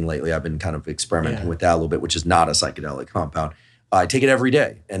L-carnitine lately. I've been kind of experimenting with that a little bit, which is not a psychedelic compound. I take it every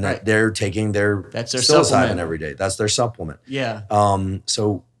day, and they're taking that's their psilocybin supplement every day. That's their supplement. Yeah. The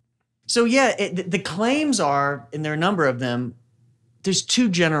claims are, and there are a number of them. There's 2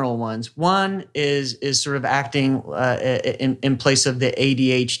 general ones. One is sort of acting in place of the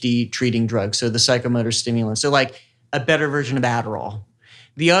ADHD treating drug, so the psychomotor stimulant. So like a better version of Adderall.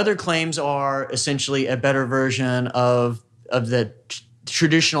 The other claims are essentially a better version of the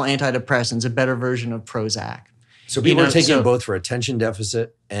traditional antidepressants, a better version of Prozac. So people are taking both for attention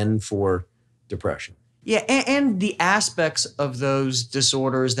deficit and for depression. Yeah, and the aspects of those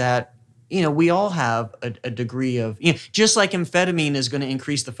disorders that we all have a degree of, just like amphetamine is going to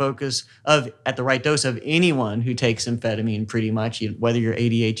increase the focus of, at the right dose, of anyone who takes amphetamine, pretty much, whether you're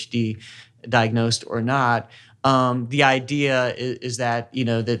ADHD diagnosed or not. The idea is that,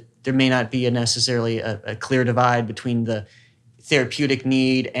 that there may not be necessarily a clear divide between the therapeutic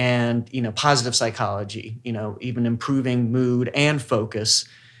need and, positive psychology, even improving mood and focus,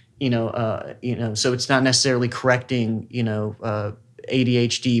 so it's not necessarily correcting,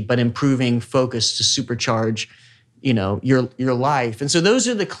 ADHD, but improving focus to supercharge, your life. And so those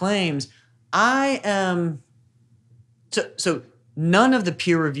are the claims. So none of the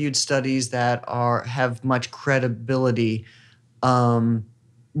peer-reviewed studies that have much credibility, none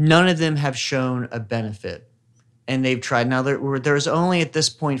of them have shown a benefit. And they've tried. Now, there's only at this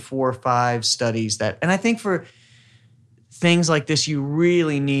point 4 or 5 studies and I think for things like this, you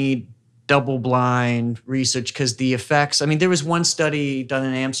really need double-blind research, because the effects, there was one study done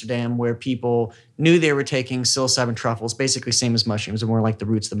in Amsterdam where people knew they were taking psilocybin truffles, basically same as mushrooms, they're more like the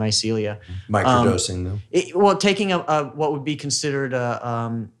roots, the mycelia. Microdosing, though? Taking what would be considered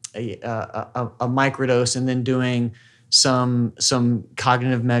a microdose and then doing some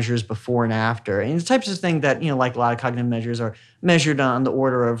cognitive measures before and after. And the types of thing that, like a lot of cognitive measures are measured on the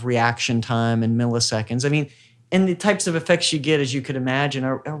order of reaction time and milliseconds. And the types of effects you get, as you could imagine,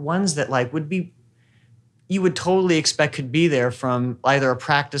 are ones that you would totally expect could be there from either a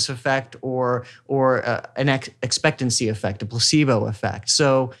practice effect or an expectancy effect, a placebo effect.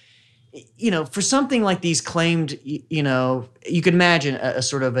 So, for something like these claimed, you could imagine a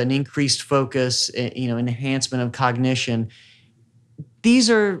sort of an increased focus, enhancement of cognition. These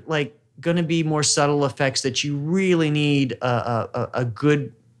are going to be more subtle effects that you really need a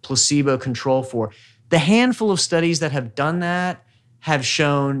good placebo control for. The handful of studies that have done that have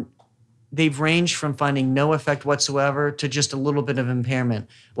shown they've ranged from finding no effect whatsoever to just a little bit of impairment,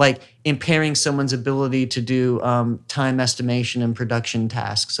 like impairing someone's ability to do time estimation and production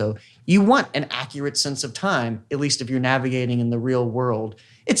tasks. So you want an accurate sense of time, at least if you're navigating in the real world.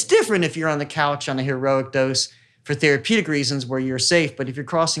 It's different if you're on the couch on a heroic dose for therapeutic reasons where you're safe. But if you're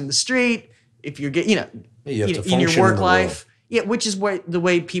crossing the street, if you're in your work life, which is the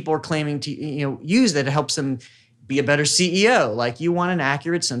way people are claiming to use that, it helps them be a better CEO. Like, you want an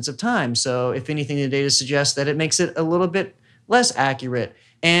accurate sense of time. So if anything, the data suggests that it makes it a little bit less accurate.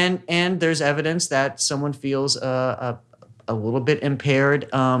 And there's evidence that someone feels a little bit impaired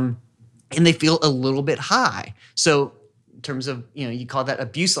and they feel a little bit high. So in terms of, you call that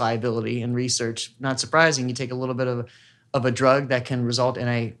abuse liability in research. Not surprising. You take a little bit of a drug that can result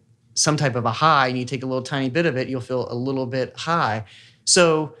in some type of a high, and you take a little tiny bit of it, you'll feel a little bit high.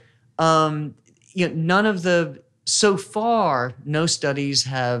 So so far, no studies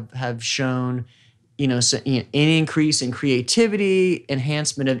have shown any increase in creativity,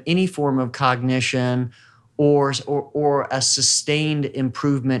 enhancement of any form of cognition, or a sustained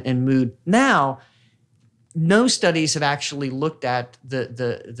improvement in mood. Now, no studies have actually looked at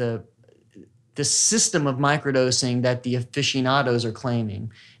the system of microdosing that the aficionados are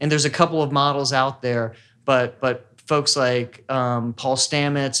claiming. And there's a couple of models out there, but folks like Paul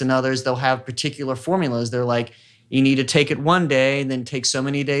Stamets and others, they'll have particular formulas. They're like, you need to take it one day and then take so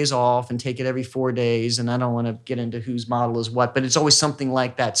many days off and take it every 4 days. And I don't want to get into whose model is what, but it's always something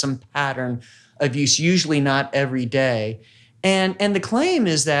like that, some pattern of use, usually not every day. And the claim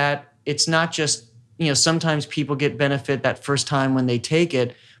is that it's not just, sometimes people get benefit that first time when they take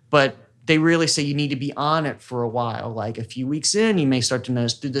it, but they really say you need to be on it for a while. Like a few weeks in, you may start to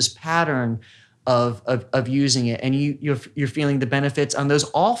notice through this pattern of using it, and you're feeling the benefits on those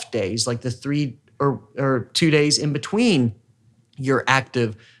off days, like the 3 or 2 days in between your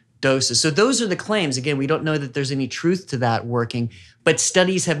active doses. So those are the claims. Again, we don't know that there's any truth to that working, but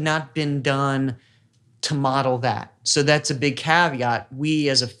studies have not been done to model that. So that's a big caveat. We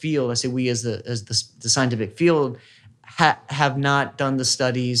as a field, I say we as the scientific field, have not done the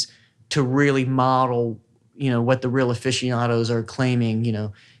studies to really model, what the real aficionados are claiming,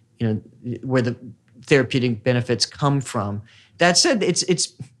 where the therapeutic benefits come from. That said,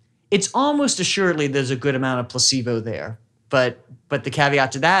 it's almost assuredly there's a good amount of placebo there. But the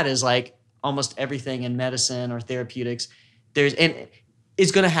caveat to that is, like almost everything in medicine or therapeutics,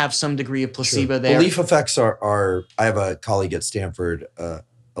 is going to have some degree of placebo there. Belief effects are I have a colleague at Stanford,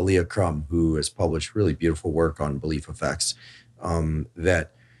 Aaliyah Crum, who has published really beautiful work on belief effects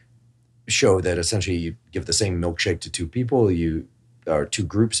that show that essentially you give the same milkshake to two people, or two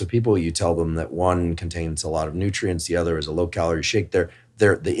groups of people, you tell them that one contains a lot of nutrients, the other is a low-calorie shake. The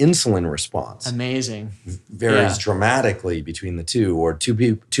insulin response varies dramatically between the two, or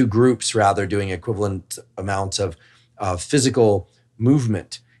two groups rather doing equivalent amounts of physical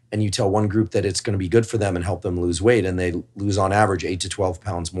movement, and you tell one group that it's going to be good for them and help them lose weight, and they lose on average 8 to 12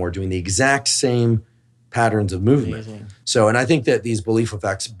 pounds more doing the exact same patterns of movement. Amazing. So, and I think that these belief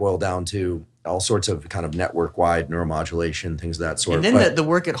effects boil down to all sorts of kind of network-wide neuromodulation, things of that sort. And then the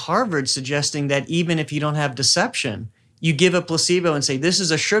work at Harvard suggesting that even if you don't have deception, you give a placebo and say, this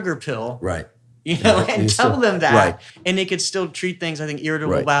is a sugar pill. Right. And tell them that. Right. And they could still treat things. I think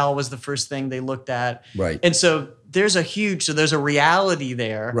irritable bowel was the first thing they looked at. Right. And so there's a reality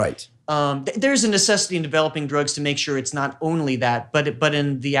there. Right. There's a necessity in developing drugs to make sure it's not only that, but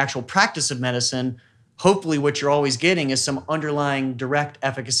in the actual practice of medicine, hopefully what you're always getting is some underlying direct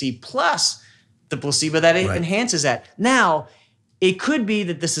efficacy plus the placebo that it enhances that. Now, it could be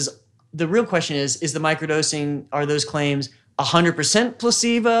that the real question is the microdosing, are those claims 100%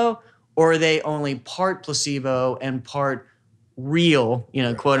 placebo, or are they only part placebo and part real,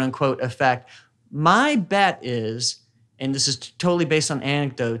 quote unquote effect? My bet is, and this is totally based on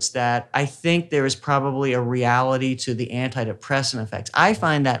anecdotes, that I think there is probably a reality to the antidepressant effects. I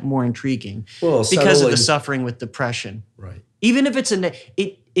find that more intriguing because of the suffering with depression. Right. Even if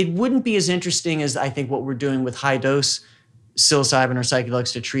it wouldn't be as interesting as I think what we're doing with high dose psilocybin or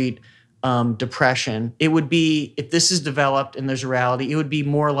psychedelics to treat depression. It would be, if this is developed and there's a reality, it would be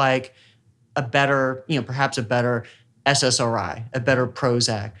more like a better, perhaps a better SSRI, a better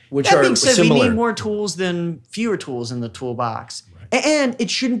Prozac. That being said, we need more tools than fewer tools in the toolbox. Right. And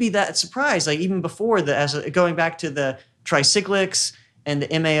it shouldn't be that surprise. Like even before going back to the tricyclics and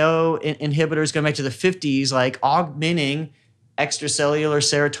the MAO inhibitors, going back to the 50s, like augmenting extracellular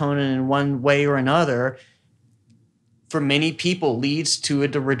serotonin in one way or another, for many people leads to a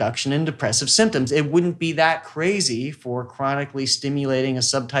reduction in depressive symptoms. It wouldn't be that crazy for chronically stimulating a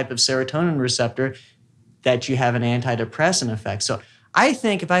subtype of serotonin receptor that you have an antidepressant effect. So I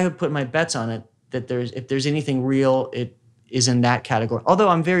think if I would put my bets on it, that if there's anything real, it is in that category. Although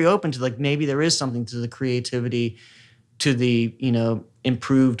I'm very open to, like, maybe there is something to the creativity, to the,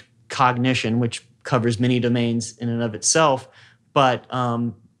 improved cognition, which covers many domains in and of itself. But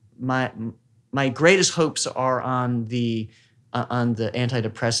my greatest hopes are on the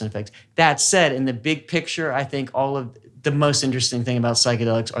antidepressant effects. That said, in the big picture, I think all of the most interesting thing about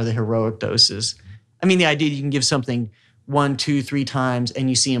psychedelics are the heroic doses. I mean, the idea that you can give something 1, 2, 3 times and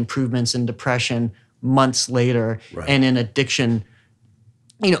you see improvements in depression months later, right. and in addiction,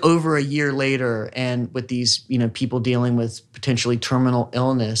 over a year later, and with these, people dealing with potentially terminal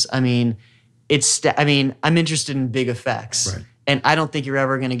illness. I mean, I'm interested in big effects, right. And I don't think you're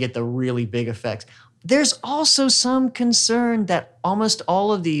ever going to get the really big effects. There's also some concern that almost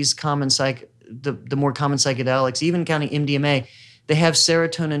all of these the more common psychedelics, even counting MDMA, they have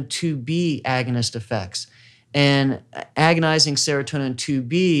serotonin 2B agonist effects. And agonizing serotonin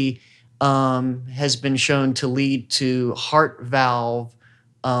 2B has been shown to lead to heart valve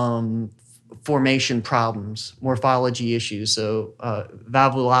formation problems, morphology issues, so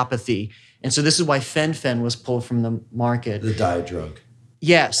valvulopathy. And so this is why fen-phen was pulled from the market. The diet drug.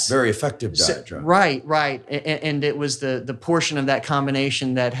 Yes. Very effective diet drug. Right. And it was the portion of that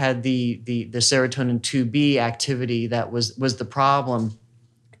combination that had the serotonin 2B activity that was the problem.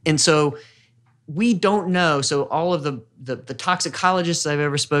 And so we don't know. So all of the toxicologists I've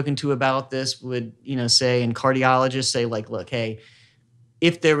ever spoken to about this would, say, and cardiologists say, like, look, hey,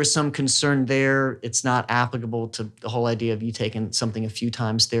 if there was some concern there, it's not applicable to the whole idea of you taking something a few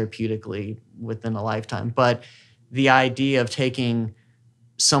times therapeutically within a lifetime. But the idea of taking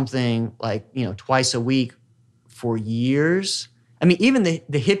something like, twice a week for years. I mean, even the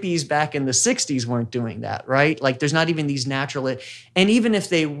hippies back in the 60s weren't doing that, right? Like, there's not even these natural, and even if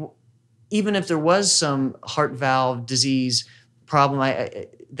there was some heart valve disease problem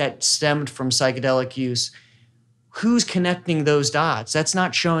that stemmed from psychedelic use, who's connecting those dots? That's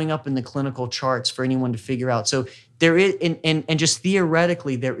not showing up in the clinical charts for anyone to figure out. So there is, and just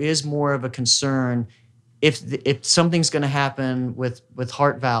theoretically, there is more of a concern. If something's going to happen with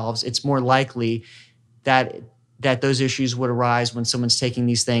heart valves, it's more likely that those issues would arise when someone's taking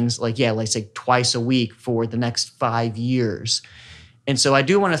these things, like say twice a week for the next 5 years. And so I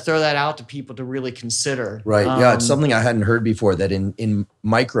do want to throw that out to people to really consider. Right. Yeah, it's something I hadn't heard before, that in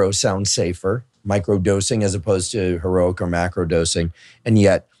micro sounds safer, micro dosing as opposed to heroic or macro dosing. And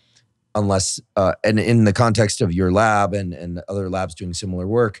yet, unless, and in the context of your lab and other labs doing similar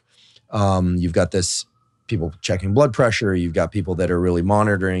work, you've got this people checking blood pressure. You've got people that are really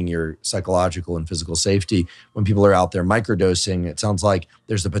monitoring your psychological and physical safety. When people are out there microdosing, it sounds like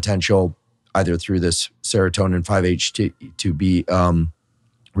there's the potential, either through this serotonin 5-HT2B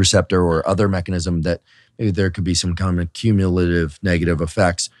receptor or other mechanism, that maybe there could be some kind of cumulative negative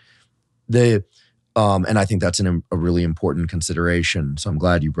effects. And I think that's a really important consideration. So I'm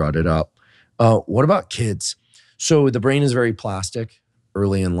glad you brought it up. What about kids? So the brain is very plastic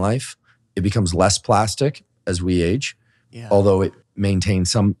early in life. It becomes less plastic as we age, although it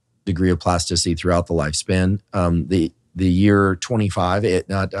maintains some degree of plasticity throughout the lifespan. The year 25,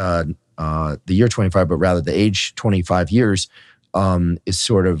 the year 25, but rather the age 25 years is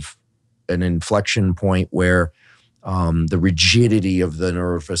sort of an inflection point where the rigidity of the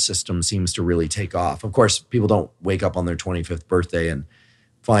nervous system seems to really take off. Of course, people don't wake up on their 25th birthday and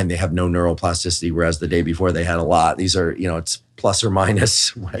find they have no neuroplasticity, whereas the day before they had a lot. These are, it's plus or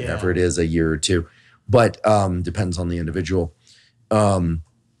minus whatever it is, a year or two, but depends on the individual.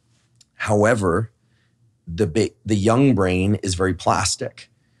 However, the young brain is very plastic.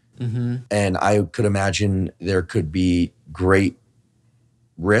 Mm-hmm. And I could imagine there could be great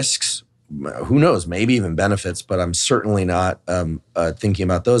risks. Who knows, maybe even benefits, but I'm certainly not thinking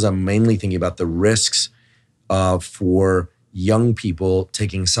about those. I'm mainly thinking about the risks for young people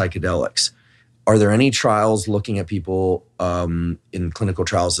taking psychedelics. Are there any trials looking at people in clinical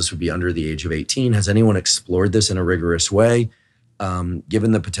trials? This would be under the age of 18. Has anyone explored this in a rigorous way?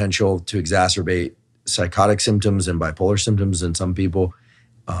 Given the potential to exacerbate psychotic symptoms and bipolar symptoms in some people,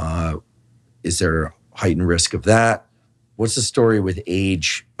 is there a heightened risk of that? What's the story with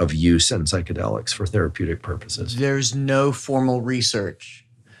age of use and psychedelics for therapeutic purposes? There's no formal research,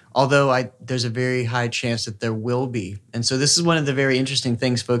 although there's a very high chance that there will be. And so this is one of the very interesting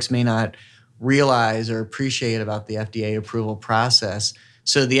things folks may not realize or appreciate about the FDA approval process.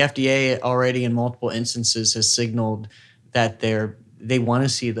 So the FDA already in multiple instances has signaled that they want to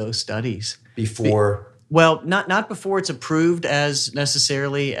see those studies. Before Well, not before it's approved as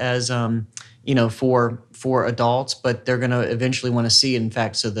necessarily as for adults, but they're going to eventually want to see it. In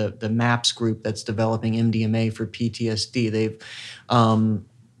fact, so the MAPS group that's developing MDMA for PTSD, they've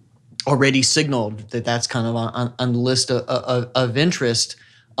already signaled that that's kind of on the list of interest.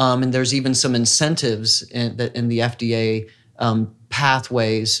 And there's even some incentives in the FDA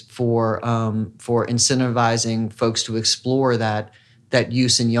pathways for incentivizing folks to explore that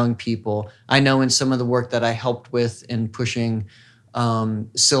use in young people. I know in some of the work that I helped with in pushing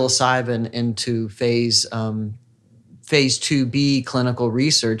psilocybin into phase 2B clinical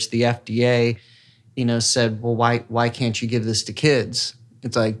research, the FDA, said, well, why can't you give this to kids?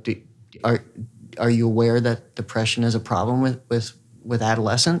 It's like, are you aware that depression is a problem with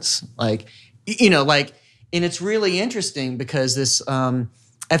adolescents? And it's really interesting because this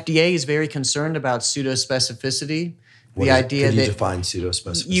FDA is very concerned about pseudospecificity. Could you define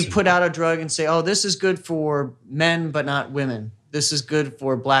pseudospecificity? You put out a drug and say, oh, this is good for men but not women. This is good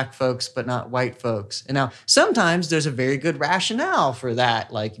for black folks but not white folks. And now sometimes there's a very good rationale for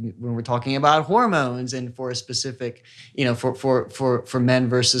that, like when we're talking about hormones and for a specific, for men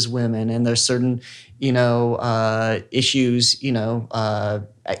versus women. And there's certain, issues,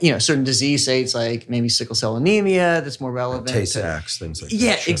 certain disease states like maybe sickle cell anemia that's more relevant. Tay-Sachs, things like that.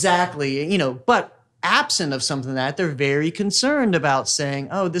 Yeah, Sure. Exactly. But absent of something like that, they're very concerned about saying,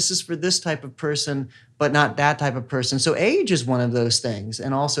 oh, this is for this type of person, but not that type of person. So age is one of those things.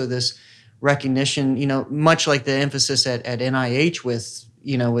 And also this recognition, much like the emphasis at NIH with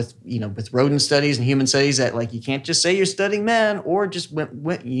rodent studies and human studies, that like you can't just say you're studying men or just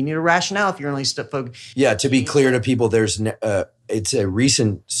you need a rationale if you're only focused. Yeah, to be clear to people, there's it's a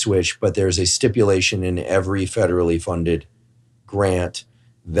recent switch, but there's a stipulation in every federally funded grant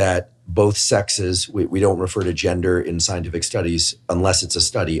that both sexes, we don't refer to gender in scientific studies unless it's a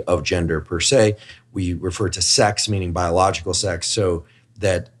study of gender per se. We refer to sex, meaning biological sex, so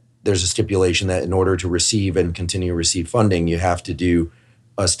that there's a stipulation that in order to receive and continue to receive funding, you have to do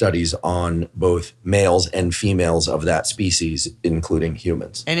studies on both males and females of that species, including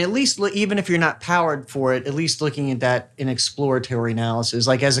humans. And at least, even if you're not powered for it, at least looking at that in exploratory analysis.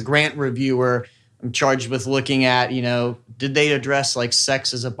 Like as a grant reviewer, I'm charged with looking at, did they address like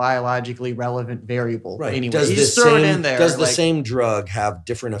sex as a biologically relevant variable? Right. Anyway, Does you just throw it in there. Does the same drug have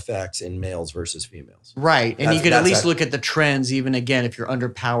different effects in males versus females? Right. And you could at least look at the trends, even again, if you're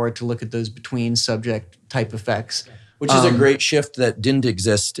underpowered to look at those between subject type effects. Which is a great shift that didn't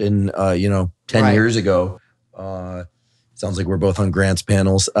exist in, 10 years ago. Sounds like we're both on grants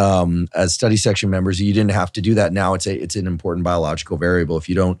panels. As study section members, you didn't have to do that. Now it's an important biological variable. If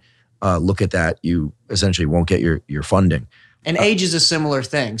you don't look at that, you essentially won't get your funding. And age is a similar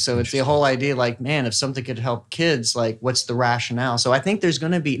thing. So it's the whole idea like, man, if something could help kids, like what's the rationale? So I think there's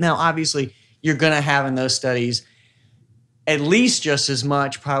going to be, now obviously you're going to have in those studies at least just as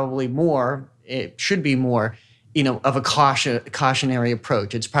much, probably more, it should be more, of a cautionary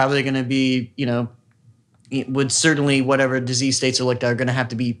approach. It's probably going to be, it would certainly, whatever disease states are looked at, are going to have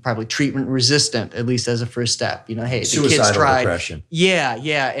to be probably treatment resistant, at least as a first step. Hey, the kids tried. Depression. Yeah.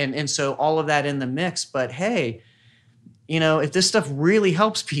 And so all of that in the mix. But hey, if this stuff really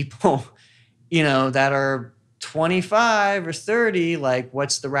helps people, that are 25 or 30, like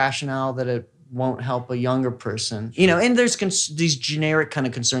what's the rationale that it won't help a younger person? And there's these generic kind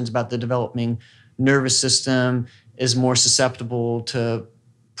of concerns about the developing nervous system is more susceptible to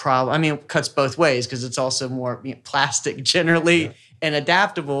problem. I mean, it cuts both ways because it's also more plastic generally and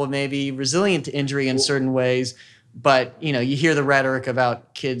adaptable, maybe resilient to injury in certain ways. But, you hear the rhetoric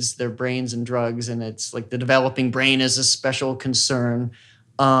about kids, their brains and drugs, and it's like the developing brain is a special concern.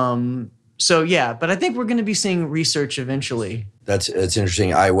 So, yeah, but I think we're going to be seeing research eventually. It's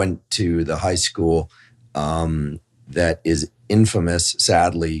interesting. I went to the high school that is infamous,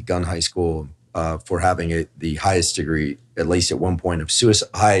 sadly, gun high school, for having the highest degree, at least at one point, of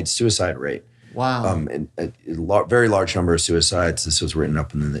suicide rate. Wow. And a very large number of suicides. This was written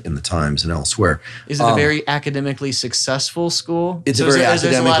up in the Times and elsewhere. Is it a very academically successful school? It's a very academically...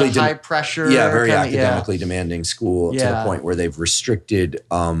 There's a lot of high pressure. Yeah, very academically demanding school to the point where they've restricted,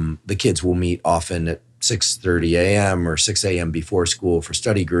 the kids will meet often at 6:30 a.m. or 6 a.m. before school for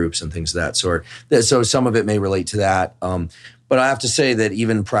study groups and things of that sort. So some of it may relate to that. But I have to say that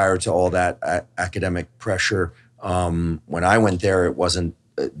even prior to all that academic pressure, when I went there, it wasn't,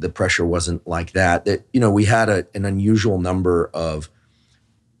 the pressure wasn't like that. That, we had an unusual number of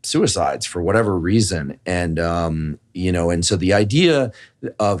suicides for whatever reason. And, and so the idea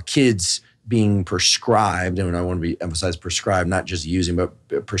of kids being prescribed, and I want to emphasize prescribed, not just using,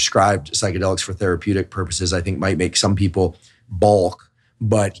 but prescribed psychedelics for therapeutic purposes, I think might make some people balk.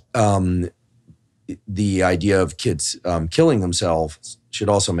 But the idea of kids killing themselves should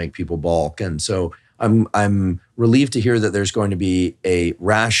also make people balk. And so I'm relieved to hear that there's going to be a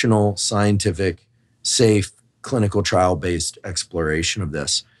rational, scientific, safe, clinical trial-based exploration of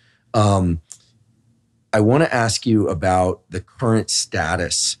this. I want to ask you about the current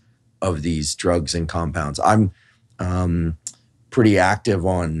status of these drugs and compounds. I'm pretty active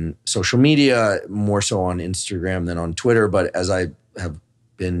on social media, more so on Instagram than on Twitter. But as I have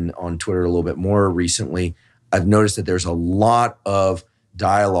been on Twitter a little bit more recently, I've noticed that there's a lot of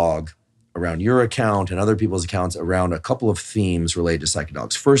dialogue around your account and other people's accounts around a couple of themes related to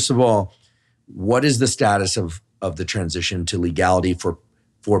psychedelics. First of all, what is the status of the transition to legality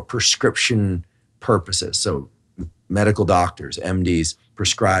for prescription purposes? So medical doctors, MDs,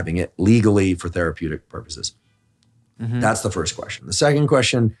 prescribing it legally for therapeutic purposes. Mm-hmm. That's the first question. The second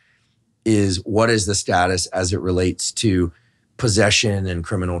question is, what is the status as it relates to possession and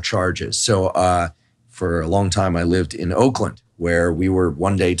criminal charges? So for a long time, I lived in Oakland, where we were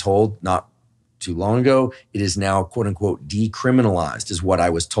one day told, not too long ago, it is now, quote unquote, decriminalized, is what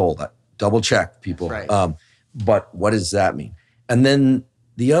I was told. Double check, people. Right. But what does that mean? And then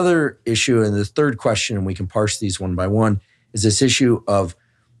the other issue, and the third question, and we can parse these one by one, is this issue of,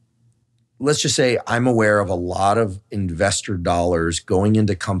 let's just say I'm aware of a lot of investor dollars going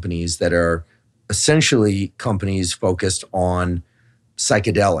into companies that are essentially companies focused on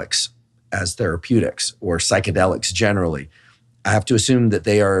psychedelics as therapeutics, or psychedelics generally. I have to assume that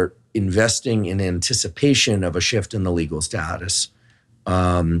they are investing in anticipation of a shift in the legal status.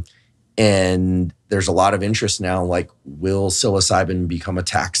 And there's a lot of interest now, like, will psilocybin become a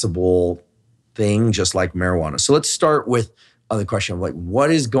taxable thing just like marijuana? So let's start with the question of, like,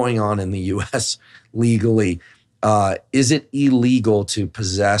 what is going on in the US legally? Is it illegal to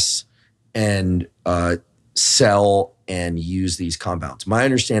possess and sell and use these compounds? My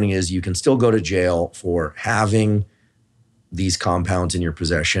understanding is you can still go to jail for having these compounds in your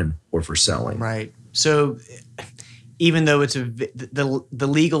possession or for selling. Right. So even though it's the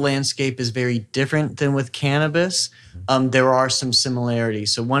legal landscape is very different than with cannabis, there are some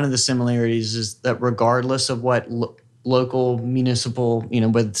similarities. So one of the similarities is that regardless of what local, municipal,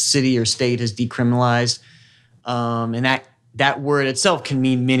 whether the city or state has decriminalized, and that word itself can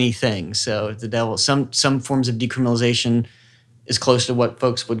mean many things. So the devil, some forms of decriminalization is close to what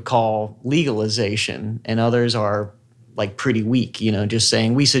folks would call legalization, and others are like pretty weak. Just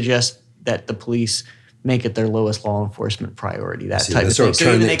saying we suggest that the police make it their lowest law enforcement priority, that type of thing.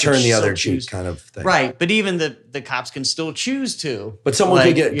 Turn the other cheek kind of thing. Right. But even the cops can still choose to. But someone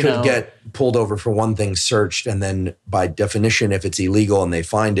could get pulled over for one thing, searched, and then by definition, if it's illegal and they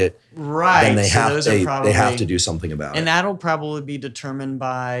find it, right, then they have to do something about it. And that'll probably be determined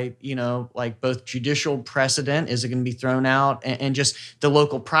by, like both judicial precedent, is it going to be thrown out, and just the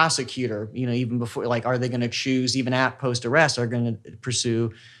local prosecutor, even before, like, are they going to choose, even at post-arrest, are going to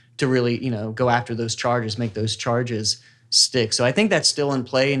pursue to really, go after those charges, make those charges stick. So I think that's still in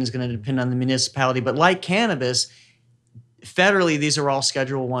play and is going to depend on the municipality. But like cannabis, federally, these are all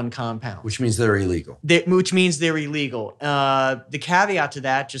Schedule I compounds. Which means they're illegal. The caveat to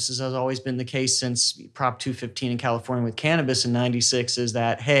that, just as has always been the case since Prop 215 in California with cannabis in 96, is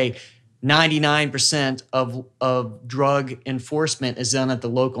that, hey, 99% of drug enforcement is done at the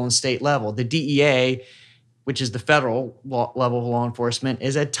local and state level. The DEA, which is the federal level of law enforcement,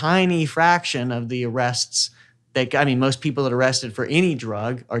 is a tiny fraction of the arrests. Most people that are arrested for any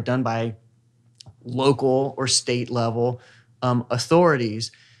drug are done by local or state level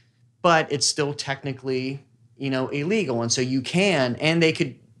authorities, but it's still technically, illegal. And so you can, and they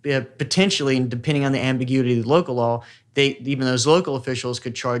could potentially, and depending on the ambiguity of the local law, even those local officials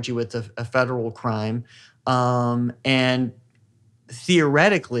could charge you with a federal crime. And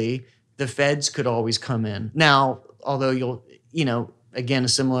theoretically, the feds could always come in. Now, although again, a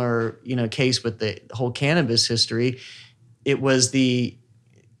similar, case with the whole cannabis history, it was the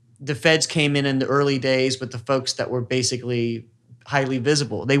feds came in the early days with the folks that were basically highly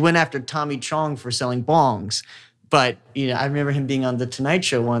visible. They went after Tommy Chong for selling bongs. But, I remember him being on The Tonight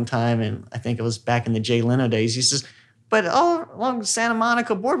Show one time, and I think it was back in the Jay Leno days. He says, but all along Santa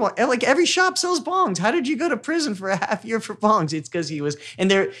Monica Boardwalk, like every shop sells bongs. How did you go to prison for a half year for bongs? It's because he was,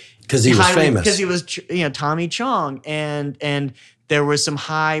 because he was famous. Because he was, Tommy Chong, and there was some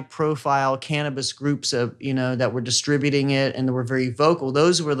high profile cannabis groups of, that were distributing it and they were very vocal.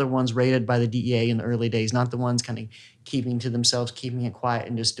 Those were the ones rated by the DEA in the early days, not the ones kind of keeping to themselves, keeping it quiet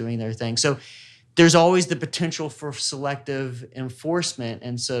and just doing their thing. So there's always the potential for selective enforcement.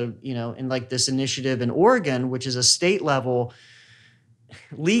 And so, in like this initiative in Oregon, which is a state level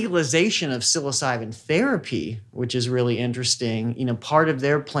legalization of psilocybin therapy, which is really interesting. Part of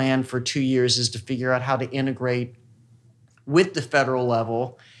their plan for 2 years is to figure out how to integrate with the federal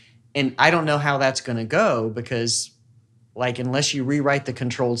level. And I don't know how that's going to go because, unless you rewrite the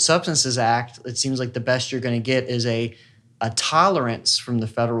Controlled Substances Act, it seems like the best you're going to get is a tolerance from the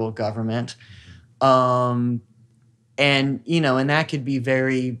federal government. And that could be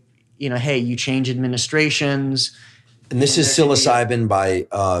very, hey, you change administrations. And this is psilocybin by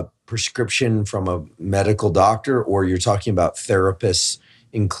prescription from a medical doctor, or you're talking about therapists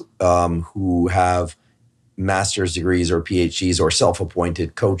who have master's degrees or PhDs or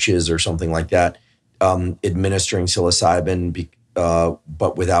self-appointed coaches or something like that, administering psilocybin,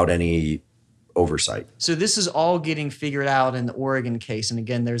 but without any oversight. So this is all getting figured out in the Oregon case. And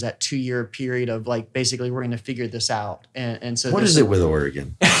again, there's that 2-year period of basically we're going to figure this out. And so what is it with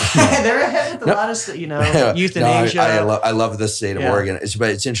Oregon? They're ahead with a lot of, euthanasia. I love the state of Oregon. But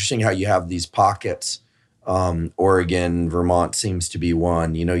it's interesting how you have these pockets. Oregon, Vermont seems to be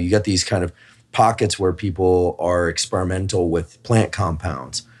one. You get these kind of pockets where people are experimental with plant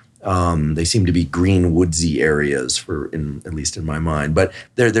compounds. They seem to be green, woodsy areas at least in my mind. But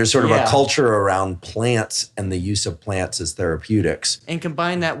there's sort of a culture around plants and the use of plants as therapeutics. And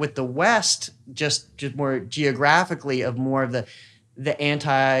combine that with the West, just more geographically, of more of the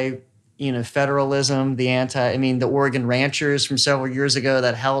anti, federalism, the Oregon ranchers from several years ago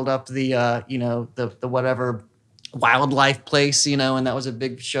that held up the whatever wildlife place, and that was a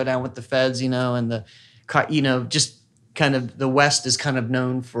big showdown with the feds, and just kind of the West is kind of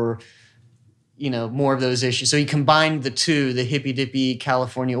known for, more of those issues. So you combine the two, the hippy-dippy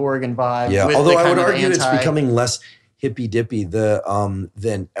California, Oregon vibe. Yeah, with although the I kind would of argue it's becoming less hippy-dippy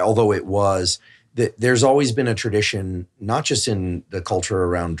than although it was. There's always been a tradition, not just in the culture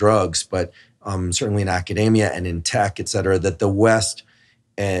around drugs, but certainly in academia and in tech, et cetera, that the West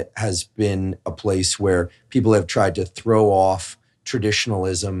has been a place where people have tried to throw off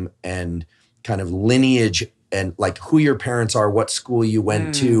traditionalism and kind of lineage and who your parents are, what school you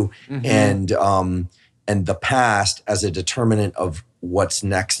went to, and the past as a determinant of what's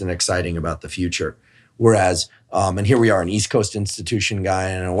next and exciting about the future. Whereas, and here we are, an East Coast institution guy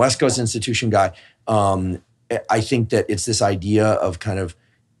and a West Coast institution guy. I think that it's this idea of kind of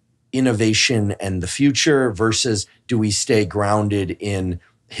innovation and the future versus do we stay grounded in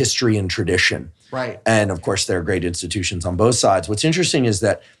history and tradition? Right. And of course, there are great institutions on both sides. What's interesting is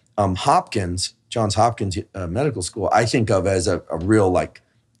that Johns Hopkins Medical School, I think of as a real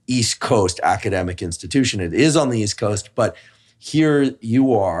East Coast academic institution. It is on the East Coast, but here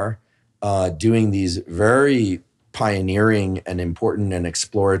you are doing these very pioneering and important and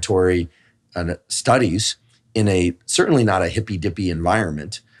exploratory studies in certainly not a hippy-dippy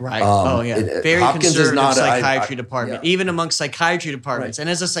environment. Right. Very Hopkins conservative is not psychiatry department, even amongst psychiatry departments. Right. And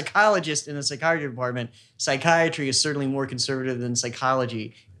as a psychologist in the psychiatry department, psychiatry is certainly more conservative than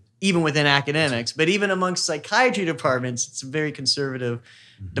psychology, even within academics. But even amongst psychiatry departments, it's a very conservative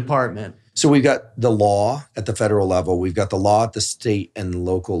department. So we've got the law at the federal level. We've got the law at the state and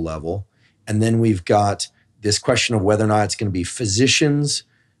local level. And then we've got this question of whether or not it's going to be physicians,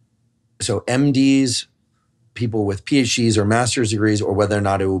 so MDs, people with PhDs or master's degrees, or whether or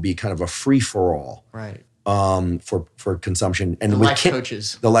not it will be kind of a free-for-all. Right. For consumption. And the with life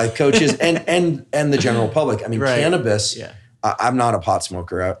coaches. The life coaches and the general public. I mean, cannabis... Yeah. I'm not a pot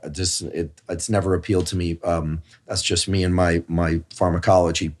smoker. It's never appealed to me. That's just me and my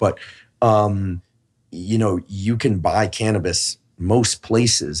pharmacology. But you can buy cannabis most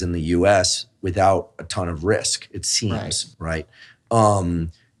places in the U.S. without a ton of risk. It seems right.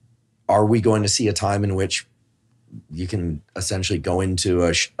 Are we going to see a time in which you can essentially go into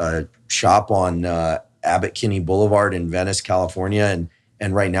a shop on Abbot Kinney Boulevard in Venice, California,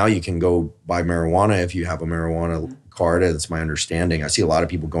 and right now you can go buy marijuana if you have a marijuana card? That's my understanding. I see a lot of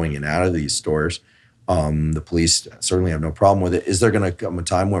people going in and out of these stores. The police certainly have no problem with it. Is there going to come a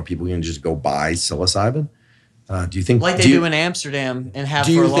time where people can just go buy psilocybin? Do you think they do in Amsterdam and have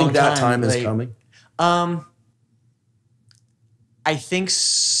for a long time? Do you think that time is coming? I think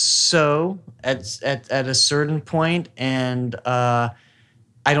so at a certain point, and I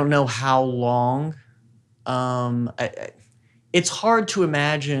don't know how long. It's hard to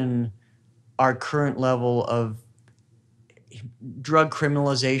imagine our current level of drug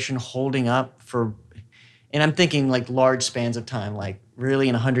criminalization holding up for, and I'm thinking large spans of time, really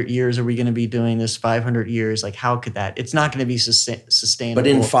in 100 years, are we going to be doing this? 500 years? How could that? It's not going to be sustainable. But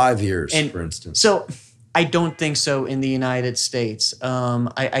in 5 years, for instance. So I don't think so in the United States.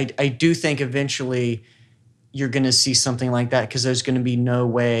 I do think eventually you're going to see something like that because there's going to be no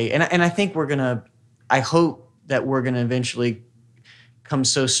way. And I think I hope that we're going to eventually come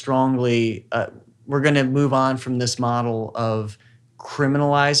so strongly. We're going to move on from this model of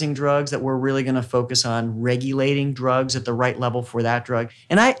criminalizing drugs, that we're really going to focus on regulating drugs at the right level for that drug.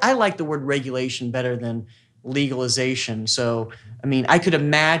 And I like the word regulation better than legalization. So, I mean, I could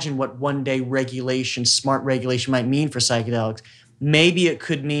imagine what one day regulation, smart regulation, might mean for psychedelics. Maybe it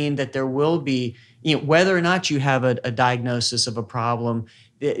could mean that there will be, whether or not you have a diagnosis of a problem,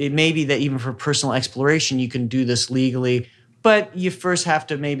 it may be that even for personal exploration, you can do this legally. But you first have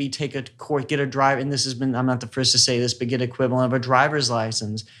to maybe take a course, get a drive, and this has been, I'm not the first to say this, but get equivalent of a driver's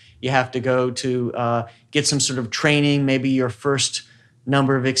license. You have to go to get some sort of training. Maybe your first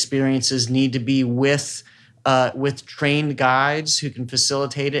number of experiences need to be with trained guides who can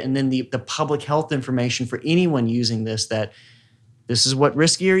facilitate it. And then the public health information for anyone using this, that this is what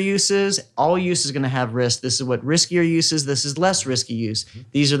riskier use is. All use is going to have risk. This is what riskier use is. This is less risky use.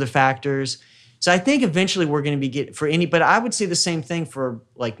 These are the factors. So I think eventually we're going to be but I would say the same thing for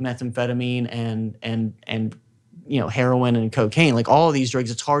like methamphetamine and heroin and cocaine. Like all of these drugs,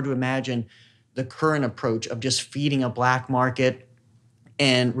 it's hard to imagine the current approach of just feeding a black market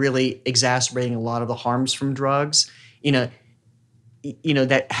and really exacerbating a lot of the harms from drugs. That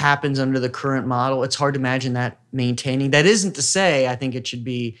happens under the current model. It's hard to imagine that maintaining. That isn't to say I think it should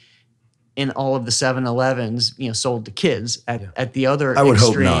be in all of the 7-Elevens, sold to kids at the other extreme. I would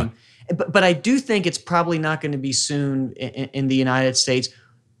hope not. But I do think it's probably not going to be soon in the United States.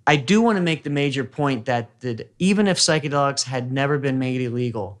 I do want to make the major point that even if psychedelics had never been made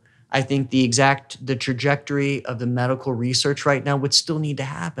illegal, I think the trajectory of the medical research right now would still need to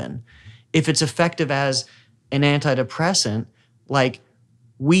happen. If it's effective as an antidepressant, like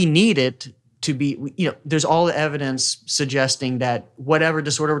we need it to be, there's all the evidence suggesting that whatever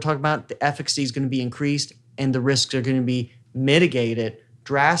disorder we're talking about, the efficacy is going to be increased and the risks are going to be mitigated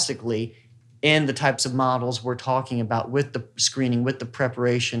drastically in the types of models we're talking about, with the screening, with the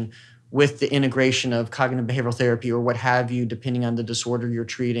preparation, with the integration of cognitive behavioral therapy or what have you, depending on the disorder you're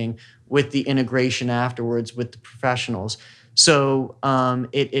treating, with the integration afterwards with the professionals. So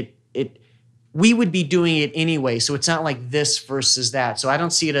we would be doing it anyway. So it's not like this versus that. So I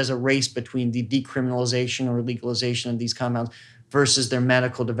don't see it as a race between the decriminalization or legalization of these compounds versus their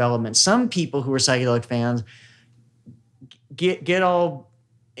medical development. Some people who are psychedelic fans get all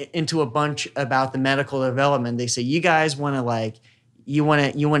into a bunch about the medical development. They say, you guys want to you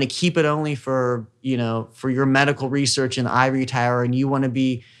want to keep it only for your medical research in the ivory tower, and you want to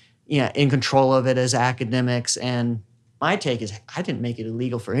be in control of it as academics. And my take is, I didn't make it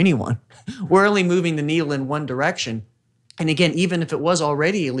illegal for anyone. We're only moving the needle in one direction. And again, even if it was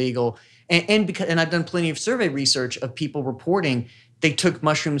already illegal, and I've done plenty of survey research of people reporting they took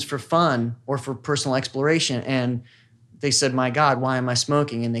mushrooms for fun or for personal exploration, and they said, my God, why am I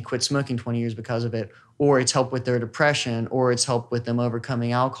smoking? And they quit smoking 20 years because of it. Or it's helped with their depression, or it's helped with them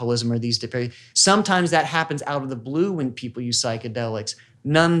overcoming alcoholism, or these different. Sometimes that happens out of the blue when people use psychedelics.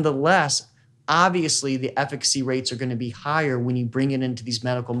 Nonetheless, obviously the efficacy rates are going to be higher when you bring it into these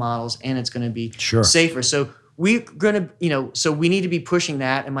medical models, and it's going to be safer. So we're going to, so we need to be pushing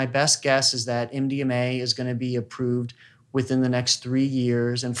that. And my best guess is that MDMA is going to be approved within the next 3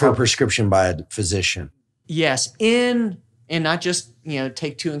 years. And for prescription by a physician. Yes, and not just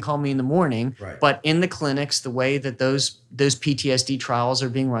take 2 and call me in the morning, right, but in the clinics, the way that those PTSD trials are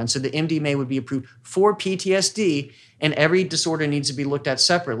being run. So the MDMA would be approved for PTSD, and every disorder needs to be looked at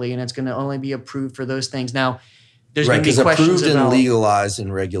separately, and it's going to only be approved for those things. Now, there's going to be questions approved about and legalized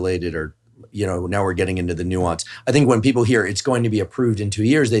and regulated, or now we're getting into the nuance. I think when people hear it's going to be approved in 2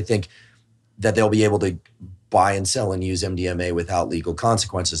 years, they think that they'll be able to buy and sell and use MDMA without legal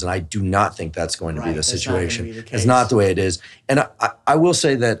consequences. And I do not think that's going to be the situation. It's not the way it is. And I will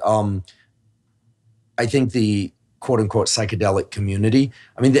say that I think the quote unquote psychedelic community,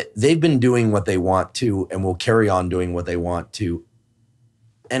 I mean, they've been doing what they want to and will carry on doing what they want to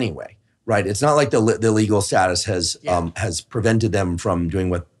anyway, right? It's not like the legal status has prevented them from doing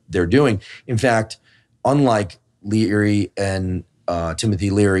what they're doing. In fact, unlike Leary and Timothy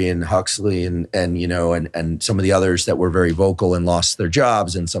Leary and Huxley and some of the others that were very vocal and lost their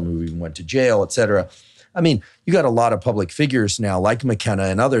jobs, and some who even went to jail, et cetera. I mean, you got a lot of public figures now like McKenna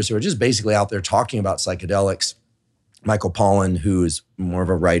and others who are just basically out there talking about psychedelics. Michael Pollan, who is more of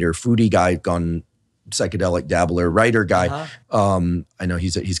a writer, foodie guy, gone psychedelic dabbler, writer guy. Uh-huh. I know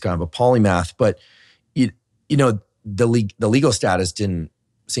he's kind of a polymath, but the legal status didn't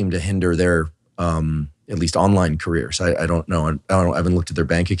seem to hinder their at least online careers. I don't know. I haven't looked at their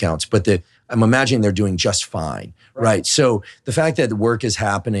bank accounts, but I'm imagining they're doing just fine, right? So the fact that the work is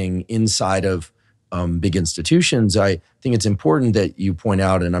happening inside of big institutions, I think it's important that you point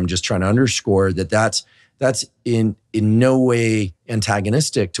out, and I'm just trying to underscore that that's in no way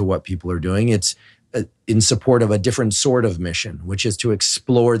antagonistic to what people are doing. It's in support of a different sort of mission, which is to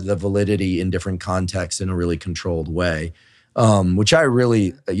explore the validity in different contexts in a really controlled way, which I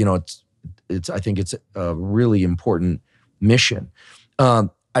really, I think it's a really important mission.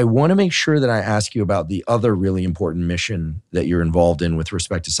 I want to make sure that I ask you about the other really important mission that you're involved in with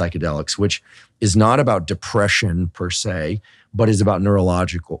respect to psychedelics, which is not about depression per se, but is about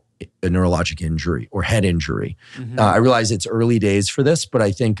neurologic injury or head injury. Mm-hmm. I realize it's early days for this, but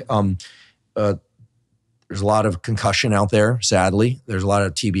I think there's a lot of concussion out there, sadly. There's a lot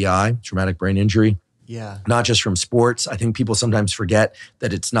of TBI, traumatic brain injury. Yeah. Not just from sports. I think people sometimes forget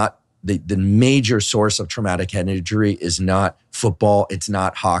that it's not the major source of traumatic head injury is not football, it's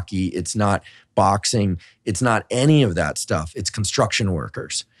not hockey, it's not boxing, it's not any of that stuff. It's construction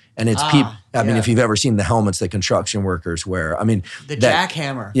workers. And it's people, I mean, if you've ever seen the helmets that construction workers wear, I mean. The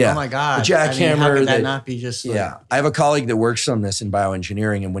jackhammer. Yeah. Oh my God. The jackhammer. How could that not be just like. Yeah. I have a colleague that works on this in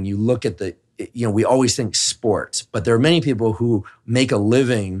bioengineering. And when you look at we always think sports, but there are many people who make a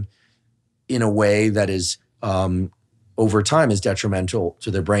living in a way that is, over time is detrimental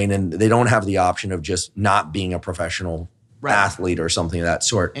to their brain, and they don't have the option of just not being a professional athlete or something of that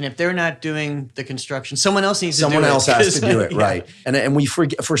sort. And if they're not doing the construction, someone else needs to do it. Someone else has to do it, right. And we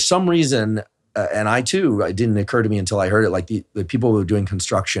forget, for some reason, and I too, it didn't occur to me until I heard it, like the people who are doing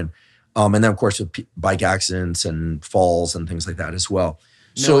construction, and then of course with bike accidents and falls and things like that as well.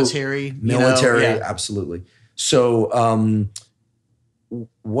 Military, absolutely. So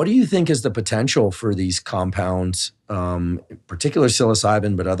what do you think is the potential for these compounds, particular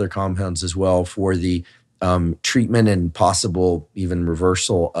psilocybin, but other compounds as well, for the treatment and possible even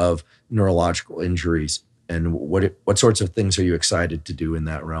reversal of neurological injuries? And what sorts of things are you excited to do in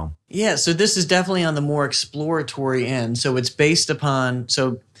that realm? Yeah, so this is definitely on the more exploratory end. So it's based upon,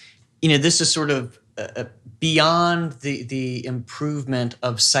 this is sort of beyond the improvement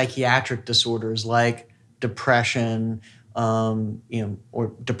of psychiatric disorders like depression,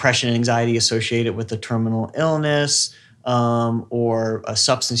 or depression and anxiety associated with a terminal illness, or a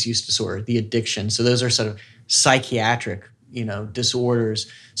substance use disorder, the addiction. So those are sort of psychiatric, disorders.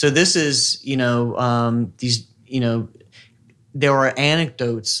 So this is, these, there are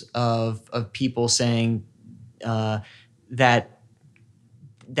anecdotes of people saying that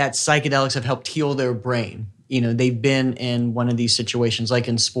psychedelics have helped heal their brain. They've been in one of these situations, like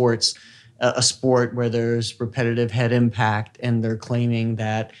in sports, a sport where there's repetitive head impact, and they're claiming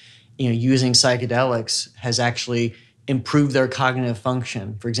that, using psychedelics has actually improved their cognitive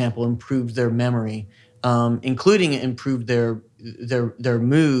function. For example, improved their memory, including improved their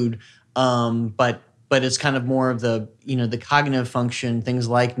mood. But it's kind of more of the, the cognitive function, things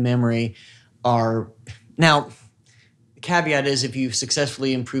like memory are now. The caveat is if you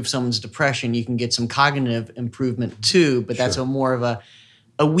successfully improve someone's depression, you can get some cognitive improvement too, but that's more of a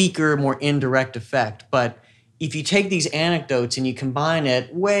weaker, more indirect effect. But if you take these anecdotes and you combine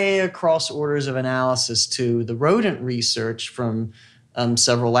it way across orders of analysis to the rodent research from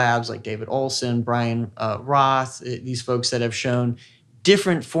several labs like David Olson, Brian Roth, these folks that have shown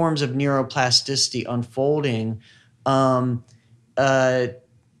different forms of neuroplasticity unfolding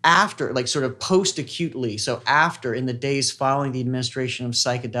after, like sort of post-acutely, so after, in the days following the administration of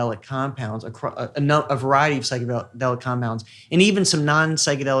psychedelic compounds, a variety of psychedelic compounds, and even some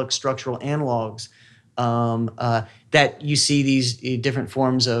non-psychedelic structural analogs, that you see these different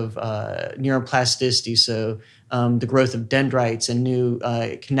forms of neuroplasticity, so the growth of dendrites and new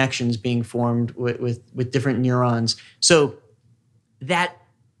connections being formed with different neurons. So that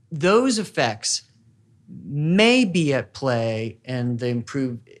those effects may be at play in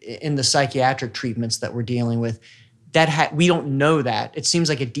the psychiatric treatments that we're dealing with. We don't know that. It seems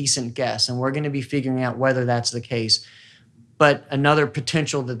like a decent guess, and we're going to be figuring out whether that's the case. But another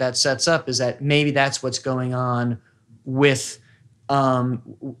potential that sets up is that maybe that's what's going on with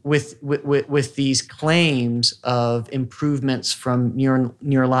these claims of improvements from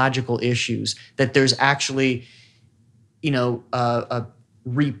neurological issues. That there's actually, a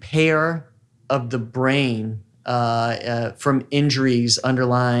repair of the brain from injuries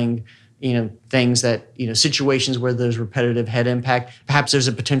underlying, things that, situations where there's repetitive head impact. Perhaps there's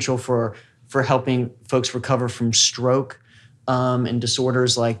a potential for helping folks recover from stroke and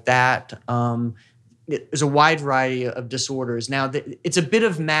disorders like that. There's a wide variety of disorders. Now, it's a bit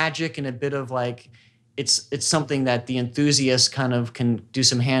of magic and a bit of like, it's something that the enthusiasts kind of can do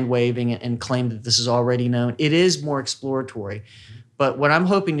some hand waving and claim that this is already known. It is more exploratory. But what I'm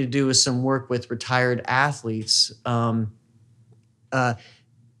hoping to do is some work with retired athletes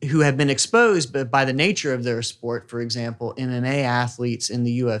who have been exposed, but by the nature of their sport, for example, MMA athletes in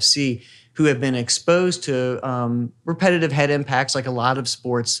the UFC who have been exposed to repetitive head impacts, like a lot of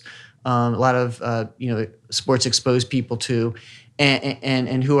sports, sports expose people to,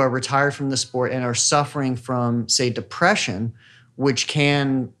 and who are retired from the sport and are suffering from, say, depression, which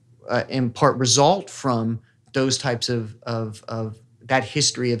can in part result from those types of that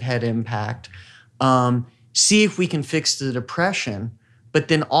history of head impact. See if we can fix the depression, but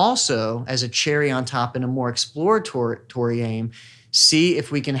then also, as a cherry on top in a more exploratory aim, see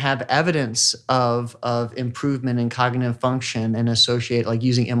if we can have evidence of improvement in cognitive function and associate, like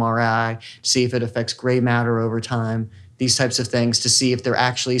using MRI, see if it affects gray matter over time, these types of things, to see if there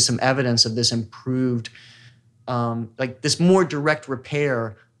actually is some evidence of this improved, like this more direct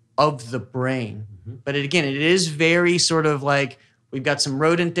repair of the brain. Mm-hmm. But it is very sort of like, we've got some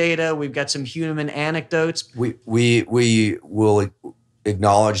rodent data, we've got some human anecdotes. We will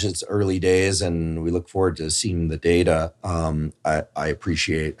acknowledge it's early days, and we look forward to seeing the data. I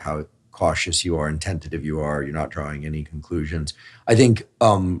appreciate how cautious you are and tentative you are. You're not drawing any conclusions. I think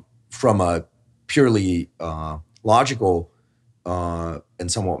from a purely logical and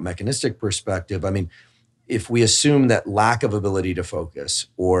somewhat mechanistic perspective, I mean, if we assume that lack of ability to focus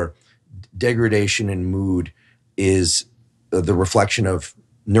or degradation in mood is the reflection of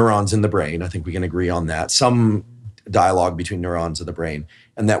neurons in the brain, I think we can agree on that, some dialogue between neurons of the brain,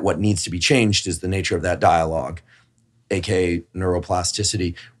 and that what needs to be changed is the nature of that dialogue, aka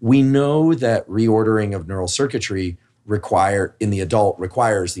neuroplasticity. We know that reordering of neural circuitry in the adult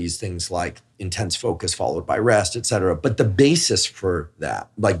requires these things like intense focus followed by rest, et cetera. But the basis for that,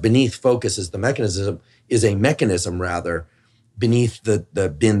 like beneath focus is a mechanism rather, beneath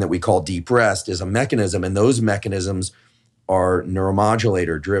the bin that we call deep rest is a mechanism, and those mechanisms are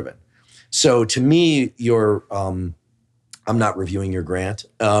neuromodulator driven. So to me, I'm not reviewing your grant,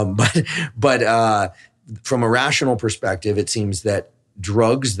 but from a rational perspective, it seems that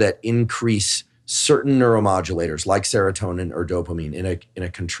drugs that increase certain neuromodulators like serotonin or dopamine in a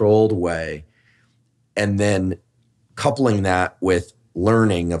controlled way, and then coupling that with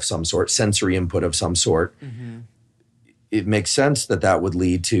learning of some sort, sensory input of some sort, mm-hmm. It makes sense that would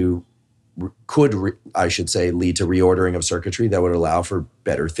lead to lead to reordering of circuitry that would allow for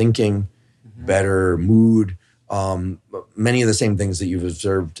better thinking, mm-hmm. better mood, many of the same things that you've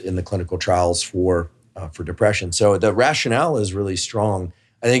observed in the clinical trials for depression. So the rationale is really strong.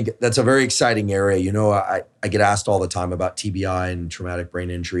 I think that's a very exciting area. You know, I get asked all the time about TBI and traumatic brain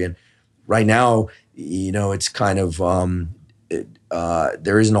injury. And right now, you know, it's kind of,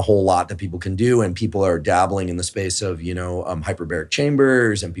 there isn't a whole lot that people can do. And people are dabbling in the space of, you know, hyperbaric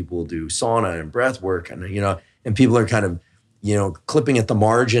chambers, and people do sauna and breath work. And, you know, and people are kind of, you know, clipping at the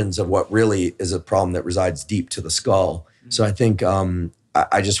margins of what really is a problem that resides deep to the skull. Mm-hmm. So I think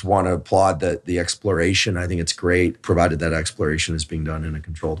I just want to applaud the exploration. I think it's great, provided that exploration is being done in a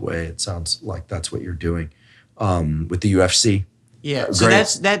controlled way. It sounds like that's what you're doing with the UFC. Yeah, so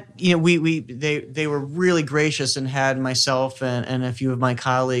that's that. You know, they were really gracious and had myself and a few of my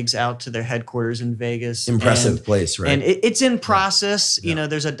colleagues out to their headquarters in Vegas. Impressive place, right? And it's in process. Yeah. You know,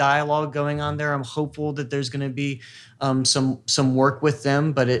 there's a dialogue going on there. I'm hopeful that there's going to be some work with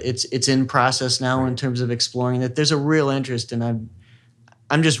them, but it's in process now, right, in terms of exploring that. There's a real interest, and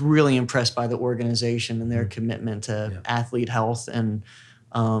I'm just really impressed by the organization and their commitment to athlete health. And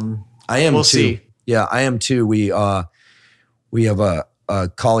I am we'll too. See. Yeah, I am too. We have a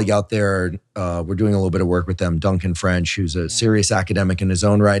colleague out there. We're doing a little bit of work with them, Duncan French, who's a serious academic in his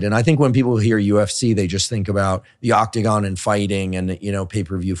own right. And I think when people hear UFC, they just think about the octagon and fighting and, you know,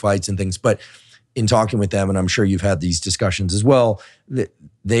 pay-per-view fights and things. But in talking with them, and I'm sure you've had these discussions as well,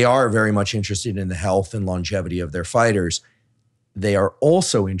 they are very much interested in the health and longevity of their fighters. They are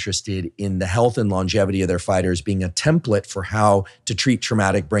also interested in the health and longevity of their fighters being a template for how to treat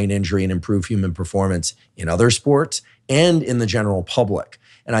traumatic brain injury and improve human performance in other sports and in the general public.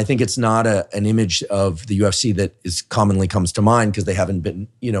 And I think it's not an image of the UFC that commonly comes to mind, because they haven't been,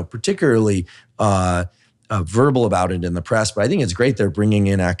 you know, particularly verbal about it in the press. But I think it's great they're bringing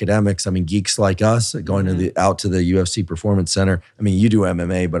in academics. I mean, geeks like us going out to the UFC Performance Center. I mean, you do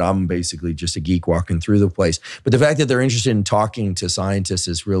MMA, but I'm basically just a geek walking through the place. But the fact that they're interested in talking to scientists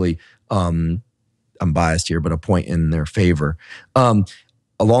is really, I'm biased here, but a point in their favor. Along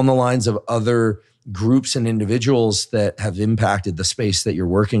the lines of other groups and individuals that have impacted the space that you're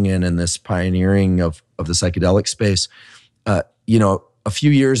working in and this pioneering of the psychedelic space, you know, a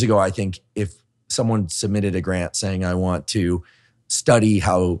few years ago, I think if someone submitted a grant saying, I want to study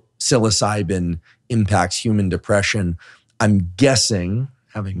how psilocybin impacts human depression, I'm guessing,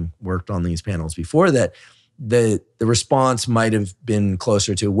 having worked on these panels before, that the response might have been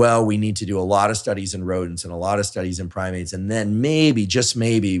closer to, well, we need to do a lot of studies in rodents and a lot of studies in primates, and then maybe, just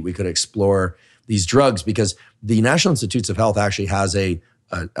maybe, we could explore these drugs, because the National Institutes of Health actually has a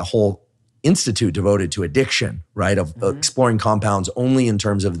whole institute devoted to addiction, right? Of exploring compounds only in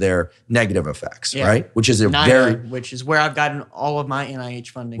terms of their negative effects, right? Which is which is where I've gotten all of my NIH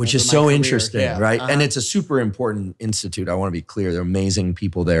funding. Which is so interesting, right? And it's a super important institute. I want to be clear. There are amazing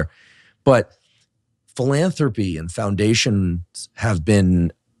people there. But philanthropy and foundations have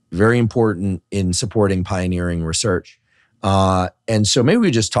been very important in supporting pioneering research. And so maybe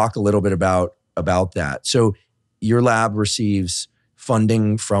we just talk a little bit about that. So your lab receives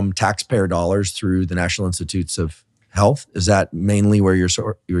funding from taxpayer dollars through the National Institutes of Health. Is that mainly where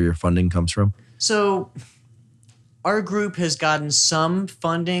your funding comes from? So our group has gotten some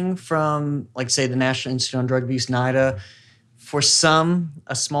funding from, like, say, the National Institute on Drug Abuse, NIDA, for a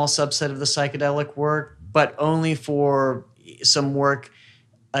small subset of the psychedelic work, but only for some work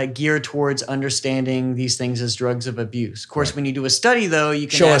geared towards understanding these things as drugs of abuse. Of course, when you do a study, though, you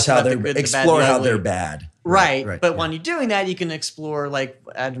can show us how they're good, explore how they're bad. Right. But when you're doing that, you can explore, like,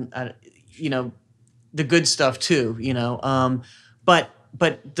 the good stuff too. But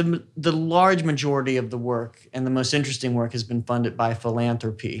the large majority of the work and the most interesting work has been funded by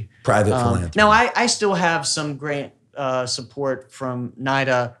philanthropy, private philanthropy. Now, I still have some grant support from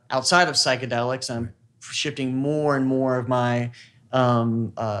NIDA outside of psychedelics. I'm shifting more and more of my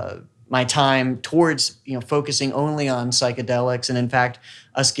time towards focusing only on psychedelics, and in fact,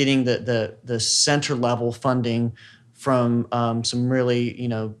 us getting the center level funding from some really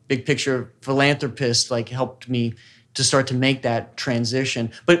big picture philanthropists helped me to start to make that transition.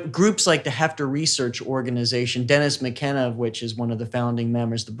 But groups like the Hefter Research Organization, Dennis McKenna, which is one of the founding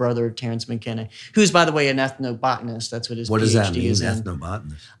members, the brother of Terence McKenna, who's, by the way, an ethnobotanist. That's what his PhD does that mean, is in.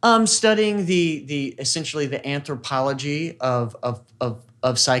 Ethnobotanist? Studying the essentially the anthropology of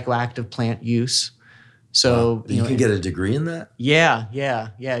psychoactive plant use. So you can get a degree in that? Yeah.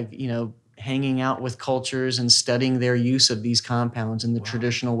 Hanging out with cultures and studying their use of these compounds in the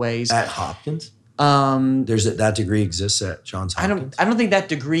traditional ways. At Hopkins? That degree exists at Johns Hopkins? I don't think that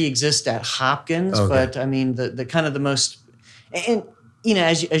degree exists at Hopkins, but I mean the kind of the most, and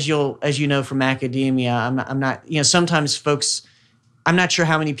as you know from academia, I'm not sometimes folks, I'm not sure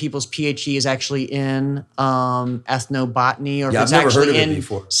how many people's PhD is actually in ethnobotany, or if it's actually in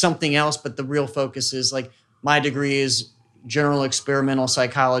something else, but the real focus is, like, my degree is general experimental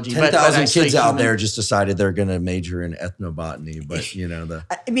psychology. 10,000 kids out there just decided they're going to major in ethnobotany, but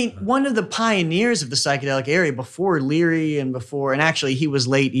I mean, one of the pioneers of the psychedelic area before Leary and actually he was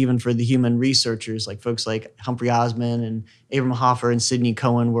late even for the human researchers, like folks like Humphrey Osmond and Abram Hoffer and Sidney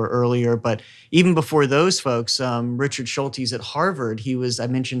Cohen were earlier. But even before those folks, Richard Schultes at Harvard, I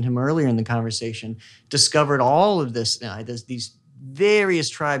mentioned him earlier in the conversation, discovered all of this, these various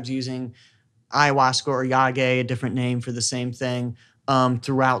tribes using ayahuasca or yage, a different name for the same thing,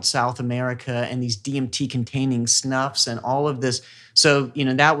 throughout South America, and these DMT-containing snuffs and all of this. So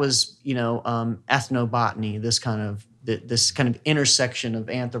that was ethnobotany, this kind of intersection of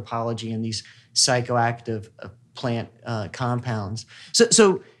anthropology and these psychoactive plant compounds.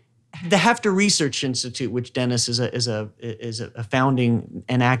 So the Hefter Research Institute, which Dennis is a founding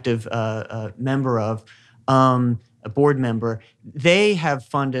and active member of, a board member, they have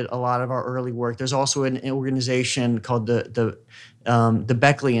funded a lot of our early work. There's also an organization called the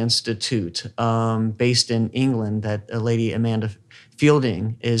Beckley Institute, based in England, that a lady, Amanda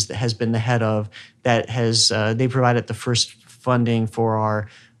Fielding, has been the head of. That has they provided the first funding for our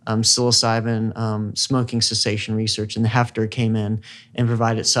psilocybin smoking cessation research, and the Hefter came in and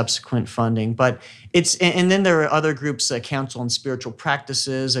provided subsequent funding. But and then there are other groups, Council on Spiritual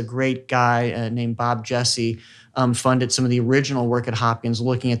Practices, a great guy named Bob Jesse, funded some of the original work at Hopkins,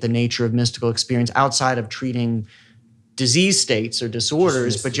 looking at the nature of mystical experience outside of treating disease states or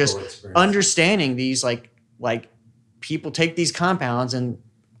disorders, but just understanding these, like people take these compounds and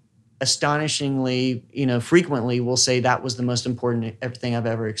astonishingly, frequently will say that was the most important everything I've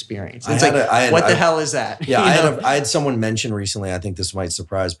ever experienced. It's what the hell is that? Yeah, I had someone mention recently, I think this might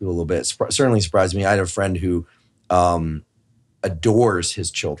surprise people a little bit. Certainly surprised me. I had a friend who adores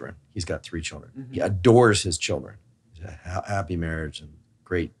his children. He's got 3 children. Mm-hmm. He adores his children. He's a happy marriage and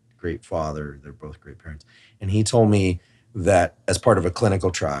great father. They're both great parents. And he told me that as part of a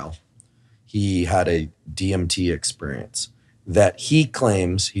clinical trial, he had a DMT experience that he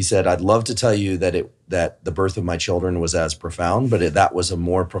claims, he said, I'd love to tell you that the birth of my children was as profound, but that was a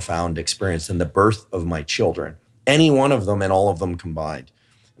more profound experience than the birth of my children. Any one of them and all of them combined.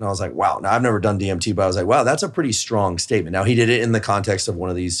 And I was like, wow. Now, I've never done DMT, but I was like, wow, that's a pretty strong statement. Now, he did it in the context of one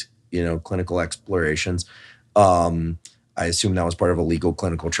of these, clinical explorations. I assume that was part of a legal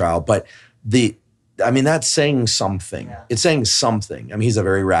clinical trial. But that's saying something. Yeah. It's saying something. I mean, he's a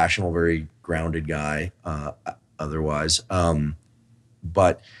very rational, very grounded guy otherwise.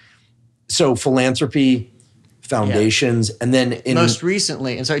 But so philanthropy, foundations, and then most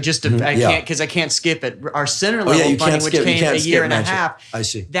recently, and sorry, just to, I can't skip it. Our center level funding, which came a year and a half. I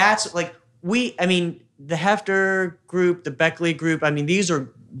see. That's like the Hefter group, the Beckley group. I mean, these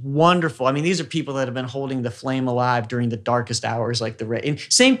are wonderful. I mean, these are people that have been holding the flame alive during the darkest hours, like and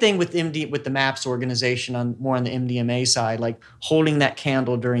same thing with with the MAPS organization more on the MDMA side, like holding that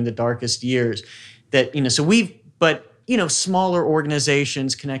candle during the darkest years. That smaller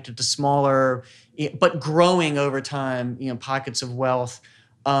organizations connected to smaller, but growing over time, pockets of wealth.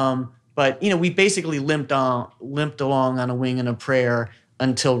 But we basically limped along on a wing and a prayer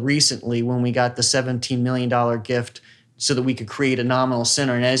until recently when we got the $17 million gift so that we could create a nominal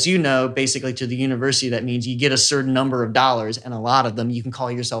center. And as you know, basically to the university, that means you get a certain number of dollars, and a lot of them, you can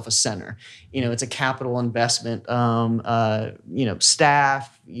call yourself a center. It's a capital investment,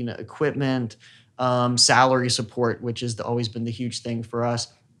 staff, equipment, salary support, which has always been the huge thing for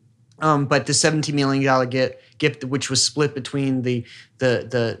us. But the $17 million gift, which was split between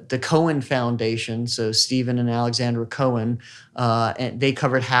the Cohen Foundation, so Stephen and Alexandra Cohen, and they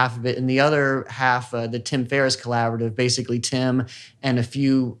covered half of it, and the other half, the Tim Ferriss Collaborative, basically Tim and a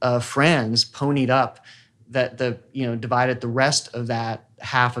few friends ponied up divided the rest of that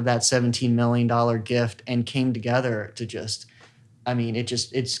half of that $17 million gift and came together to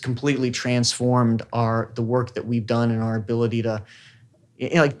it's completely transformed the work that we've done and our ability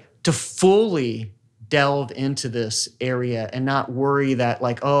to fully delve into this area and not worry that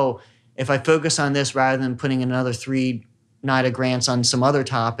if I focus on this rather than putting another 3 NIDA grants on some other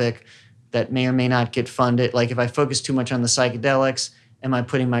topic that may or may not get funded, like if I focus too much on the psychedelics, am I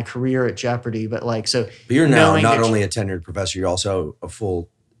putting my career at jeopardy? But you're now not only a tenured professor, you're also a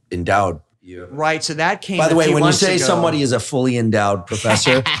full endowed. Right, so that came. By the way, when you say somebody is a fully endowed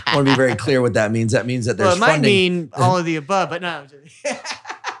professor, I want to be very clear what that means. That means that there's funding. It might mean all of the above, but no.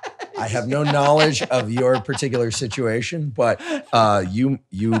 I have no knowledge of your particular situation, but you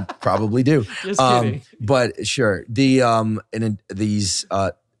probably do. Just kidding. But sure,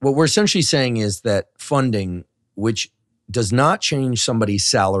 what we're essentially saying is that funding, which does not change somebody's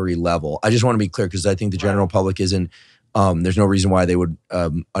salary level. I just want to be clear because I think the general public isn't. There's no reason why they would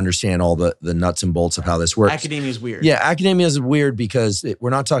understand all the nuts and bolts of how this works. Academia is weird. Yeah, academia is weird because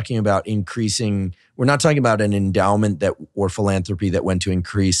we're not talking about increasing. We're not talking about an endowment or philanthropy that went to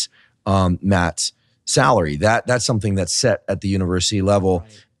increase Matt's salary. That's something that's set at the university level.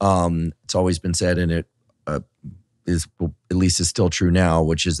 Right. It's always been said, and it is at least is still true now,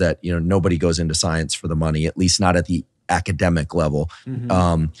 which is that nobody goes into science for the money, at least not at the academic level.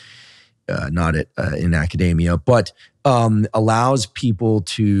 Mm-hmm. Not in academia, but allows people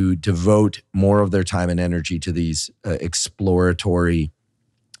to devote more of their time and energy to these exploratory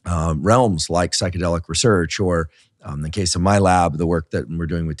realms like psychedelic research, or in the case of my lab, the work that we're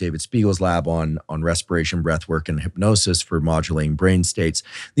doing with David Spiegel's lab on respiration, breath work, and hypnosis for modulating brain states.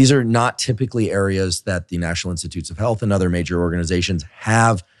 These are not typically areas that the National Institutes of Health and other major organizations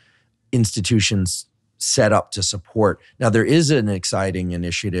have institutions set up to support. Now, there is an exciting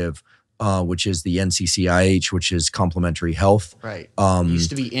initiative which is the NCCIH, which is complementary health. Right. Used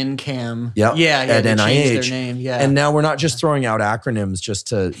to be NCAM. Yep. Yeah. At NIH. Changed their name. Yeah. And now we're not just throwing out acronyms just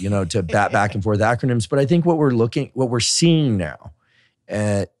to bat back and forth acronyms, but I think what we're seeing now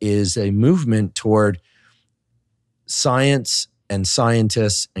is a movement toward science and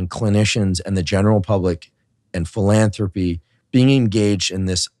scientists and clinicians and the general public and philanthropy being engaged in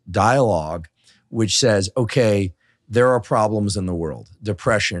this dialogue, which says, okay, there are problems in the world: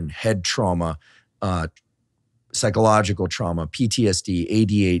 depression, head trauma, psychological trauma, PTSD,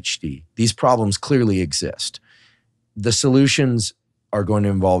 ADHD. These problems clearly exist. The solutions are going to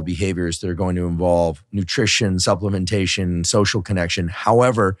involve behaviors. They're going to involve nutrition, supplementation, social connection.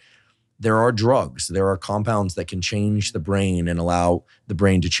 However, there are drugs. There are compounds that can change the brain and allow the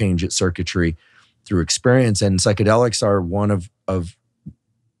brain to change its circuitry through experience. And psychedelics are one of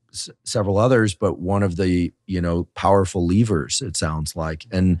several others, but one of the powerful levers, it sounds like.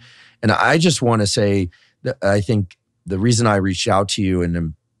 And I just want to say that I think the reason I reached out to you and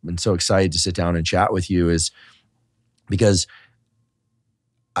I'm so excited to sit down and chat with you is because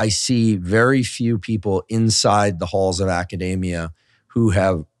I see very few people inside the halls of academia who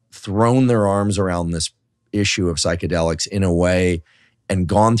have thrown their arms around this issue of psychedelics in a way and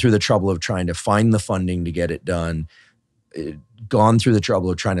gone through the trouble of trying to find the funding to get it done, gone through the trouble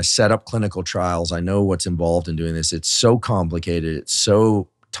of trying to set up clinical trials. I know what's involved in doing this. It's so complicated. It's so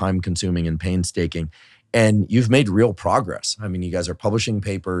time consuming and painstaking. And you've made real progress. I mean, you guys are publishing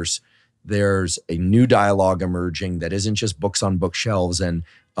papers. There's a new dialogue emerging that isn't just books on bookshelves and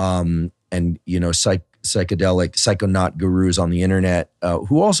psychedelic psychonaut gurus on the internet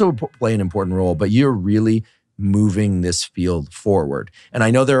who also play an important role. But you're really moving this field forward. And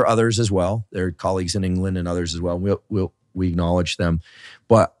I know there are others as well. There are colleagues in England and others as well. We acknowledge them.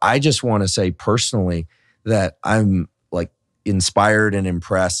 But I just want to say personally that I'm like inspired and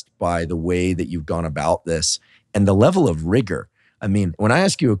impressed by the way that you've gone about this and the level of rigor. I mean, when I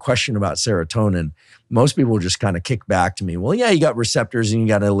ask you a question about serotonin, most people just kind of kick back to me, well, yeah, you got receptors and you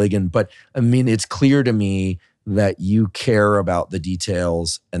got a ligand. But I mean, it's clear to me that you care about the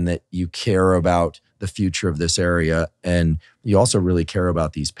details and that you care about the future of this area. And you also really care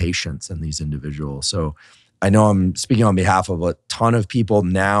about these patients and these individuals. So I know I'm speaking on behalf of a ton of people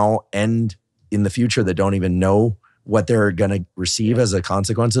now and in the future that don't even know what they're going to receive as a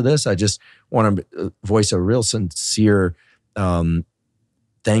consequence of this. I just want to voice a real sincere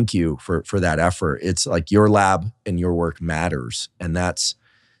thank you for that effort. It's like your lab and your work matters. And that's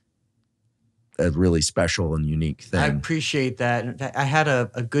a really special and unique thing. I appreciate that. In fact, I had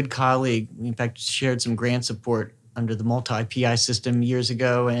a good colleague, in fact, shared some grant support under the multi-PI system years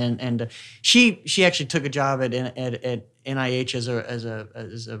ago. And she actually took a job at NIH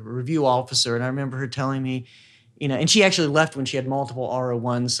as a review officer. And I remember her telling me, and she actually left when she had multiple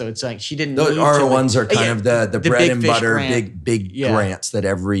R01s. So it's like she didn't. Those R01s are kind of the bread and butter, grant. big grants that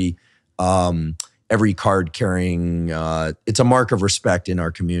every card carrying. It's a mark of respect in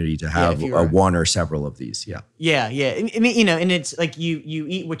our community to have one or several of these. Yeah. Yeah. I mean, and it's like you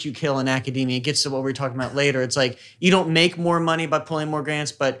eat what you kill in academia. It gets to what we're talking about later. It's like you don't make more money by pulling more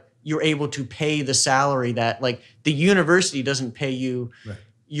grants, but you're able to pay the salary that like the university doesn't pay you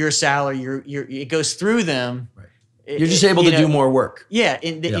your salary. It goes through them. Right. You're just able to do more work. Yeah,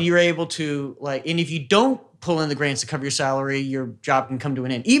 you're able to and if you don't pull in the grants to cover your salary, your job can come to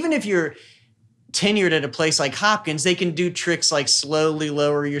an end. Even if you're tenured at a place like Hopkins, they can do tricks like slowly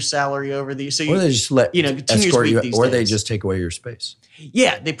lower your salary over the or they just let escort you, or they days. Just take away your space.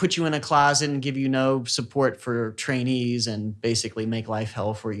 Yeah, they put you in a closet and give you no support for trainees and basically make life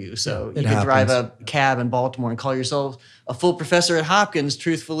hell for you. So you can drive a cab in Baltimore and call yourself a full professor at Hopkins,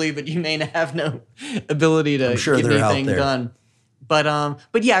 truthfully, but you may have no ability to get anything done. But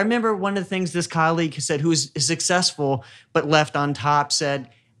yeah, I remember one of the things this colleague said, who is successful but left on top, said,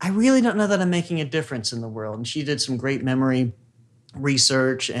 I really don't know that I'm making a difference in the world. And she did some great memory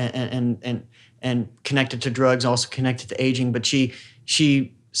research and connected to drugs, also connected to aging. But she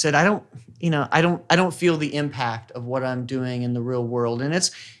said, I don't feel the impact of what I'm doing in the real world. And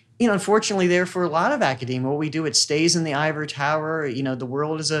it's, unfortunately there for a lot of academia, what we do, it stays in the ivory tower. The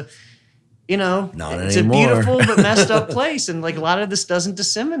world is a beautiful but messed up place. And like a lot of this doesn't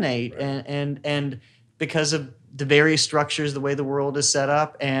disseminate. Right. And because of the various structures, the way the world is set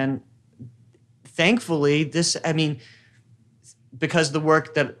up. And thankfully because the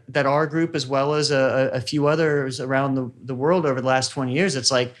work that our group, as well as a few others around the world over the last 20 years, it's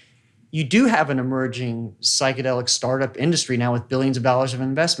like you do have an emerging psychedelic startup industry now with billions of dollars of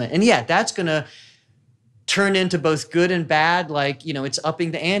investment. And yeah, that's going to turn into both good and bad. Like, it's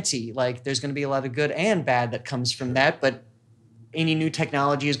upping the ante. Like there's going to be a lot of good and bad that comes from that, but any new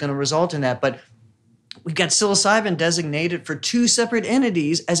technology is going to result in that. But we've got psilocybin designated for 2 separate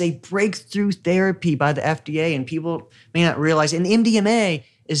entities as a breakthrough therapy by the FDA, and people may not realize. And MDMA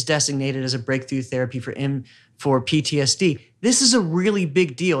is designated as a breakthrough therapy for PTSD. This is a really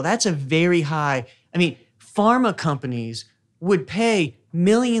big deal. That's a very high. I mean, pharma companies would pay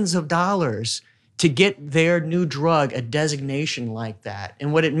millions of dollars to get their new drug a designation like that.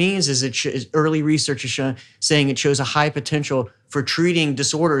 And what it means is early research is saying it shows a high potential for treating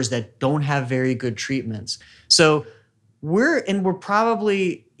disorders that don't have very good treatments. So we're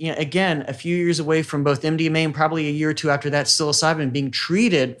probably, again, a few years away from both MDMA and probably a year or two after that, psilocybin being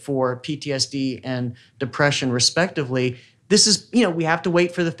treated for PTSD and depression respectively. This is, we have to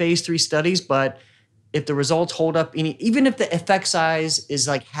wait for the phase 3 studies, but if the results hold up, even if the effect size is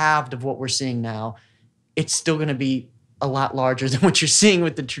like halved of what we're seeing now, it's still going to be a lot larger than what you're seeing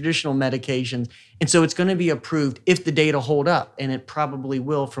with the traditional medications. And so it's going to be approved if the data hold up, and it probably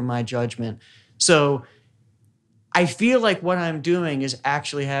will from my judgment. So I feel like what I'm doing is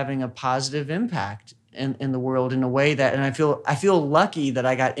actually having a positive impact in the world in a way that, and I feel lucky that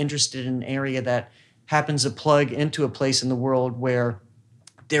I got interested in an area that happens to plug into a place in the world where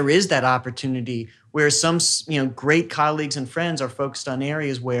there is that opportunity, where some great colleagues and friends are focused on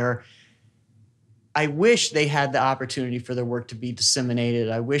areas where I wish they had the opportunity for their work to be disseminated.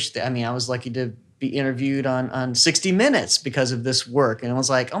 I wish that, I was lucky to be interviewed on 60 Minutes because of this work. And I was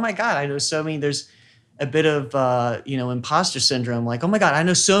like, oh my God, I know so many, there's a bit of, imposter syndrome. Like, oh my God, I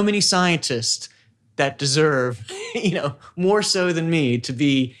know so many scientists that deserve, more so than me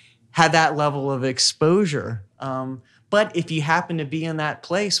to have that level of exposure. But if you happen to be in that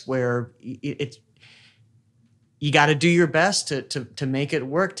place where you got to do your best to make it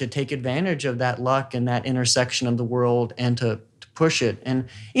work, to take advantage of that luck and that intersection of the world and to push it. And,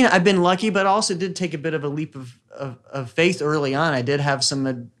 I've been lucky, but also did take a bit of a leap of faith early on. I did have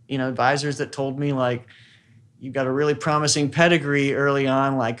some, advisors that told me, like, you've got a really promising pedigree early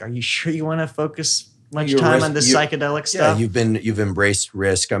on. Like, are you sure you want to focus much time on this psychedelic stuff? Yeah, you've embraced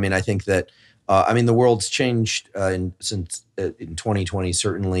risk. I mean, I think that, the world's changed since in 2020,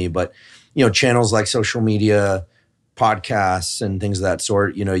 certainly, but, channels like social media, podcasts and things of that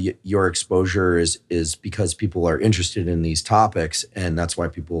sort, your exposure is because people are interested in these topics. And that's why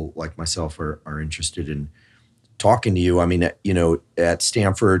people like myself are interested in talking to you. I mean, at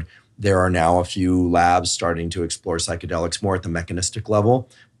Stanford, there are now a few labs starting to explore psychedelics more at the mechanistic level,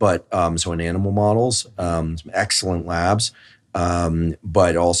 but so in animal models, some excellent labs.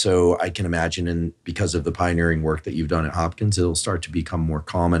 But also I can imagine, and because of the pioneering work that you've done at Hopkins, it'll start to become more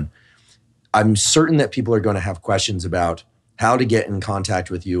common. I'm certain that people are going to have questions about how to get in contact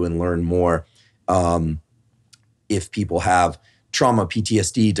with you and learn more. If people have trauma,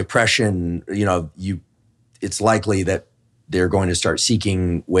 PTSD, depression, it's likely that they're going to start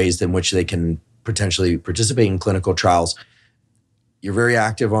seeking ways in which they can potentially participate in clinical trials. You're very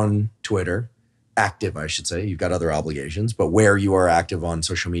active on Twitter. Active, I should say. You've got other obligations, but where you are active on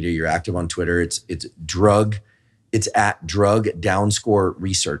social media, you're active on Twitter. It's at drug_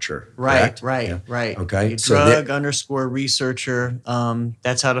 researcher. Right. Okay. Drug _ researcher.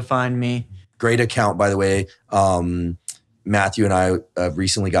 That's how to find me. Great account, by the way. Matthew and I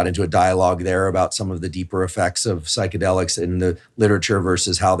recently got into a dialogue there about some of the deeper effects of psychedelics in the literature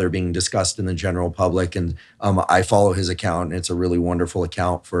versus how they're being discussed in the general public. And I follow his account, and it's a really wonderful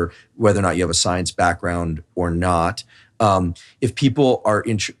account for whether or not you have a science background or not. If people are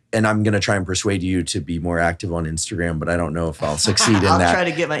and I'm going to try and persuade you to be more active on Instagram, but I don't know if I'll succeed in that. I'll try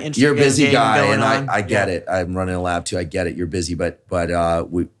to get my Instagram You're a busy game guy, going and I get it. I'm running a lab too. I get it. You're busy, but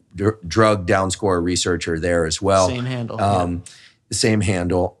drug _ researcher there as well. Same handle. Same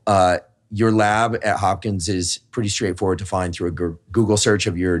handle. Your lab at Hopkins is pretty straightforward to find through a Google search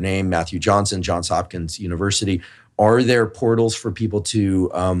of your name, Matthew Johnson, Johns Hopkins University. Are there portals for people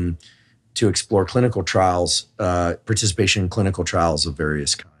to explore clinical trials, participation in clinical trials of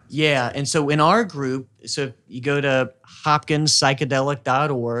various kinds? Yeah, and so in our group, so you go to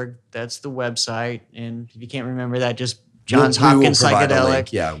hopkinspsychedelic.org, that's the website, and if you can't remember that, just Johns Hopkins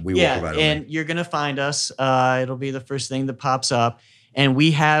Psychedelic. Yeah, we will provide a link. And you're going to find us. It'll be the first thing that pops up. And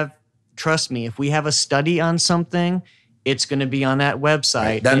we have, trust me, if we have a study on something, it's going to be on that website.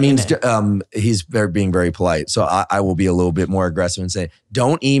 Right. That means he's being very polite. So I will be a little bit more aggressive and say,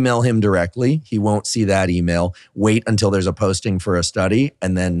 don't email him directly. He won't see that email. Wait until there's a posting for a study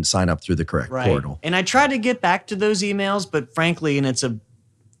and then sign up through the correct portal. And I try to get back to those emails, but frankly, and it's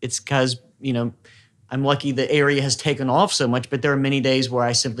because, I'm lucky the area has taken off so much, but there are many days where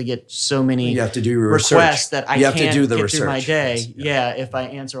I simply get so many requests that I can't get through my day. Yes, yeah, if I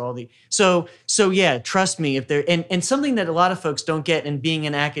answer all the so yeah, trust me. If there and something that a lot of folks don't get, and being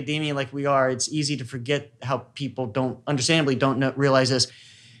in academia like we are, it's easy to forget how people understandably don't realize this.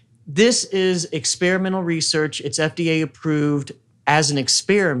 This is experimental research. It's FDA approved as an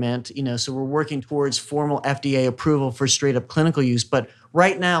experiment, so we're working towards formal FDA approval for straight up clinical use. But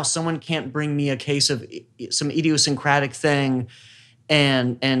right now, someone can't bring me a case of some idiosyncratic thing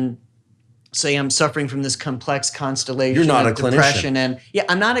and say I'm suffering from this complex constellation You're not of a depression. clinician. And yeah,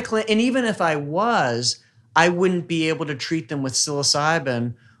 I'm not a clinician. And even if I was, I wouldn't be able to treat them with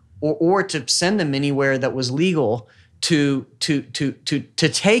psilocybin or to send them anywhere that was legal to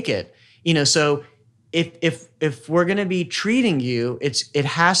take it. So if we're going to be treating you, it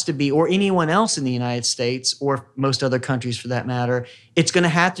has to be, or anyone else in the United States or most other countries for that matter, it's going to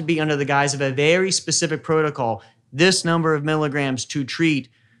have to be under the guise of a very specific protocol. This number of milligrams to treat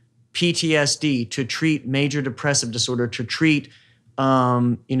PTSD, to treat major depressive disorder, to treat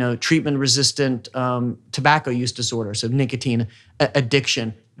treatment-resistant tobacco use disorder, so nicotine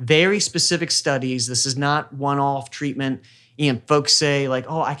addiction. Very specific studies. This is not one-off treatment. Folks say like,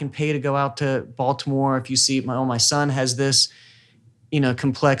 oh, I can pay to go out to Baltimore if you see my son has this,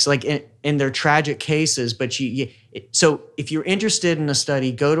 complex, like in their tragic cases. But so if you're interested in a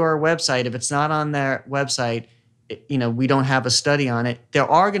study, go to our website. If it's not on their website, we don't have a study on it. There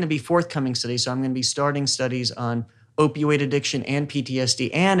are going to be forthcoming studies. So I'm going to be starting studies on opioid addiction and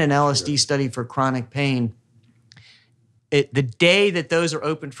PTSD and an LSD study for chronic pain. the day that those are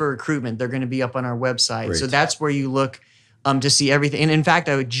open for recruitment, they're going to be up on our website. Great. So that's where you look to see everything. And in fact,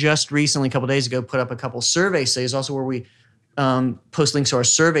 I would just recently, a couple of days ago, put up a couple survey studies, also where we post links to our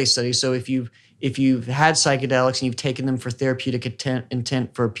survey studies. So if you've had psychedelics and you've taken them for therapeutic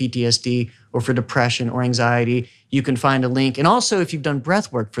intent for PTSD or for depression or anxiety, you can find a link. And also, if you've done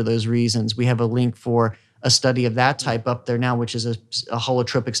breath work for those reasons, we have a link for a study of that type up there now, which is a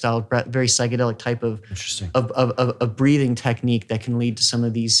holotropic style, very psychedelic type of breathing technique that can lead to some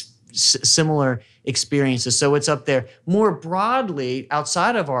of these similar experiences. So it's up there. More broadly,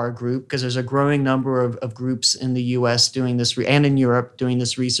 outside of our group, because there's a growing number of groups in the US doing this, and in Europe doing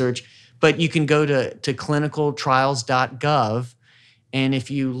this research, but you can go to clinicaltrials.gov, and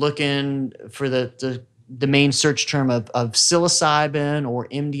if you look in for the main search term of psilocybin or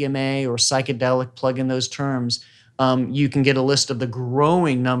MDMA or psychedelic, plug in those terms, you can get a list of the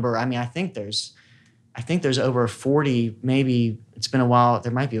growing number. I mean, I think there's over 40, maybe it's been a while.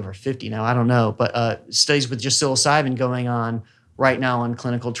 There might be over 50 now. I don't know. But studies with just psilocybin going on right now on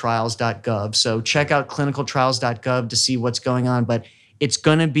clinicaltrials.gov. So check out clinicaltrials.gov to see what's going on. But it's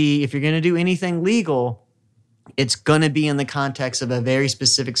going to be, if you're going to do anything legal, it's going to be in the context of a very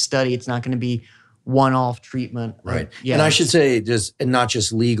specific study. It's not going to be one-off treatment. Right. And I should say, not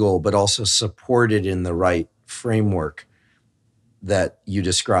just legal, but also supported in the right framework that you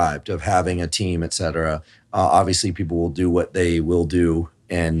described of having a team, et cetera. Obviously, people will do what they will do.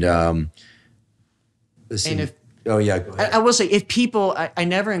 And go ahead. I will say, if people, I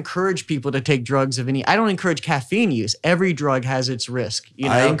never encourage people to take drugs of any. I don't encourage caffeine use. Every drug has its risk. You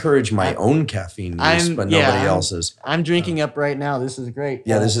know? I encourage my own caffeine use, but nobody else's. I'm drinking up right now. This is great.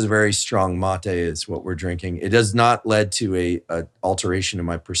 Yeah, this is very strong mate is what we're drinking. It has not led to a alteration in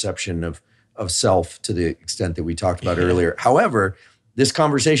my perception of self to the extent that we talked about earlier. However, this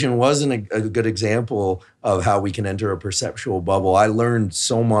conversation wasn't a good example of how we can enter a perceptual bubble. I learned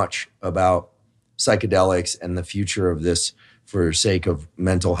so much about psychedelics and the future of this for sake of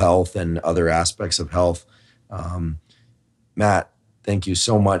mental health and other aspects of health. Matt, thank you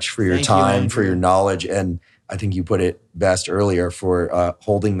so much for your time, for your knowledge, and I think you put it best earlier for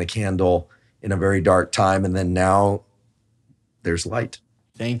holding the candle in a very dark time, and then now there's light.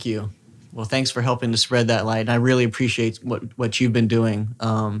 Thank you. Well, thanks for helping to spread that light. And I really appreciate what you've been doing.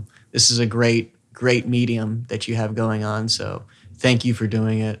 This is a great medium that you have going on. So thank you for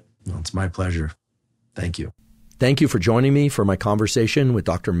doing it. Well, it's my pleasure. Thank you. Thank you for joining me for my conversation with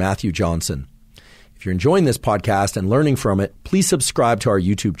Dr. Matthew Johnson. If you're enjoying this podcast and learning from it, please subscribe to our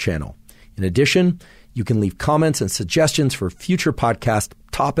YouTube channel. In addition, you can leave comments and suggestions for future podcast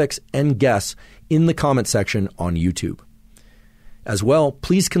topics and guests in the comment section on YouTube. As well,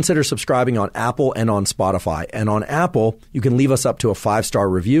 please consider subscribing on Apple and on Spotify. And on Apple, you can leave us up to a 5-star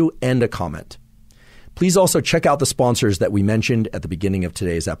review and a comment. Please also check out the sponsors that we mentioned at the beginning of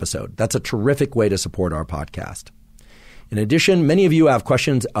today's episode. That's a terrific way to support our podcast. In addition, many of you have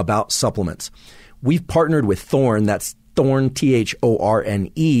questions about supplements. We've partnered with Thorne, that's Thorne,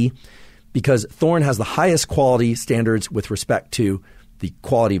 Thorne, because Thorne has the highest quality standards with respect to the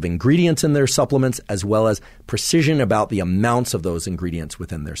quality of ingredients in their supplements, as well as precision about the amounts of those ingredients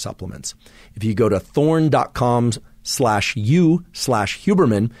within their supplements. If you go to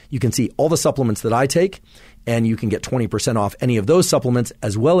thorne.com/u/Huberman, you can see all the supplements that I take, and you can get 20% off any of those supplements,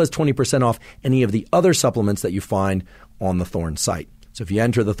 as well as 20% off any of the other supplements that you find on the Thorne site. So if you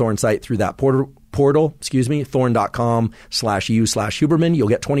enter the Thorne site through that portal, thorne.com/u/Huberman, you'll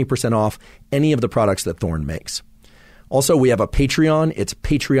get 20% off any of the products that Thorne makes. Also, we have a Patreon. It's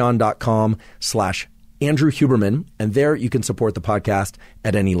patreon.com/Andrew Huberman, and there you can support the podcast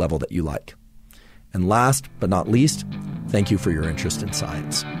at any level that you like. And last but not least, thank you for your interest in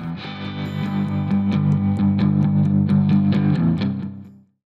science.